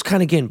he was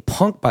kind of getting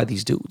punked by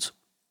these dudes.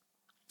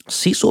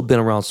 Cecil had been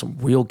around some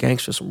real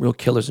gangsters, some real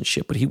killers and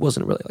shit, but he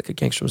wasn't really like a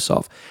gangster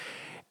himself.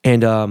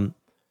 And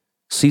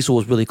Cecil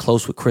was really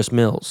close with Chris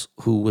Mills,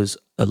 who was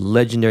a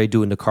legendary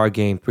dude in the car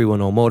game,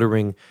 310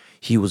 Motoring.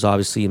 He was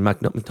obviously in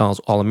McDonald's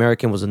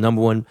All-American, was the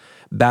number one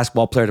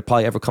basketball player to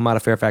probably ever come out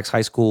of Fairfax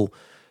High School,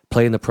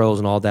 played in the pros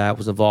and all that,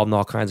 was involved in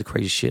all kinds of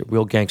crazy shit,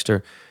 real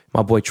gangster.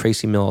 My boy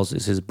Tracy Mills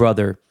is his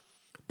brother,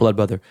 blood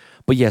brother.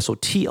 But yeah, so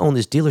T owned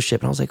this dealership,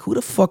 and I was like, who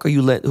the fuck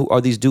who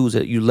are these dudes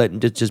that you letting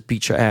just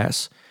beat your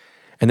ass?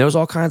 And there was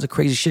all kinds of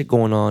crazy shit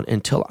going on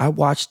until I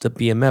watched the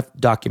BMF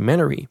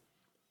documentary.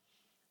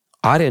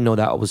 I didn't know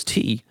that was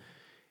T,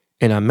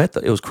 and I met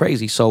it was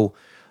crazy. So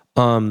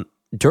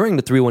during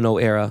the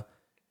 310 era,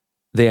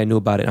 I knew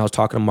about it, and I was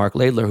talking to Mark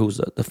Laidler, who's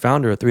the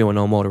founder of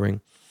 310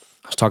 Motoring.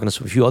 I was talking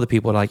to a few other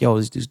people, like, yo,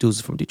 these dudes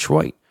are from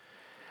Detroit.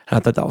 And I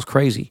thought that was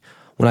crazy.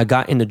 When I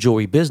got into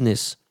jewelry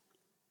business,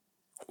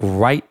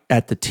 right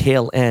at the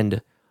tail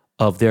end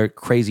of their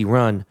crazy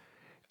run,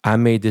 I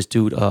made this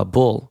dude,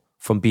 Bull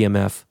from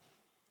BMF.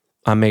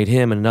 I made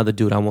him and another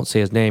dude, I won't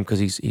say his name because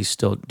he's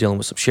still dealing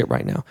with some shit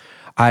right now.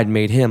 I had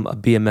made him a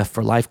BMF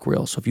for Life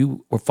grill. So if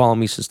you were following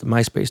me since the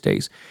MySpace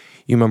days,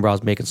 you remember I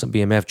was making some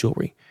BMF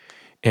jewelry.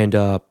 And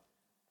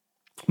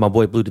my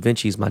boy Blue Da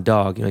Vinci is my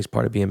dog. He's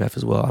part of BMF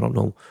as well. I don't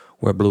know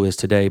where Blue is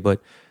today, but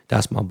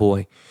that's my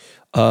boy.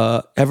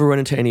 Ever run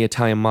into any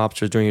Italian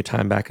mobsters during your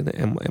time back in the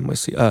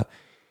NYC?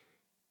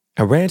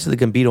 I ran into the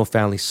Gambino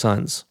family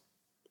sons.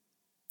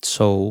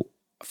 So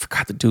I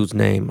forgot the dude's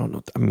name. I don't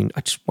know. I mean,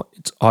 it's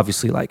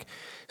obviously like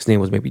his name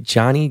was maybe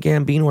Johnny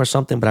Gambino or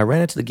something, but I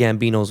ran into the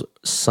Gambino's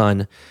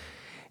son.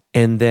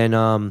 And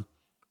then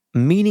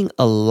meeting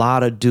a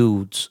lot of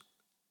dudes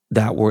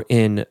that were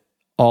in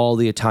all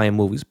the Italian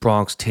movies,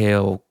 Bronx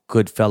Tale,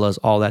 Goodfellas,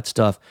 all that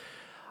stuff.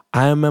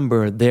 I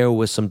remember there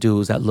was some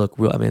dudes that looked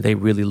real. I mean, they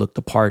really looked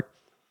the part.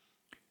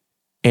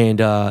 And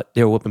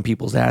they were whooping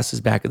people's asses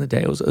back in the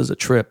day. It was a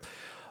trip.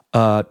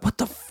 What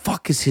the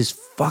fuck is his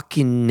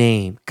fucking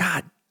name?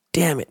 God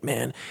damn it,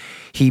 man.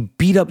 He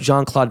beat up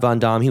Jean-Claude Van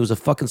Damme. He was a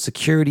fucking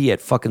security at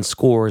fucking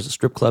Scores, a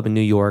strip club in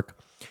New York.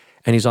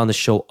 And he's on the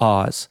show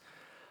Oz.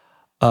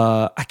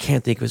 I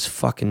can't think of his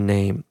fucking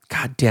name.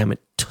 God damn it.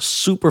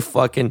 Super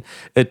fucking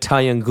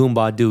Italian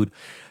Goomba dude.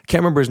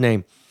 Can't remember his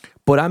name.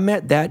 But I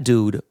met that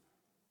dude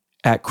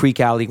at Creek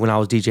Alley when I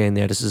was DJing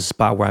there. This is a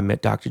spot where I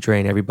met Dr. Dre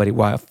and everybody,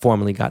 where I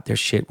formerly got their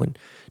shit, when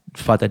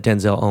spot that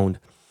Denzel owned.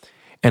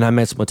 And I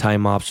met some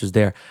Italian mobsters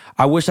there.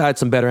 I wish I had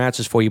some better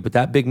answers for you, but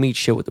that Big Meat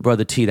shit with the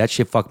Brother T, that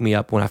shit fucked me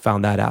up when I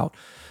found that out.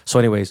 So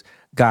anyways,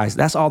 guys,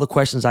 that's all the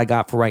questions I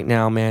got for right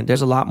now, man.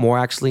 There's a lot more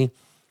actually,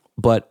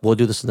 but we'll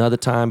do this another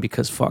time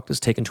because fuck, this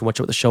is taking too much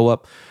of the show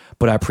up.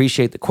 But I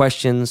appreciate the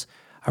questions.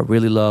 I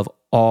really love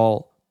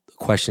all the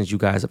questions you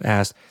guys have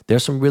asked.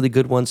 There's some really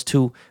good ones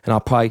too, and I'll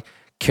probably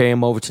carry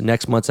them over to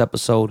next month's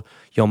episode.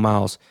 Yo,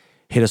 Miles,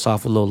 hit us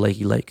off with a little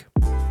Lakey Lake.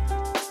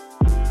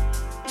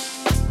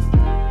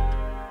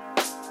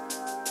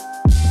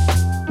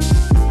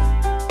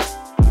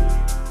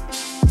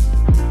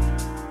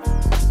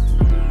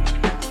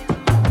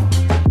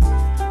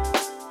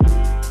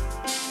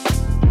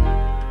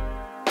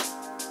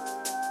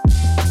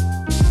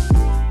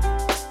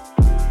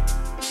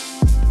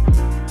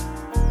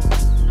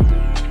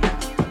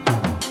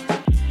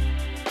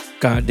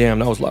 God damn,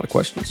 that was a lot of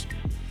questions.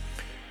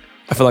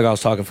 I feel like I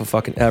was talking for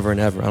fucking ever and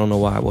ever. I don't know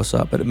why. What's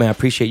up? But man, I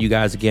appreciate you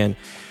guys again.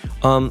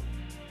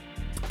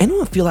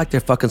 Anyone feel like their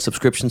fucking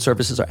subscription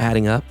services are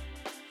adding up?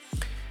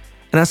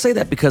 And I say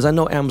that because I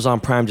know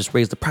Amazon Prime just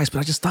raised the price, but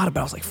I just thought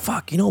about it. I was like,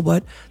 fuck, you know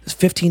what? There's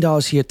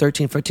 $15 here,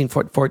 $13, $14,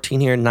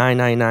 $14 here,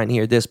 $9.99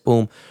 here, this,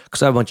 boom.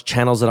 Because I have a bunch of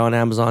channels that are on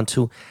Amazon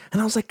too.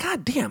 And I was like,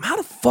 God damn, how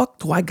the fuck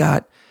do I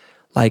got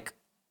like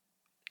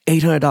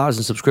 $800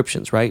 in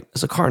subscriptions, right?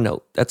 It's a car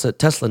note. That's a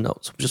Tesla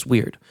note. So just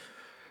weird.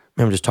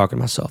 Maybe I'm just talking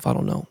to myself. I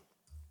don't know.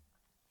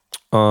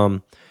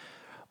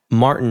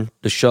 Martin,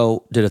 the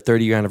show, did a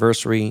 30-year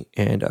anniversary,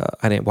 and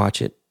I didn't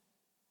watch it.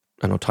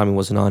 I know Tommy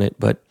wasn't on it,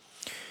 but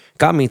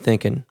got me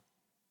thinking.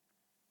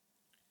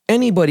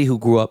 Anybody who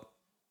grew up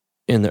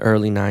in the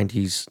early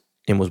 90s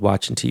and was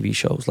watching TV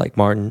shows like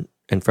Martin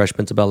and Fresh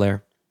Prince of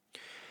Bel-Air,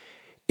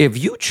 if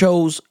you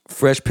chose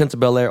Fresh Prince of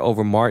Bel-Air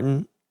over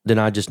Martin, then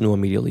I just knew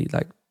immediately,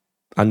 like,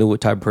 I knew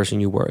what type of person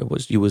you were.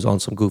 You was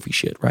on some goofy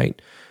shit,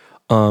 right?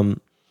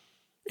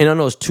 And I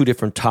know it's two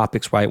different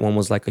topics, right? One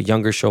was like a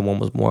younger show, one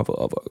was more of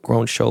a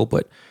grown show,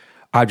 but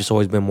I've just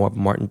always been more of a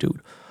Martin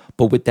dude.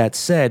 But with that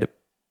said,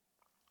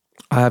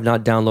 I have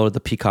not downloaded the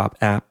Peacock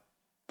app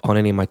on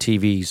any of my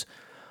TVs,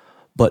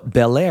 but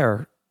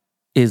Bel-Air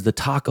is the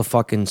talk of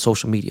fucking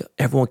social media.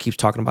 Everyone keeps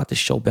talking about this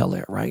show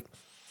Bel-Air, right?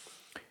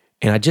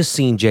 And I just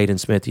seen Jaden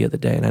Smith the other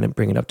day, and I didn't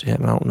bring it up to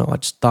him. I don't know. I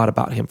just thought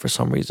about him for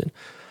some reason.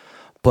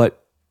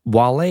 But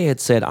Wale had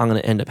said, I'm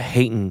going to end up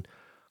hating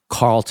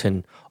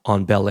Carlton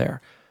on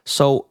Bel-Air.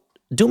 So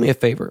do me a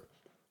favor.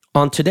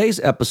 On today's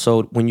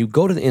episode, when you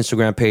go to the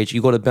Instagram page,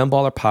 you go to Ben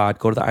Baller Pod,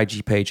 go to the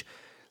IG page,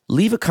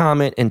 leave a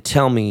comment and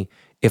tell me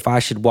if I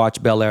should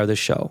watch Bel-Air, the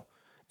show.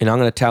 And I'm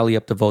going to tally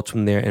up the votes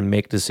from there and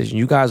make a decision.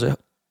 You guys are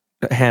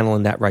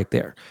handling that right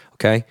there,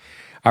 okay?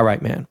 All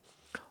right, man.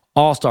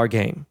 All-Star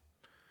Game.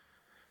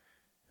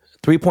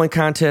 3-point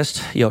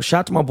contest. Yo, shout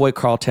out to my boy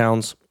Carl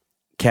Towns,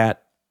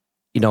 Cat.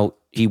 You know,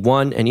 he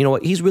won, and you know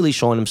what? He's really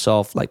showing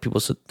himself. Like,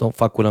 people don't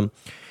fuck with him.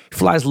 He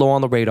flies low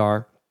on the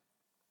radar,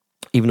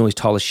 even though he's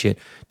tall as shit.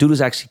 Dude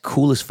is actually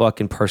cool as fuck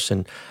in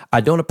person.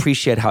 I don't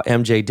appreciate how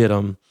MJ did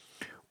him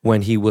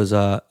when he was,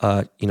 when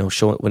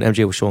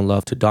MJ was showing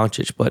love to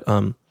Doncic. But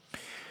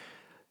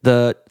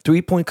the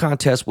 3-point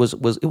contest was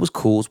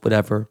cool,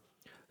 whatever.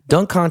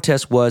 Dunk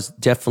contest was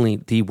definitely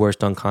the worst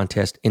dunk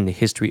contest in the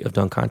history of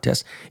dunk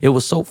contests. It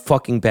was so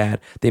fucking bad,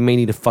 they may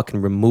need to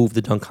fucking remove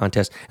the dunk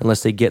contest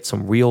unless they get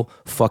some real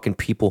fucking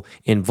people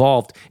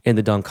involved in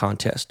the dunk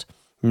contest.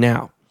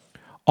 Now,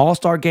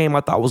 All-Star Game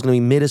I thought was going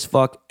to be mid as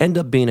fuck.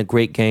 Ended up being a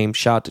great game.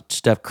 Shout out to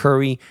Steph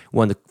Curry,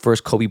 won the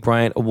first Kobe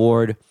Bryant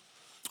award.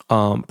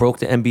 Broke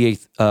the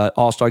NBA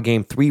All-Star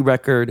Game 3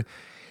 record.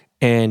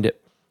 And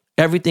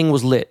everything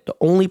was lit. The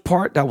only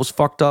part that was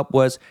fucked up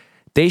was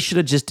they should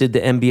have just did the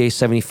NBA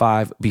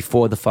 75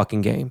 before the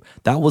fucking game.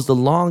 That was the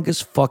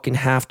longest fucking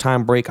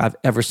halftime break I've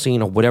ever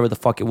seen, or whatever the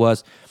fuck it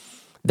was.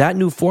 That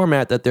new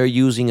format that they're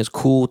using is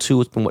cool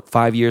too. It's been,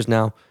 5 years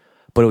now?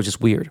 But it was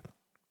just weird.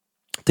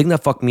 The thing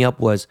that fucked me up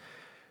was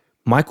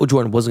Michael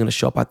Jordan wasn't going to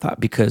show up, I thought,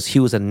 because he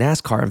was at a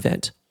NASCAR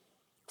event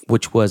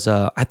which was,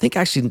 I think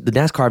actually the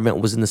NASCAR event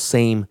was in the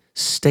same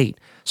state.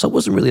 So it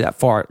wasn't really that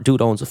far.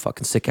 Dude owns a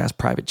fucking sick-ass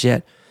private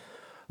jet.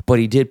 But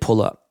he did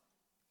pull up.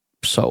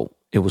 So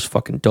it was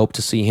fucking dope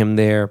to see him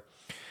there.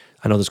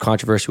 I know there's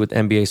controversy with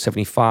NBA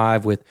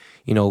 75 with,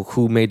 you know,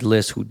 who made the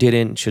list, who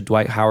didn't. Should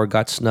Dwight Howard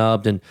got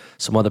snubbed and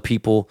some other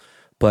people.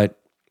 But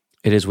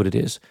it is what it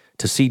is.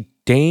 To see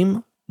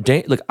Dame,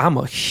 look, I'm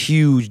a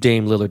huge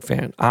Dame Lillard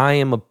fan. I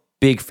am a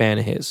big fan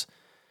of his.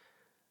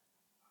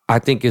 I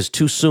think it's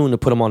too soon to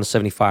put him on the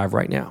 75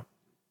 right now.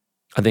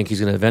 I think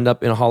he's going to end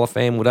up in a Hall of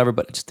Fame, whatever,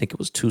 but I just think it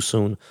was too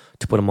soon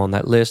to put him on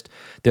that list.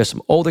 There's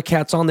some older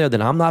cats on there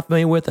that I'm not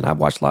familiar with, and I've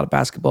watched a lot of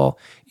basketball,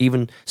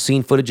 even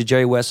seen footage of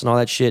Jerry West and all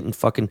that shit, and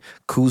fucking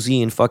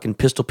Cousy and fucking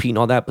Pistol Pete and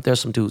all that, but there's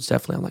some dudes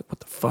definitely, I'm like,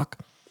 what the fuck?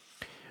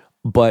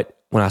 But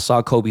when I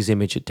saw Kobe's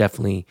image, it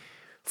definitely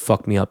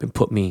fucked me up and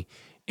put me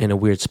in a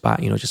weird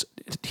spot. You know, just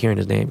hearing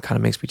his name kind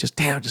of makes me just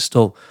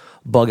still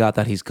bug out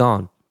that he's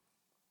gone.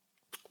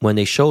 When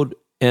they showed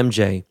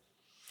MJ,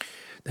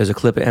 there's a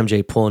clip of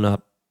MJ pulling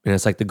up, and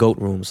it's like the GOAT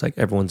room. It's like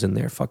everyone's in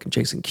there. Fucking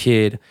Jason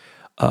Kidd,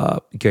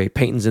 Gary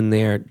Payton's in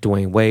there,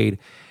 Dwayne Wade.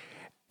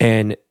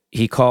 And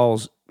he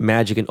calls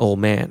Magic an old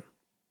man.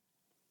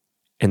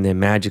 And then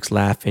Magic's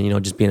laughing, you know,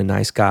 just being a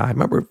nice guy.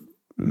 Remember,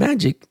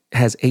 Magic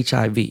has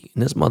HIV,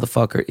 and this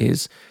motherfucker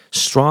is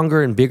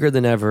stronger and bigger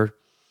than ever.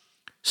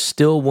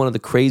 Still one of the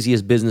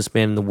craziest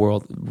businessmen in the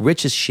world.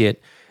 Rich as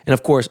shit. And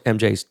of course,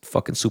 MJ's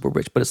fucking super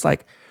rich. But it's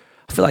like,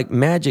 I feel like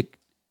Magic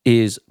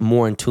is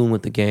more in tune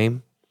with the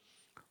game.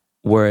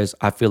 Whereas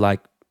I feel like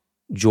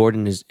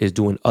Jordan is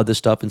doing other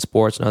stuff in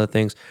sports and other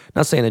things.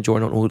 Not saying that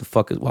Jordan don't know who the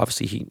fuck is. Well,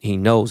 obviously he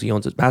knows. He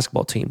owns his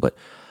basketball team. But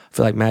I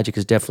feel like Magic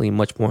is definitely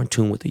much more in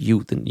tune with the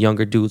youth and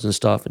younger dudes and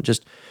stuff. And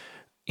just,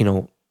 you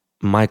know,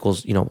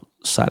 Michael's, you know,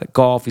 side of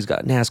golf. He's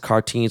got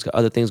NASCAR team. He's got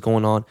other things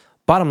going on.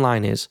 Bottom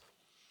line is,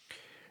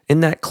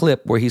 in that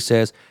clip where he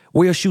says,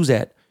 where your shoes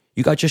at?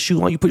 You got your shoes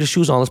on? You put your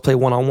shoes on. Let's play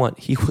one-on-one.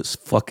 He was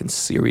fucking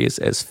serious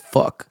as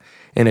fuck.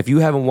 And if you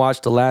haven't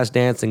watched The Last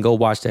Dance, then go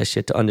watch that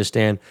shit to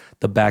understand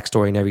the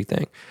backstory and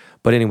everything.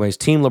 But anyways,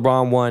 Team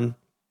LeBron won,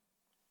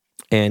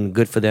 and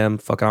good for them.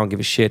 Fuck, I don't give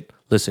a shit.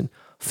 Listen,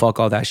 fuck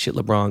all that shit,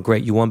 LeBron.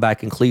 Great. You won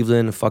back in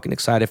Cleveland, and fucking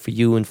excited for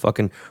you and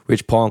fucking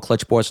Rich Paul and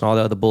Clutch Sports and all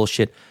the other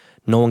bullshit.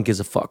 No one gives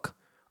a fuck,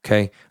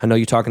 okay? I know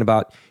you're talking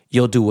about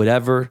you'll do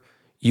whatever.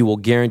 You will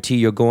guarantee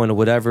you're going to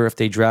whatever. If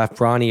they draft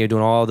Bronny, you're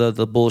doing all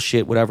the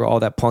bullshit, whatever,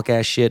 all that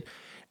punk-ass shit.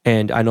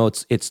 And I know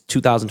it's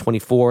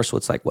 2024, so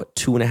it's like, what,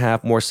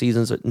 2.5 more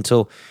seasons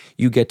until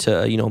you get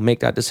to, you know, make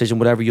that decision,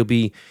 whatever. You'll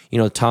be, you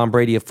know, Tom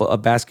Brady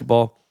of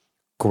basketball.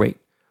 Great.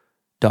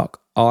 Dog,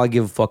 all I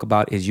give a fuck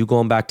about is you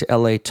going back to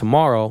LA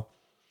tomorrow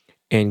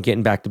and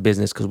getting back to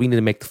business because we need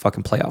to make the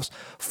fucking playoffs.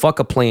 Fuck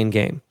a playing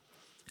game.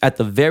 At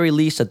the very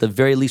least,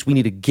 we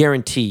need to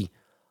guarantee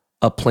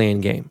a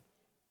playing game.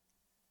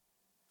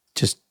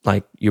 Just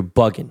like you're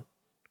bugging,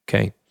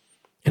 okay?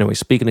 Anyway,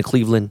 speaking of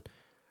Cleveland,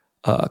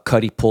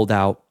 Cuddy pulled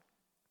out.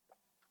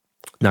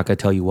 Not gonna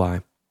tell you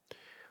why,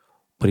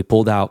 but he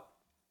pulled out,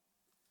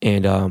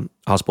 and I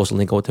was supposed to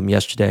link up with him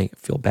yesterday. I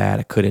feel bad,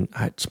 I couldn't.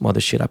 I had some other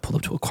shit. I pulled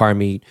up to a car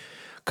meet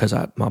because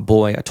my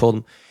boy. I told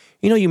him,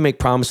 you know, you make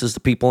promises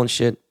to people and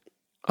shit.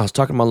 I was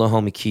talking to my little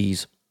homie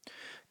Keys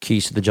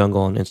to the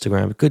Jungle on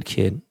Instagram. Good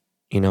kid,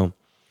 you know.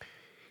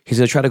 He's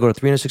gonna try to go to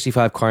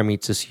 365 car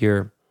meets this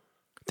year.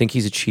 I think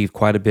he's achieved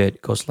quite a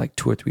bit. Goes to like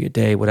 2 or 3 a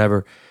day,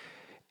 whatever.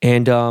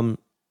 And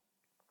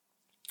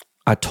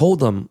I told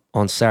them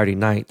on Saturday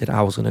night that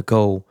I was going to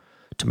go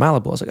to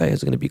Malibu. I was like, hey,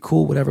 it's going to be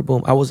cool, whatever,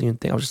 boom. I wasn't even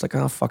thinking. I was just like,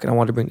 oh, fuck it. I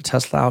wanted to bring the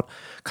Tesla out,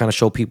 kind of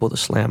show people the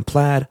Slam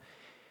Plaid.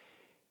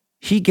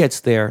 He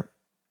gets there,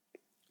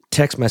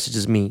 text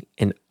messages me,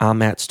 and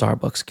I'm at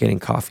Starbucks getting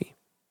coffee.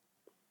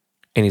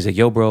 And he's like,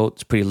 yo, bro,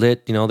 it's pretty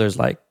lit. You know, there's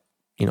like,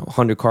 you know,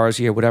 100 cars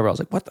here, whatever. I was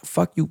like, what the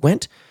fuck? You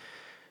went?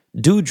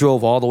 Dude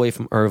drove all the way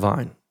from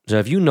Irvine. So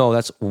if you know,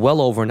 that's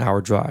well over an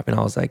hour drive. And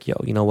I was like, yo,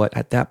 you know what?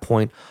 At that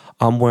point,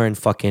 I'm wearing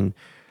fucking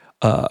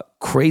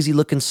crazy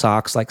looking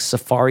socks, like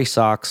safari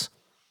socks.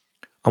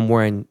 I'm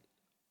wearing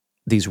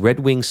these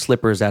Red Wing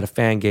slippers that a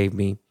fan gave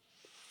me.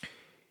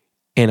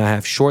 And I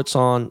have shorts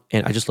on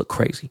and I just look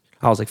crazy.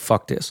 I was like,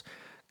 fuck this.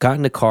 Got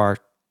in the car,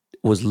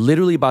 was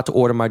literally about to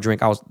order my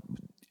drink. I was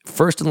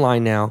first in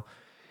line now.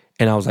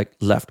 And I was like,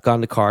 left, got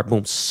in the car,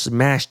 boom,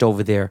 smashed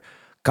over there.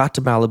 Got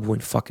to Malibu in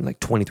fucking like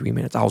 23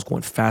 minutes. I was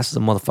going fast as a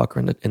motherfucker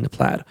in the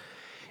Plaid.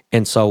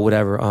 And so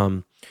whatever.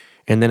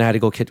 And then I had to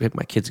go pick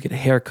my kids to get a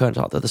haircut and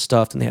all the other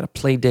stuff. And they had a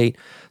play date.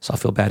 So I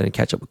feel bad I didn't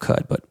catch up with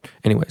Cud. But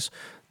anyways,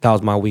 that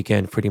was my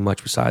weekend pretty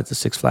much besides the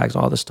Six Flags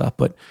and all this stuff.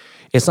 But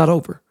it's not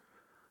over.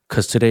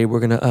 Because today we're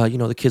going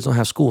to, the kids don't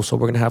have school. So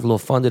we're going to have a little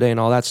fun today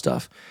and all that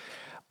stuff.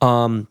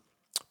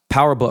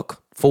 PowerBook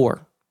 4.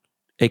 Or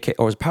is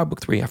it PowerBook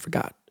 3? I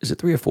forgot. Is it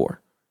 3 or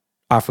 4?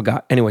 I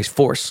forgot. Anyways,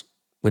 Force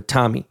with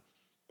Tommy.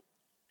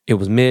 It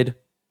was mid.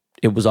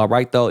 It was all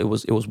right though. It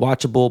was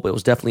watchable, but it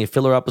was definitely a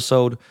filler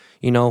episode.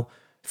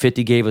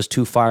 50 gave us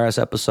 2 fire-ass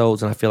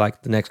episodes, and I feel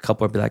like the next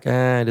couple would be like,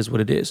 it is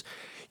what it is.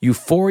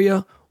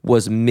 Euphoria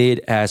was mid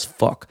as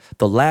fuck.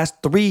 The last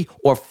 3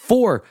 or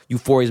 4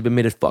 Euphoria's been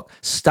mid as fuck.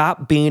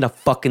 Stop being a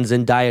fucking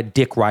Zendaya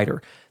dick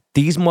rider.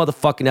 These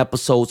motherfucking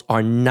episodes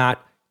are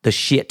not the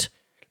shit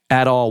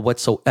at all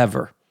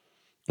whatsoever.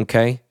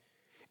 Okay?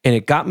 And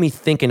it got me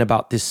thinking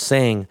about this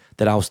saying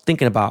that I was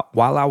thinking about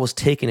while I was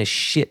taking a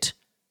shit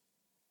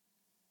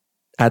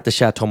at the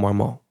Chateau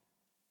Marmont.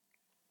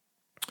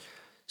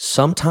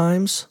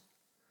 Sometimes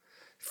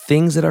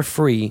things that are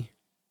free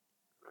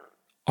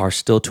are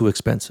still too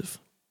expensive.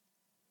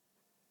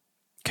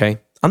 Okay?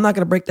 I'm not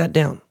going to break that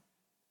down.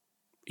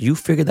 You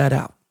figure that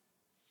out.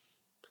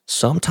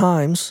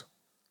 Sometimes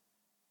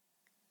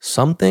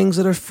some things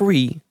that are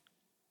free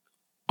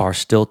are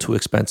still too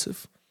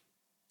expensive.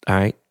 All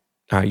right?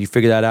 All right, you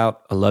figure that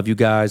out. I love you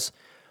guys.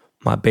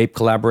 My Bape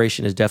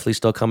collaboration is definitely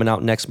still coming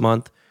out next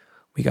month.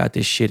 We got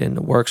this shit in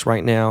the works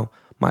right now.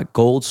 My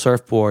gold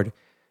surfboard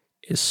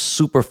is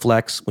super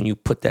flex. When you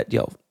put that,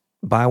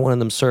 buy one of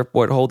them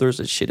surfboard holders.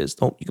 This shit is,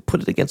 you can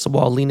put it against the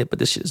wall, lean it, but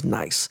this shit is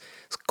nice.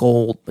 It's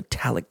gold,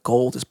 metallic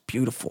gold. It's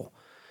beautiful.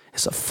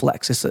 It's a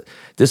flex.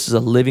 This is a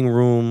living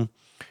room,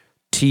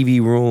 TV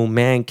room,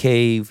 man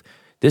cave.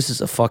 This is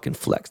a fucking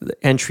flex. The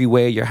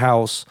entryway of your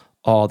house,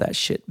 all that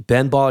shit.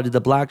 Ben Ball did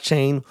the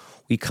blockchain.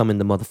 We coming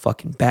the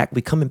motherfucking back.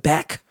 We coming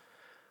back.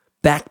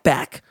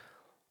 Back.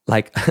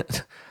 Like,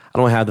 I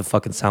don't have the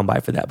fucking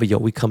soundbite for that, but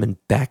we coming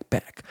back.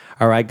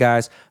 All right,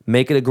 guys,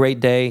 make it a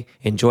great day.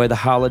 Enjoy the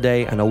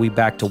holiday. I know we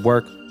back to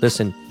work.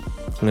 Listen,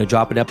 I'm going to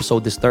drop an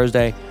episode this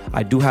Thursday.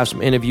 I do have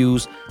some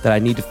interviews that I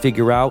need to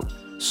figure out.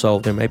 So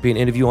there might be an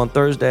interview on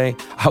Thursday.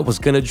 I was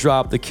going to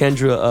drop the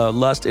Kendra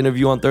Lust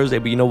interview on Thursday,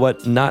 but you know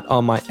what? Not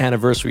on my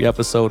anniversary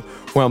episode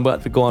where I'm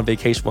about to go on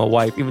vacation with my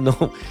wife, even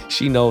though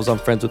she knows I'm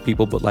friends with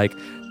people, but like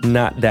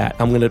not that.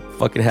 I'm going to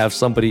fucking have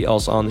somebody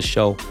else on the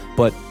show.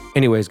 But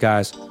anyways,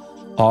 guys,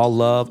 all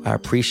love. I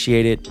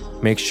appreciate it.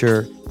 Make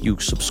sure you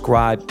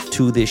subscribe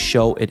to this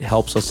show. It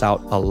helps us out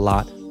a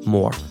lot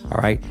more. All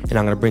right. And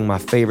I'm going to bring my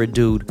favorite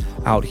dude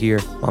out here,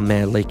 my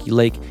man, Lakey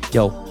Lake.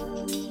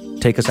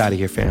 Take us out of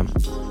here, fam.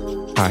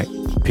 All right,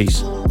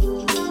 peace.